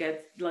needs to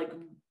get like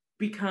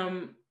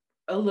become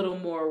a little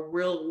more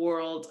real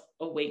world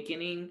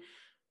awakening,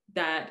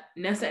 that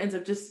Nessa ends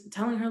up just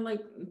telling her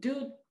like,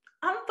 dude,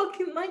 I don't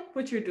fucking like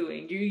what you're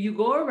doing. You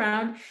go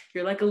around,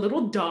 you're like a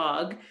little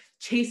dog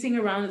chasing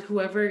around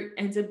whoever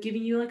ends up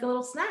giving you like a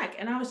little snack.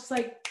 And I was just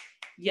like,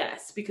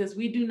 yes, because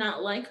we do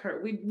not like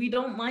her. We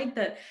don't like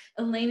that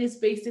Elaine is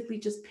basically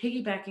just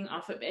piggybacking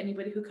off of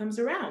anybody who comes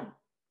around.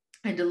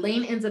 And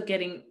Elaine ends up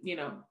getting,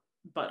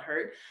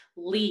 butthurt,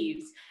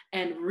 leaves,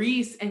 and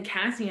Reese and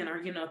Cassian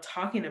are,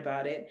 talking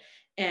about it.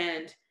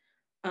 And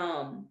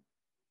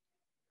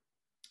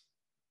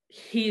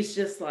he's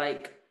just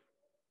like,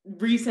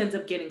 Reese ends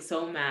up getting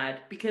so mad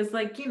because,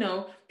 like,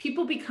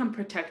 people become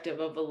protective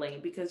of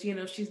Elaine because,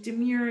 she's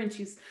demure and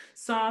she's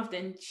soft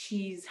and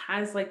she's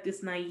has like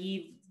this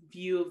naive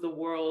view of the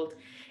world.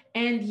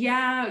 And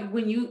yeah,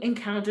 when you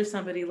encounter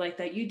somebody like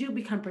that, you do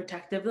become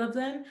protective of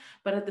them.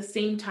 But at the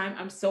same time,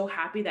 I'm so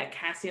happy that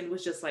Cassian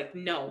was just like,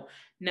 no,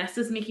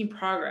 Nessa's making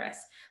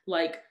progress.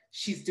 Like,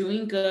 she's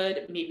doing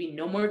good. Maybe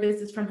no more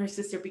visits from her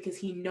sister, because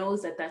he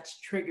knows that that's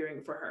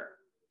triggering for her.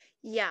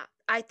 Yeah,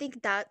 I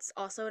think that's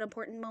also an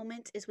important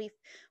moment is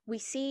we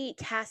see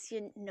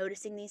Cassian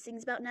noticing these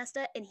things about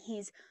Nesta, and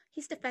he's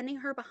defending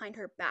her behind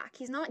her back.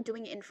 He's not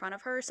doing it in front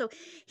of her, so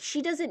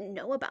she doesn't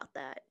know about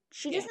that.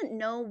 She doesn't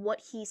know what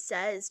he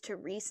says to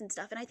Reese and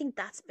stuff, and I think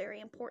that's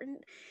very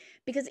important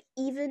because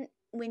even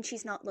when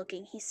she's not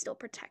looking, he's still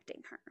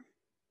protecting her.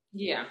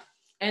 Yeah.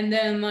 And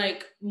then,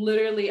 like,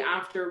 literally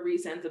after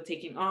Reese ends up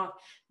taking off,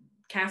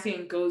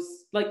 Cassian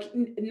goes, like,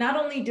 not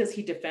only does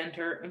he defend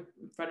her in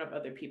front of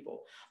other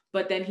people,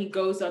 but then he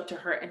goes up to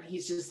her and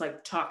he's just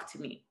like, talk to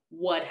me.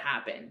 What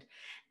happened?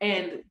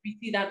 And we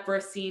see that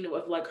first scene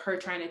of like her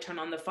trying to turn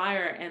on the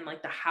fire and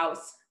like the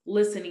house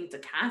listening to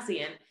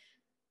Cassian,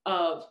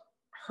 of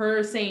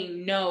her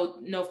saying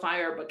no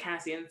fire, but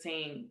Cassian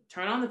saying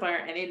turn on the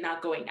fire and it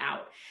not going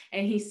out.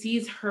 And he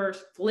sees her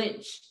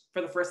flinch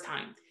for the first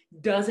time,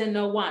 doesn't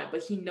know why,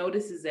 but he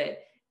notices it.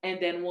 And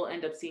then we'll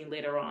end up seeing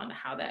later on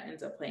how that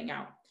ends up playing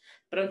out.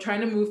 But I'm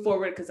trying to move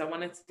forward because I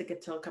wanted to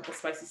get to a couple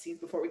spicy scenes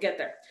before we get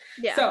there.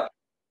 Yeah. So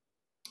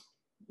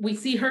we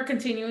see her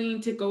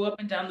continuing to go up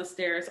and down the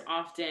stairs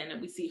often.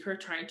 We see her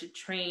trying to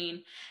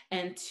train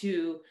and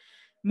to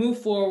move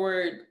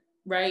forward,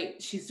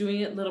 right? She's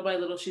doing it little by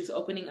little. She's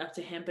opening up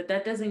to him, but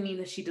that doesn't mean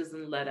that she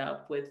doesn't let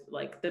up with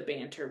like the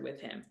banter with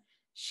him.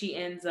 She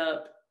ends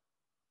up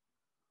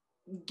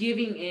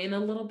giving in a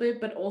little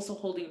bit, but also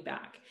holding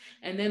back.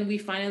 And then we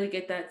finally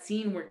get that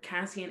scene where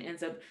Cassian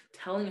ends up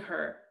telling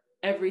her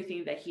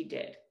everything that he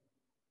did.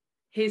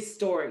 His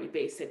story,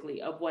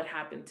 basically, of what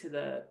happened to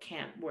the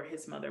camp where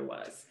his mother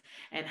was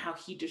and how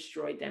he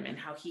destroyed them and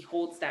how he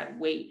holds that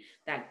weight,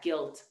 that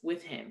guilt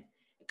with him,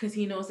 because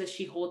he knows that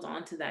she holds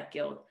on to that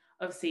guilt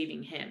of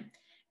saving him.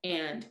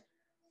 And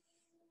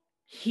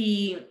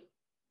she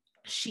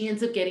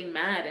ends up getting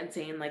mad and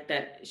saying like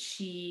that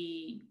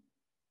she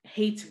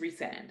hates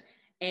Resand.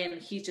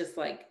 And he's just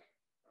like,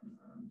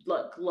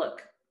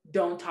 look,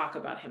 don't talk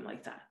about him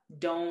like that.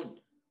 Don't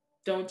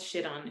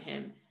shit on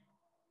him.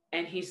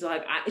 And he's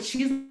like,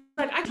 she's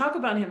like, I talk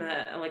about him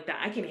like that.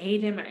 I can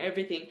hate him and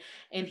everything.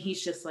 And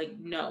he's just like,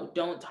 no,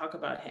 don't talk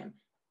about him.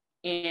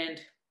 And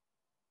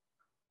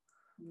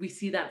we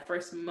see that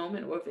first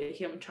moment of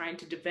him trying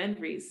to defend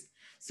Reese.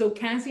 So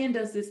Cassian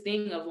does this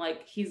thing of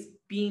like, he's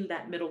being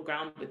that middle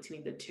ground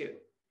between the two.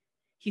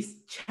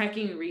 He's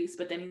checking Reese,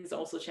 but then he's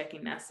also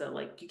checking Nessa.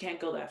 Like, you can't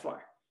go that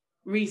far.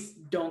 Reese,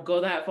 don't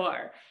go that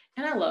far.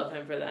 And I love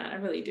him for that. I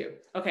really do.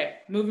 Okay,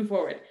 moving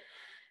forward.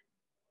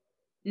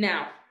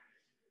 Now,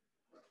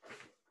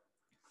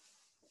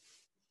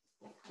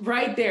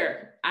 right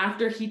there,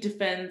 after he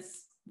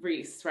defends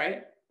Reese,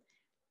 right?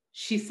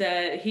 She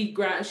said he's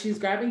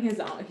grabbing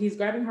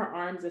her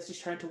arms as she's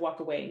trying to walk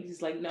away. And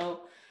he's like,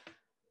 no,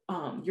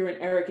 you're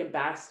an arrogant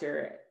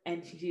bastard.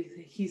 And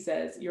he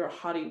says, you're a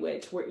haughty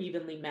witch. We're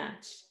evenly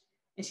matched.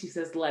 And she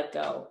says, let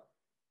go.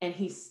 And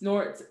he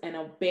snorts and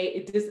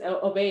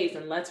obeys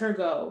and lets her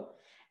go.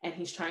 And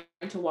he's trying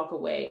to walk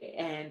away.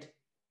 And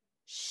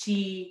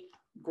she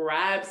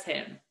grabs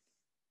him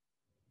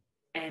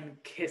and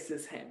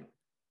kisses him.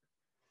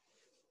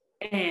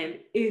 And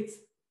it's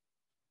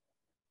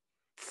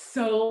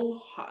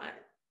so hot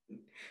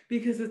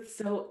because it's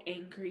so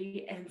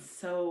angry and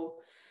so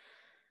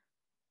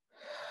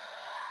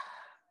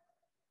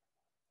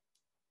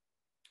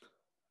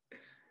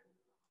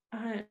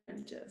I'm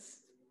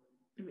just,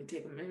 let me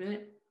take a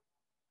minute.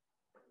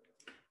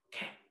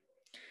 Okay.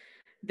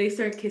 They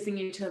start kissing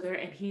each other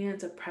and he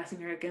ends up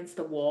pressing her against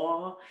the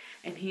wall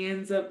and he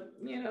ends up,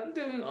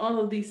 doing all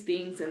of these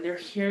things and they're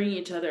hearing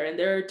each other and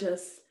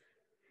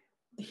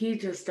he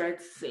just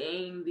starts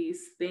saying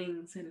these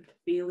things and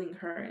feeling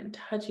her and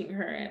touching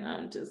her. And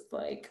I'm just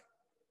like,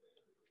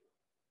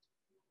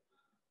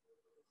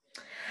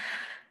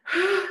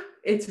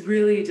 it's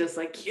really just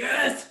like,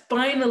 yes,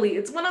 finally.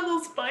 It's one of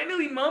those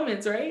finally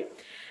moments, right?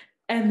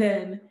 And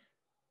then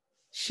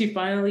she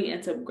finally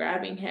ends up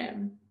grabbing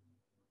him.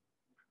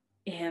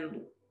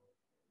 And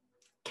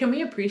can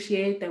we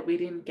appreciate that we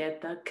didn't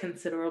get the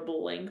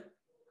considerable length?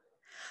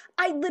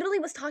 I literally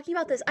was talking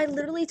about this. I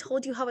literally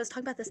told you how I was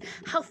talking about this.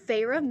 How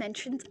Feyre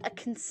mentions a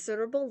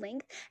considerable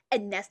length,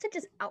 and Nesta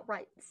just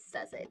outright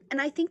says it.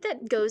 And I think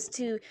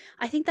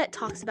that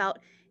talks about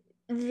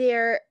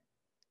their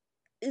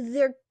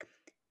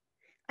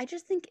I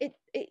just think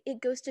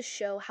it goes to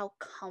show how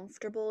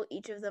comfortable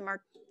each of them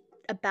are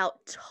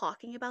about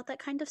talking about that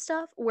kind of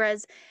stuff.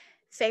 Whereas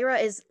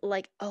Feyre is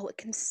like, oh, a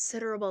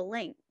considerable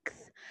length,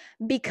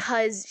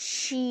 because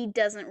she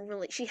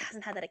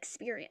hasn't had that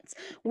experience.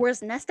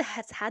 Whereas Nesta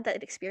has had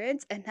that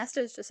experience, and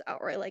Nesta is just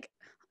outright like,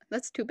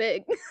 that's too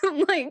big.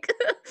 Like,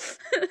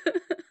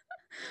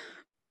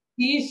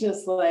 he's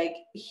just like,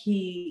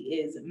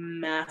 he is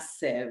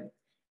massive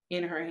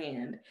in her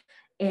hand.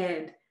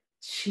 And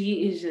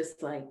she is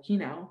just like, you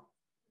know.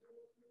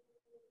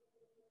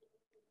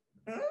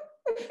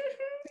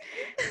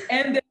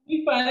 And then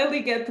we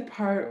finally get the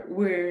part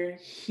where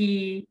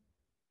he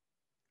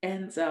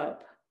ends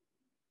up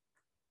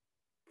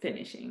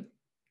finishing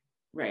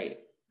right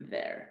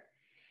there.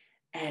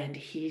 And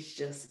he's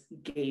just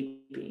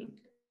gaping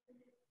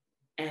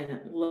and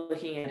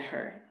looking at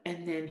her.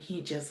 And then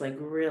he just like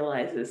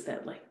realizes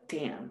that, like,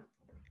 damn.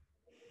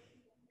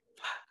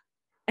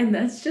 And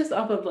that's just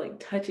off of like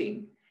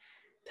touching.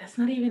 That's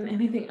not even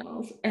anything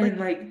else. And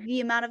like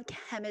the amount of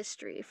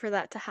chemistry for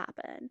that to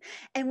happen.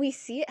 And we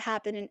see it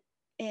happen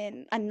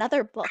in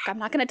another book. I'm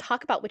not going to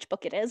talk about which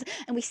book it is,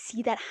 and we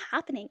see that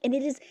happening. And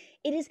it is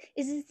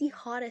the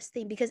hottest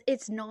thing, because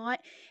it's not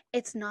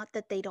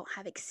that they don't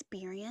have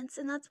experience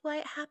and that's why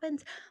it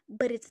happens,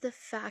 but it's the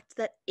fact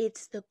that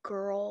it's the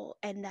girl,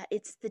 and that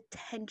it's the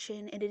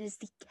tension, and it is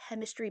the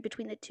chemistry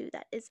between the two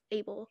that is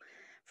able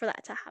for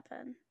that to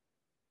happen.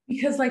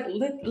 Because like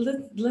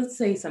let's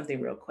say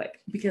something real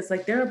quick, because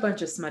like there are a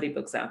bunch of smutty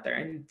books out there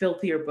and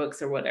filthier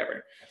books or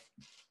whatever,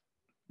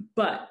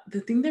 but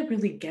the thing that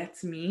really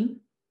gets me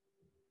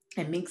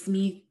and makes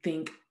me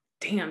think,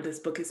 damn, this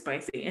book is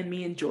spicy, and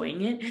me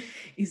enjoying it,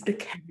 is the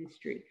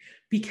chemistry,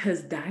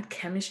 because that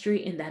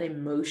chemistry and that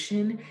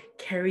emotion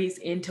carries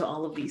into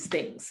all of these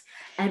things,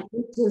 and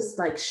it just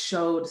like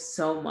showed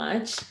so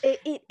much.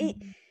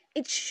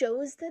 It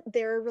shows that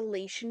their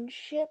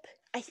relationship,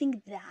 I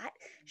think that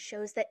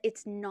shows that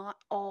it's not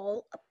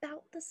all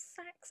about the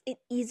sex. It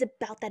is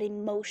about that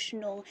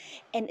emotional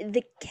and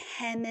the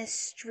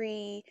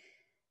chemistry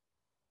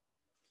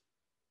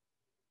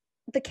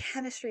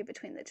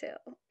between the two.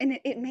 And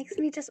it makes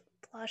me just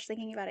blush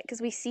thinking about it, because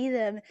we see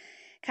them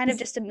kind of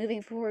just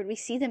moving forward. We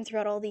see them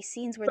throughout all these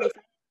scenes where they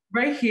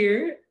right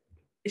here,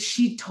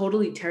 she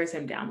totally tears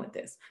him down with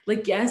this.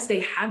 Like, yes,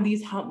 they have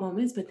these hot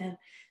moments, but then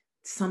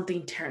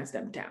something tears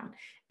them down.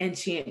 And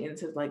she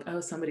ends up like,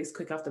 oh, somebody's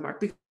quick off the mark,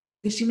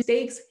 because she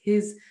mistakes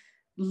his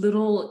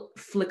little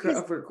flicker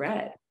of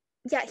regret.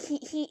 Yeah,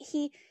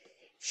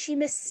 she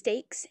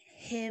mistakes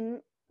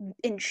him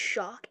in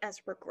shock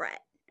as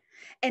regret.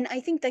 And I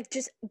think that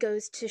just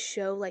goes to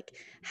show like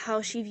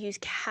how she views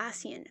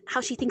Cassian,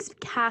 how she thinks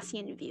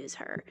Cassian views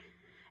her.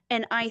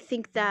 And I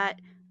think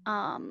that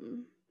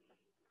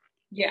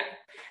yeah.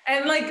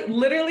 And like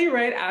literally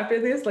right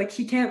after this, like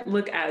he can't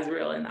look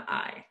Azriel in the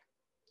eye.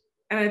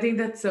 And I think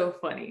that's so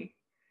funny.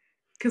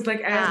 Because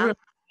like Azriel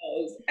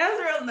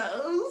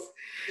knows.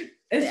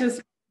 It's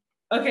just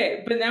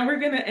okay, but now we're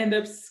gonna end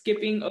up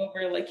skipping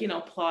over like, you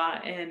know,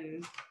 plot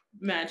and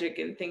magic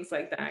and things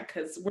like that,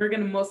 because we're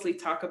gonna mostly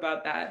talk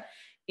about that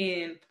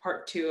in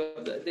part 2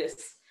 of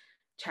this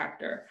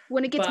chapter.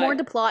 When it gets more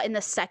into plot in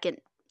the second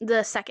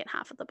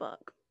half of the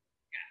book.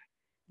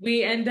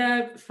 We end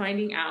up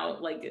finding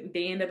out, like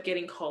they end up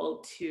getting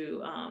called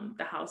to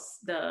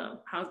the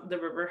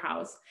river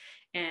house,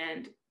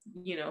 and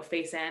you know,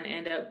 Faison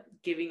end up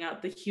giving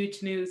out the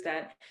huge news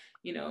that,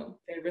 you know,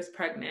 Feyre's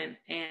pregnant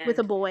and with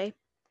a boy,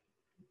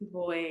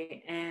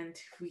 and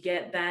we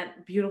get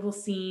that beautiful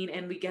scene,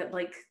 and we get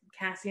like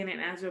Cassian and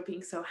Azriel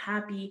being so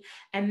happy,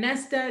 and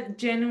Nesta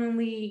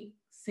genuinely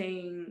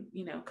saying,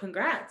 you know,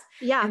 congrats.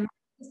 Yeah. And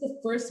was the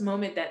first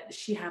moment that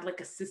she had like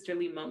a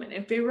sisterly moment,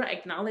 and Feyre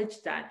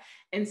acknowledged that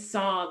and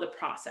saw the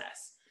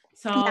process,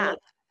 like,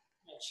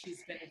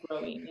 she's been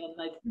growing, and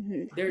like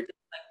they're just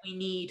like, we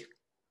need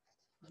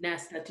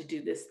Nesta to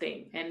do this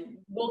thing, and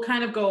we'll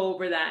kind of go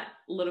over that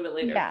a little bit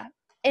later. Yeah,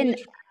 and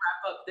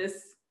wrap up this.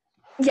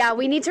 Yeah,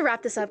 we need to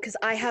wrap this up because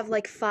I have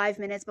like 5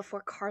 minutes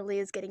before Carly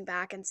is getting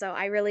back, and so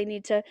I really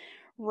need to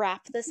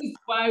wrap this up.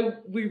 Why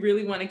we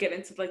really want to get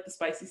into like the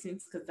spicy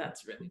scenes, because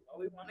that's really what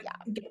we want to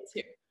get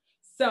to.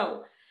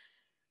 So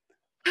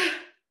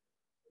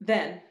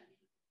then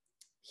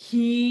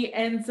he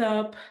ends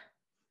up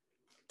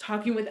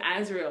talking with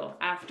Azriel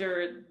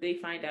after they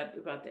find out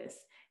about this,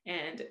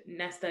 and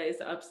Nesta is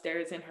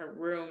upstairs in her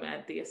room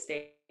at the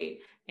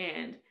estate,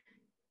 and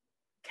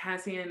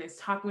Cassian is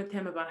talking with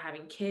him about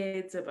having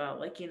kids, about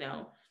like, you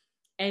know,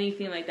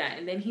 anything like that.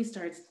 And then he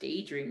starts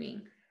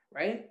daydreaming,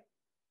 right?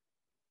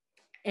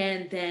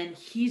 And then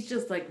he's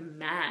just like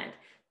mad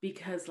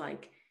because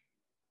like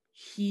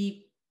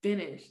he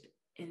finished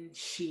and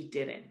she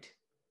didn't.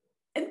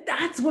 And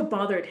that's what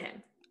bothered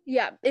him.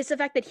 Yeah, it's the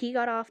fact that he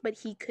got off, but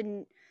she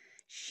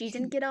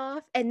didn't get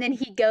off, and then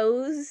he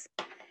goes.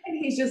 And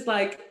he's just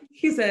like,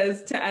 he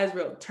says to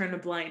Azrael, turn a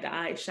blind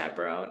eye,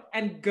 chaperone,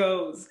 and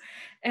goes.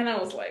 And I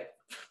was like.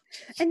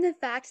 And the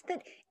fact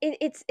that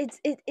it's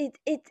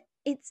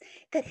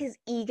that his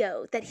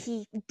ego, that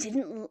he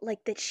didn't,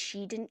 like, that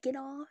she didn't get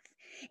off,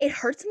 it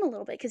hurts him a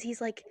little bit, because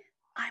he's like,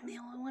 I'm the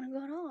only one who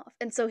got off.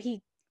 And so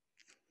he.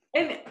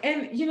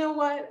 And you know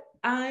what?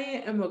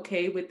 I am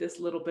okay with this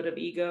little bit of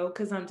ego,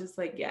 because I'm just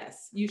like,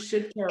 yes, you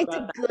should care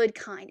about that. It's a good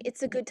kind.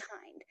 It's a good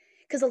kind.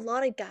 Because a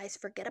lot of guys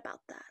forget about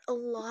that. A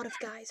lot of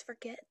guys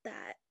forget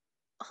that.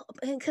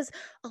 Because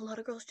a lot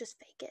of girls just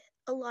fake it.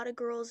 A lot of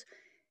girls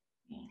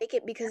fake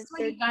it because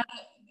they're. You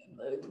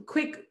gotta,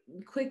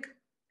 quick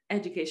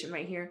education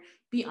right here.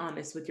 Be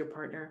honest with your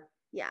partner.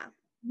 Yeah.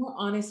 The more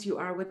honest you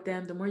are with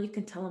them, the more you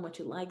can tell them what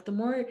you like, the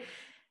more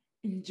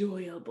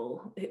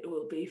enjoyable it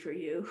will be for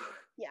you.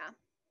 Yeah.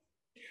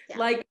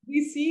 Like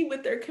we see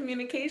with their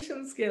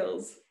communication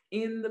skills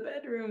in the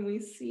bedroom, we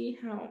see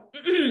how.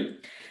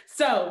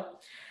 So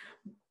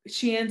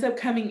she ends up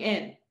coming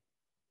in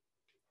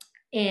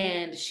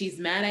and she's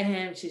mad at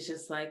him. She's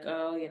just like,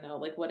 oh,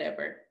 like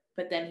whatever.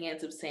 But then he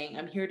ends up saying,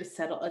 I'm here to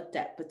settle a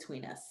debt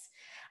between us.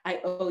 I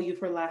owe you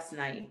for last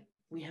night.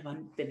 We have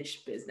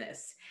unfinished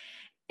business.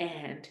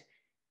 And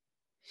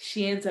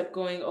she ends up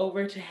going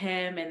over to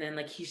him, and then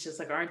like he's just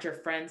like, aren't your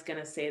friends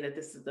gonna say that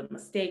this is a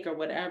mistake or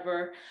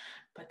whatever?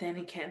 But then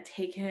he can't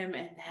take him,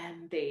 and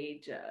then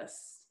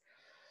this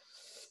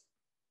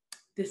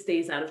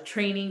stays out of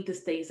training,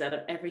 this stays out of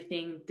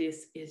everything.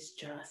 This is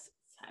just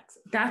sex.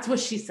 That's what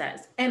she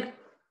says. And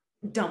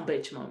dumb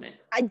bitch moment.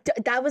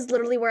 That was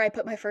literally where I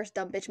put my first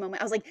dumb bitch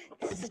moment. I was like,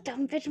 this is a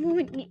dumb bitch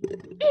moment, you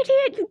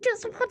idiot. You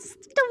just want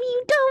stuff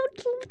you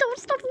don't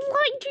stop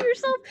lying to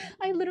yourself.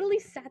 I literally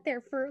sat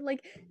there for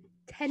like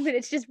 10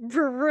 minutes just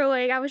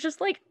brewing. I was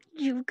just like,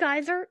 you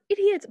guys are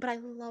idiots. But I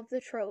love the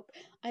trope.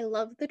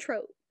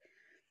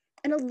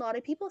 And a lot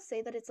of people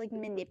say that it's like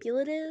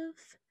manipulative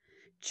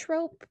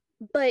trope,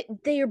 but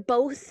they're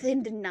both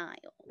in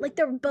denial. Like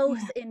they're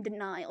both in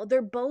denial.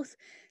 They're both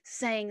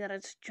saying that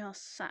it's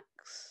just sex.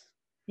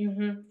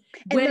 Mm-hmm.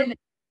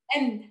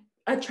 And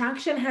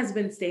attraction has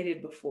been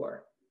stated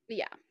before.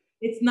 Yeah.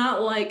 It's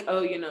not like,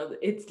 oh,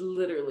 it's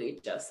literally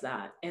just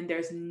that. And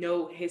there's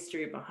no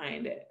history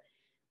behind it.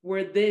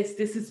 Where this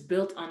is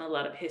built on a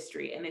lot of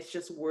history, and it's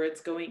just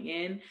words going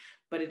in,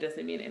 but it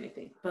doesn't mean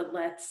anything. But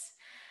let's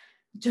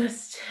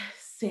just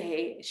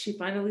say she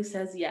finally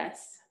says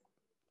yes.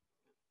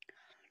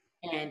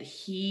 And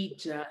he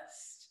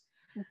just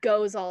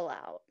goes all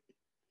out.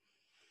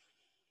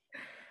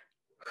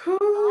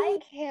 I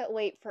can't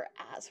wait for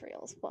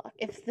Azrael's book.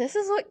 If this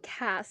is what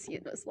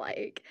Cassian was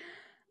like,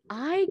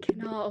 I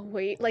cannot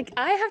wait. Like,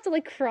 I have to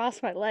like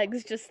cross my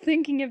legs just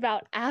thinking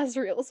about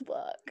Azrael's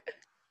book.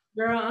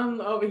 Girl, I'm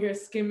over here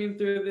skimming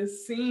through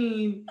this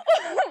scene.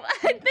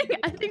 I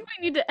think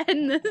we need to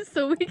end this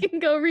so we can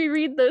go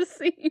reread those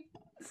scenes.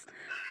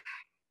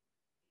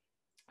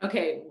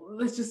 Okay,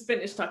 let's just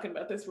finish talking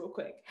about this real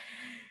quick.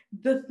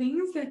 The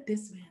things that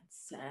this man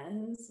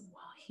says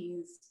while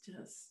he's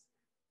just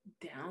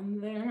down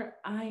there,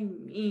 I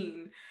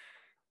mean,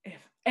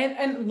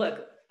 and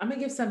look, I'm gonna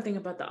give something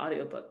about the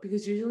audiobook,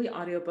 because usually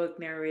audiobook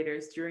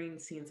narrators during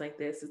scenes like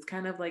this, it's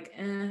kind of like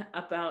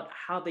about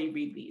how they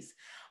read these.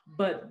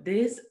 But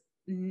this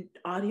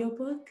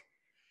audiobook,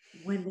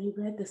 when they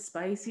read the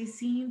spicy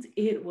scenes,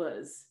 it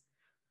was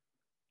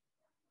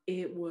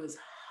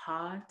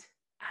hot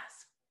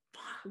as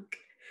fuck,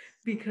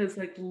 because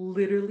like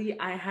literally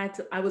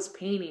I was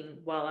painting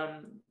while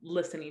I'm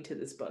listening to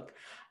this book.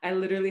 I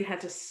literally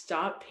had to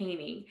stop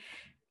painting,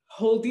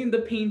 holding the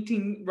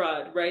painting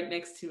rod right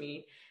next to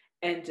me,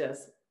 and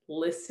just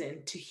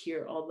listen to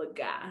hear all the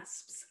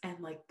gasps and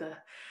like the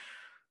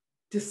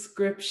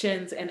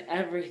descriptions and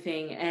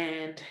everything.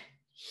 And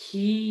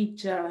he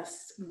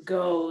just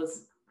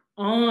goes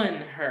on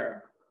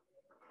her,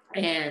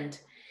 and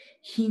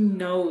he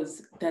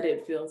knows that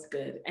it feels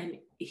good, and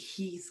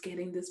he's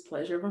getting this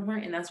pleasure from her.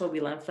 And that's why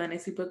we love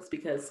fantasy books,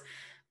 because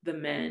the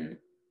men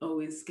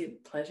always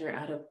get pleasure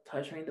out of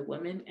pleasuring the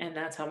women. And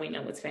that's how we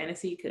know it's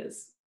fantasy,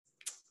 because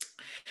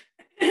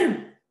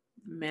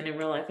men in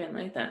real life ain't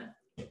like that.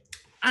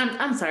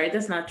 I'm sorry,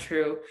 that's not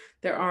true.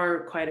 There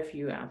are quite a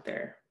few out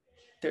there.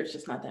 There's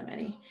just not that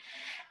many.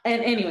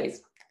 And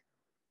anyways,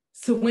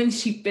 so when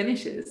she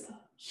finishes,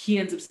 he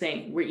ends up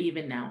saying, we're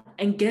even now,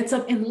 and gets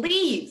up and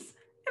leaves.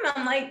 And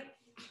I'm like,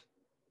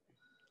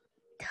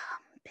 dumb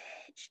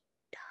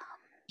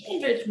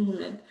bitch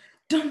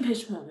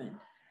moment.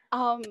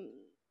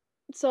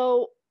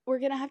 So we're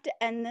gonna have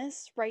to end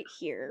this right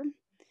here.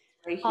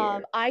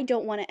 I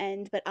don't want to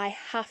end, but I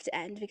have to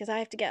end because I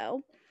have to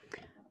go.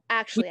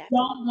 Actually, I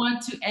don't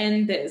want to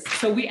end this.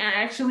 So we are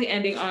actually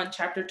ending on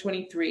chapter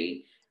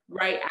 23,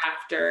 right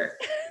after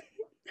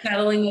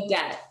settling a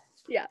debt.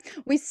 Yeah,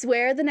 we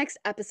swear the next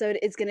episode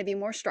is going to be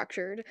more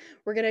structured.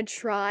 We're going to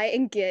try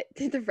and get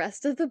through the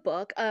rest of the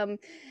book.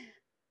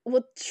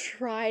 We'll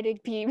try to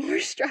be more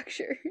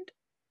structured.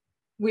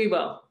 We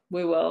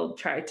will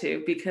try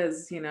to,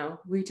 because,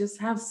 we just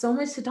have so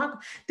much to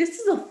talk. This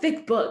is a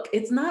thick book.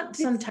 It's not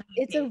some tiny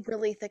It's a thing.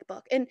 really thick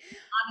book. And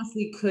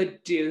Honestly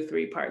could do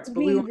 3 parts,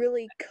 but we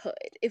really could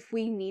if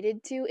we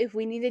needed to. If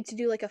we needed to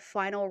do like a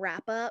final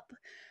wrap up,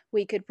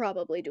 we could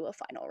probably do a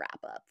final wrap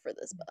up for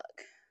this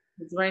book.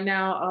 right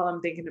now, all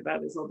I'm thinking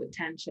about is all the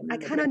tension. I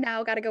kind of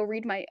now got to go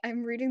read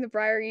I'm reading the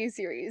Briar U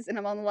series, and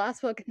I'm on the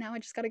last book. Now I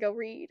just got to go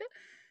read.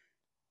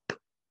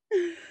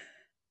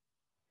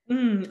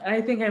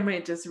 I think I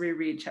might just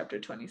reread chapter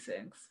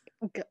 26.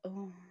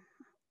 Oh,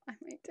 I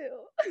might too.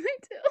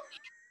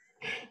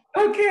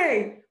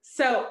 Okay.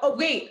 So,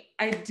 wait,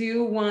 I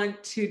do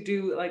want to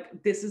do,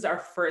 like, this is our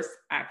first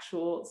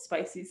actual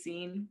spicy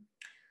scene.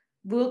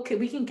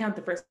 We can count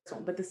the first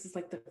one, but this is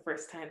like the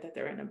first time that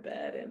they're in a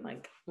bed and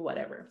like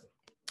whatever.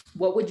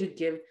 What would you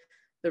give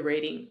the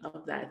rating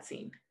of that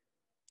scene?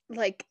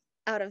 Like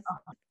out of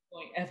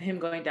him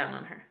going down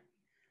on her.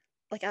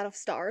 Like out of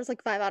stars,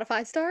 like 5 out of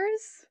 5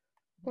 stars?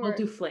 We'll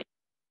do flame.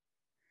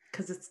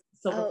 Because it's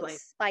silver flame.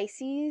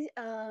 Spicy.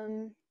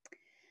 Well,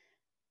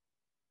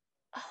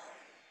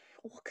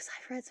 because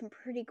I've read some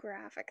pretty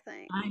graphic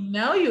things. I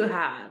know you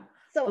have.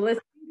 So but let's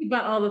think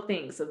about all the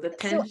things. So the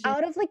tension. So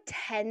out of like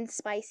 10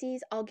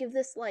 spices, I'll give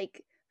this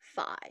like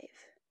 5.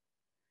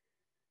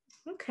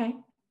 Okay.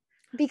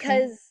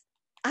 Because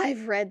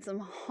I've read some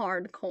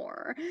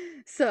hardcore.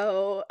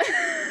 So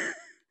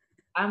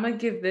I'm gonna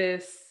give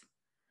this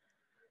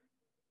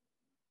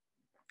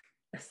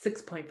a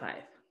 6.5.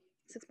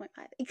 6.5.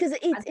 Because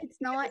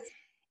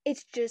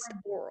it's just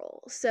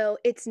oral. So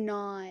it's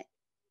not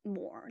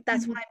more.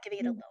 That's why I'm giving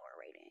it a lower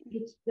rating.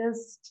 It's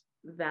just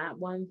that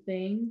one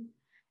thing,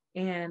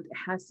 and it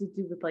has to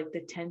do with like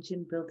the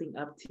tension building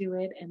up to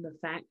it and the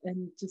fact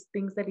and just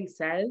things that he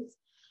says,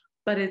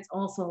 but it's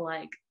also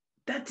like,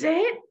 that's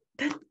it,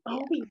 that's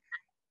all we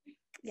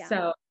have.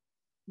 So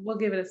we'll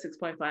give it a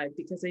 6.5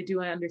 because I do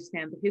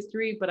understand the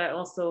history, but I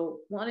also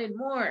wanted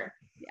more.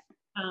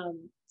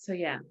 So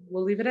yeah,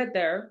 we'll leave it at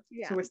there.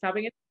 So we're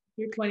stopping at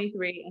chapter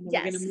 23, and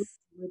then we're going to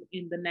move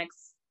in the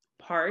next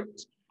part.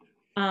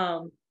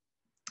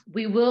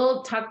 We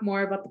will talk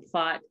more about the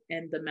plot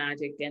and the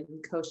magic and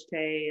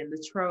Koshte and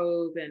the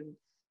trove and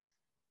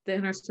the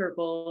inner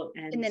circle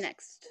and in the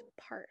next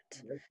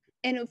part.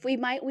 And if we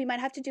might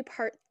have to do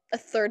a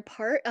third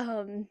part.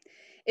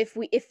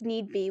 If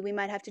need be, we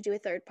might have to do a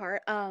third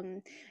part.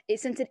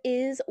 Since it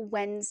is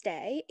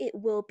Wednesday, it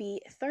will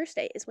be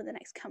Thursday is when the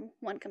next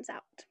one comes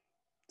out.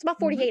 It's about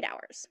 48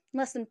 hours,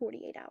 less than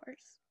 48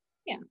 hours.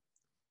 Yeah.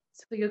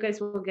 So you guys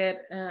will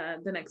get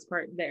the next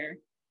part there.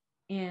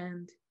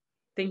 And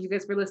thank you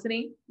guys for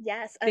listening.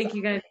 Yes. Thank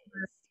you guys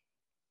for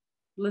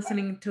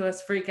listening to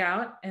us freak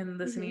out and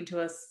listening to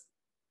us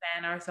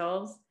fan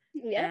ourselves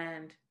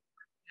and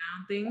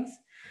down things.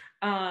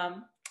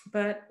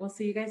 But we'll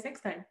see you guys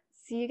next time.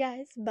 See you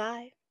guys.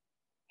 Bye.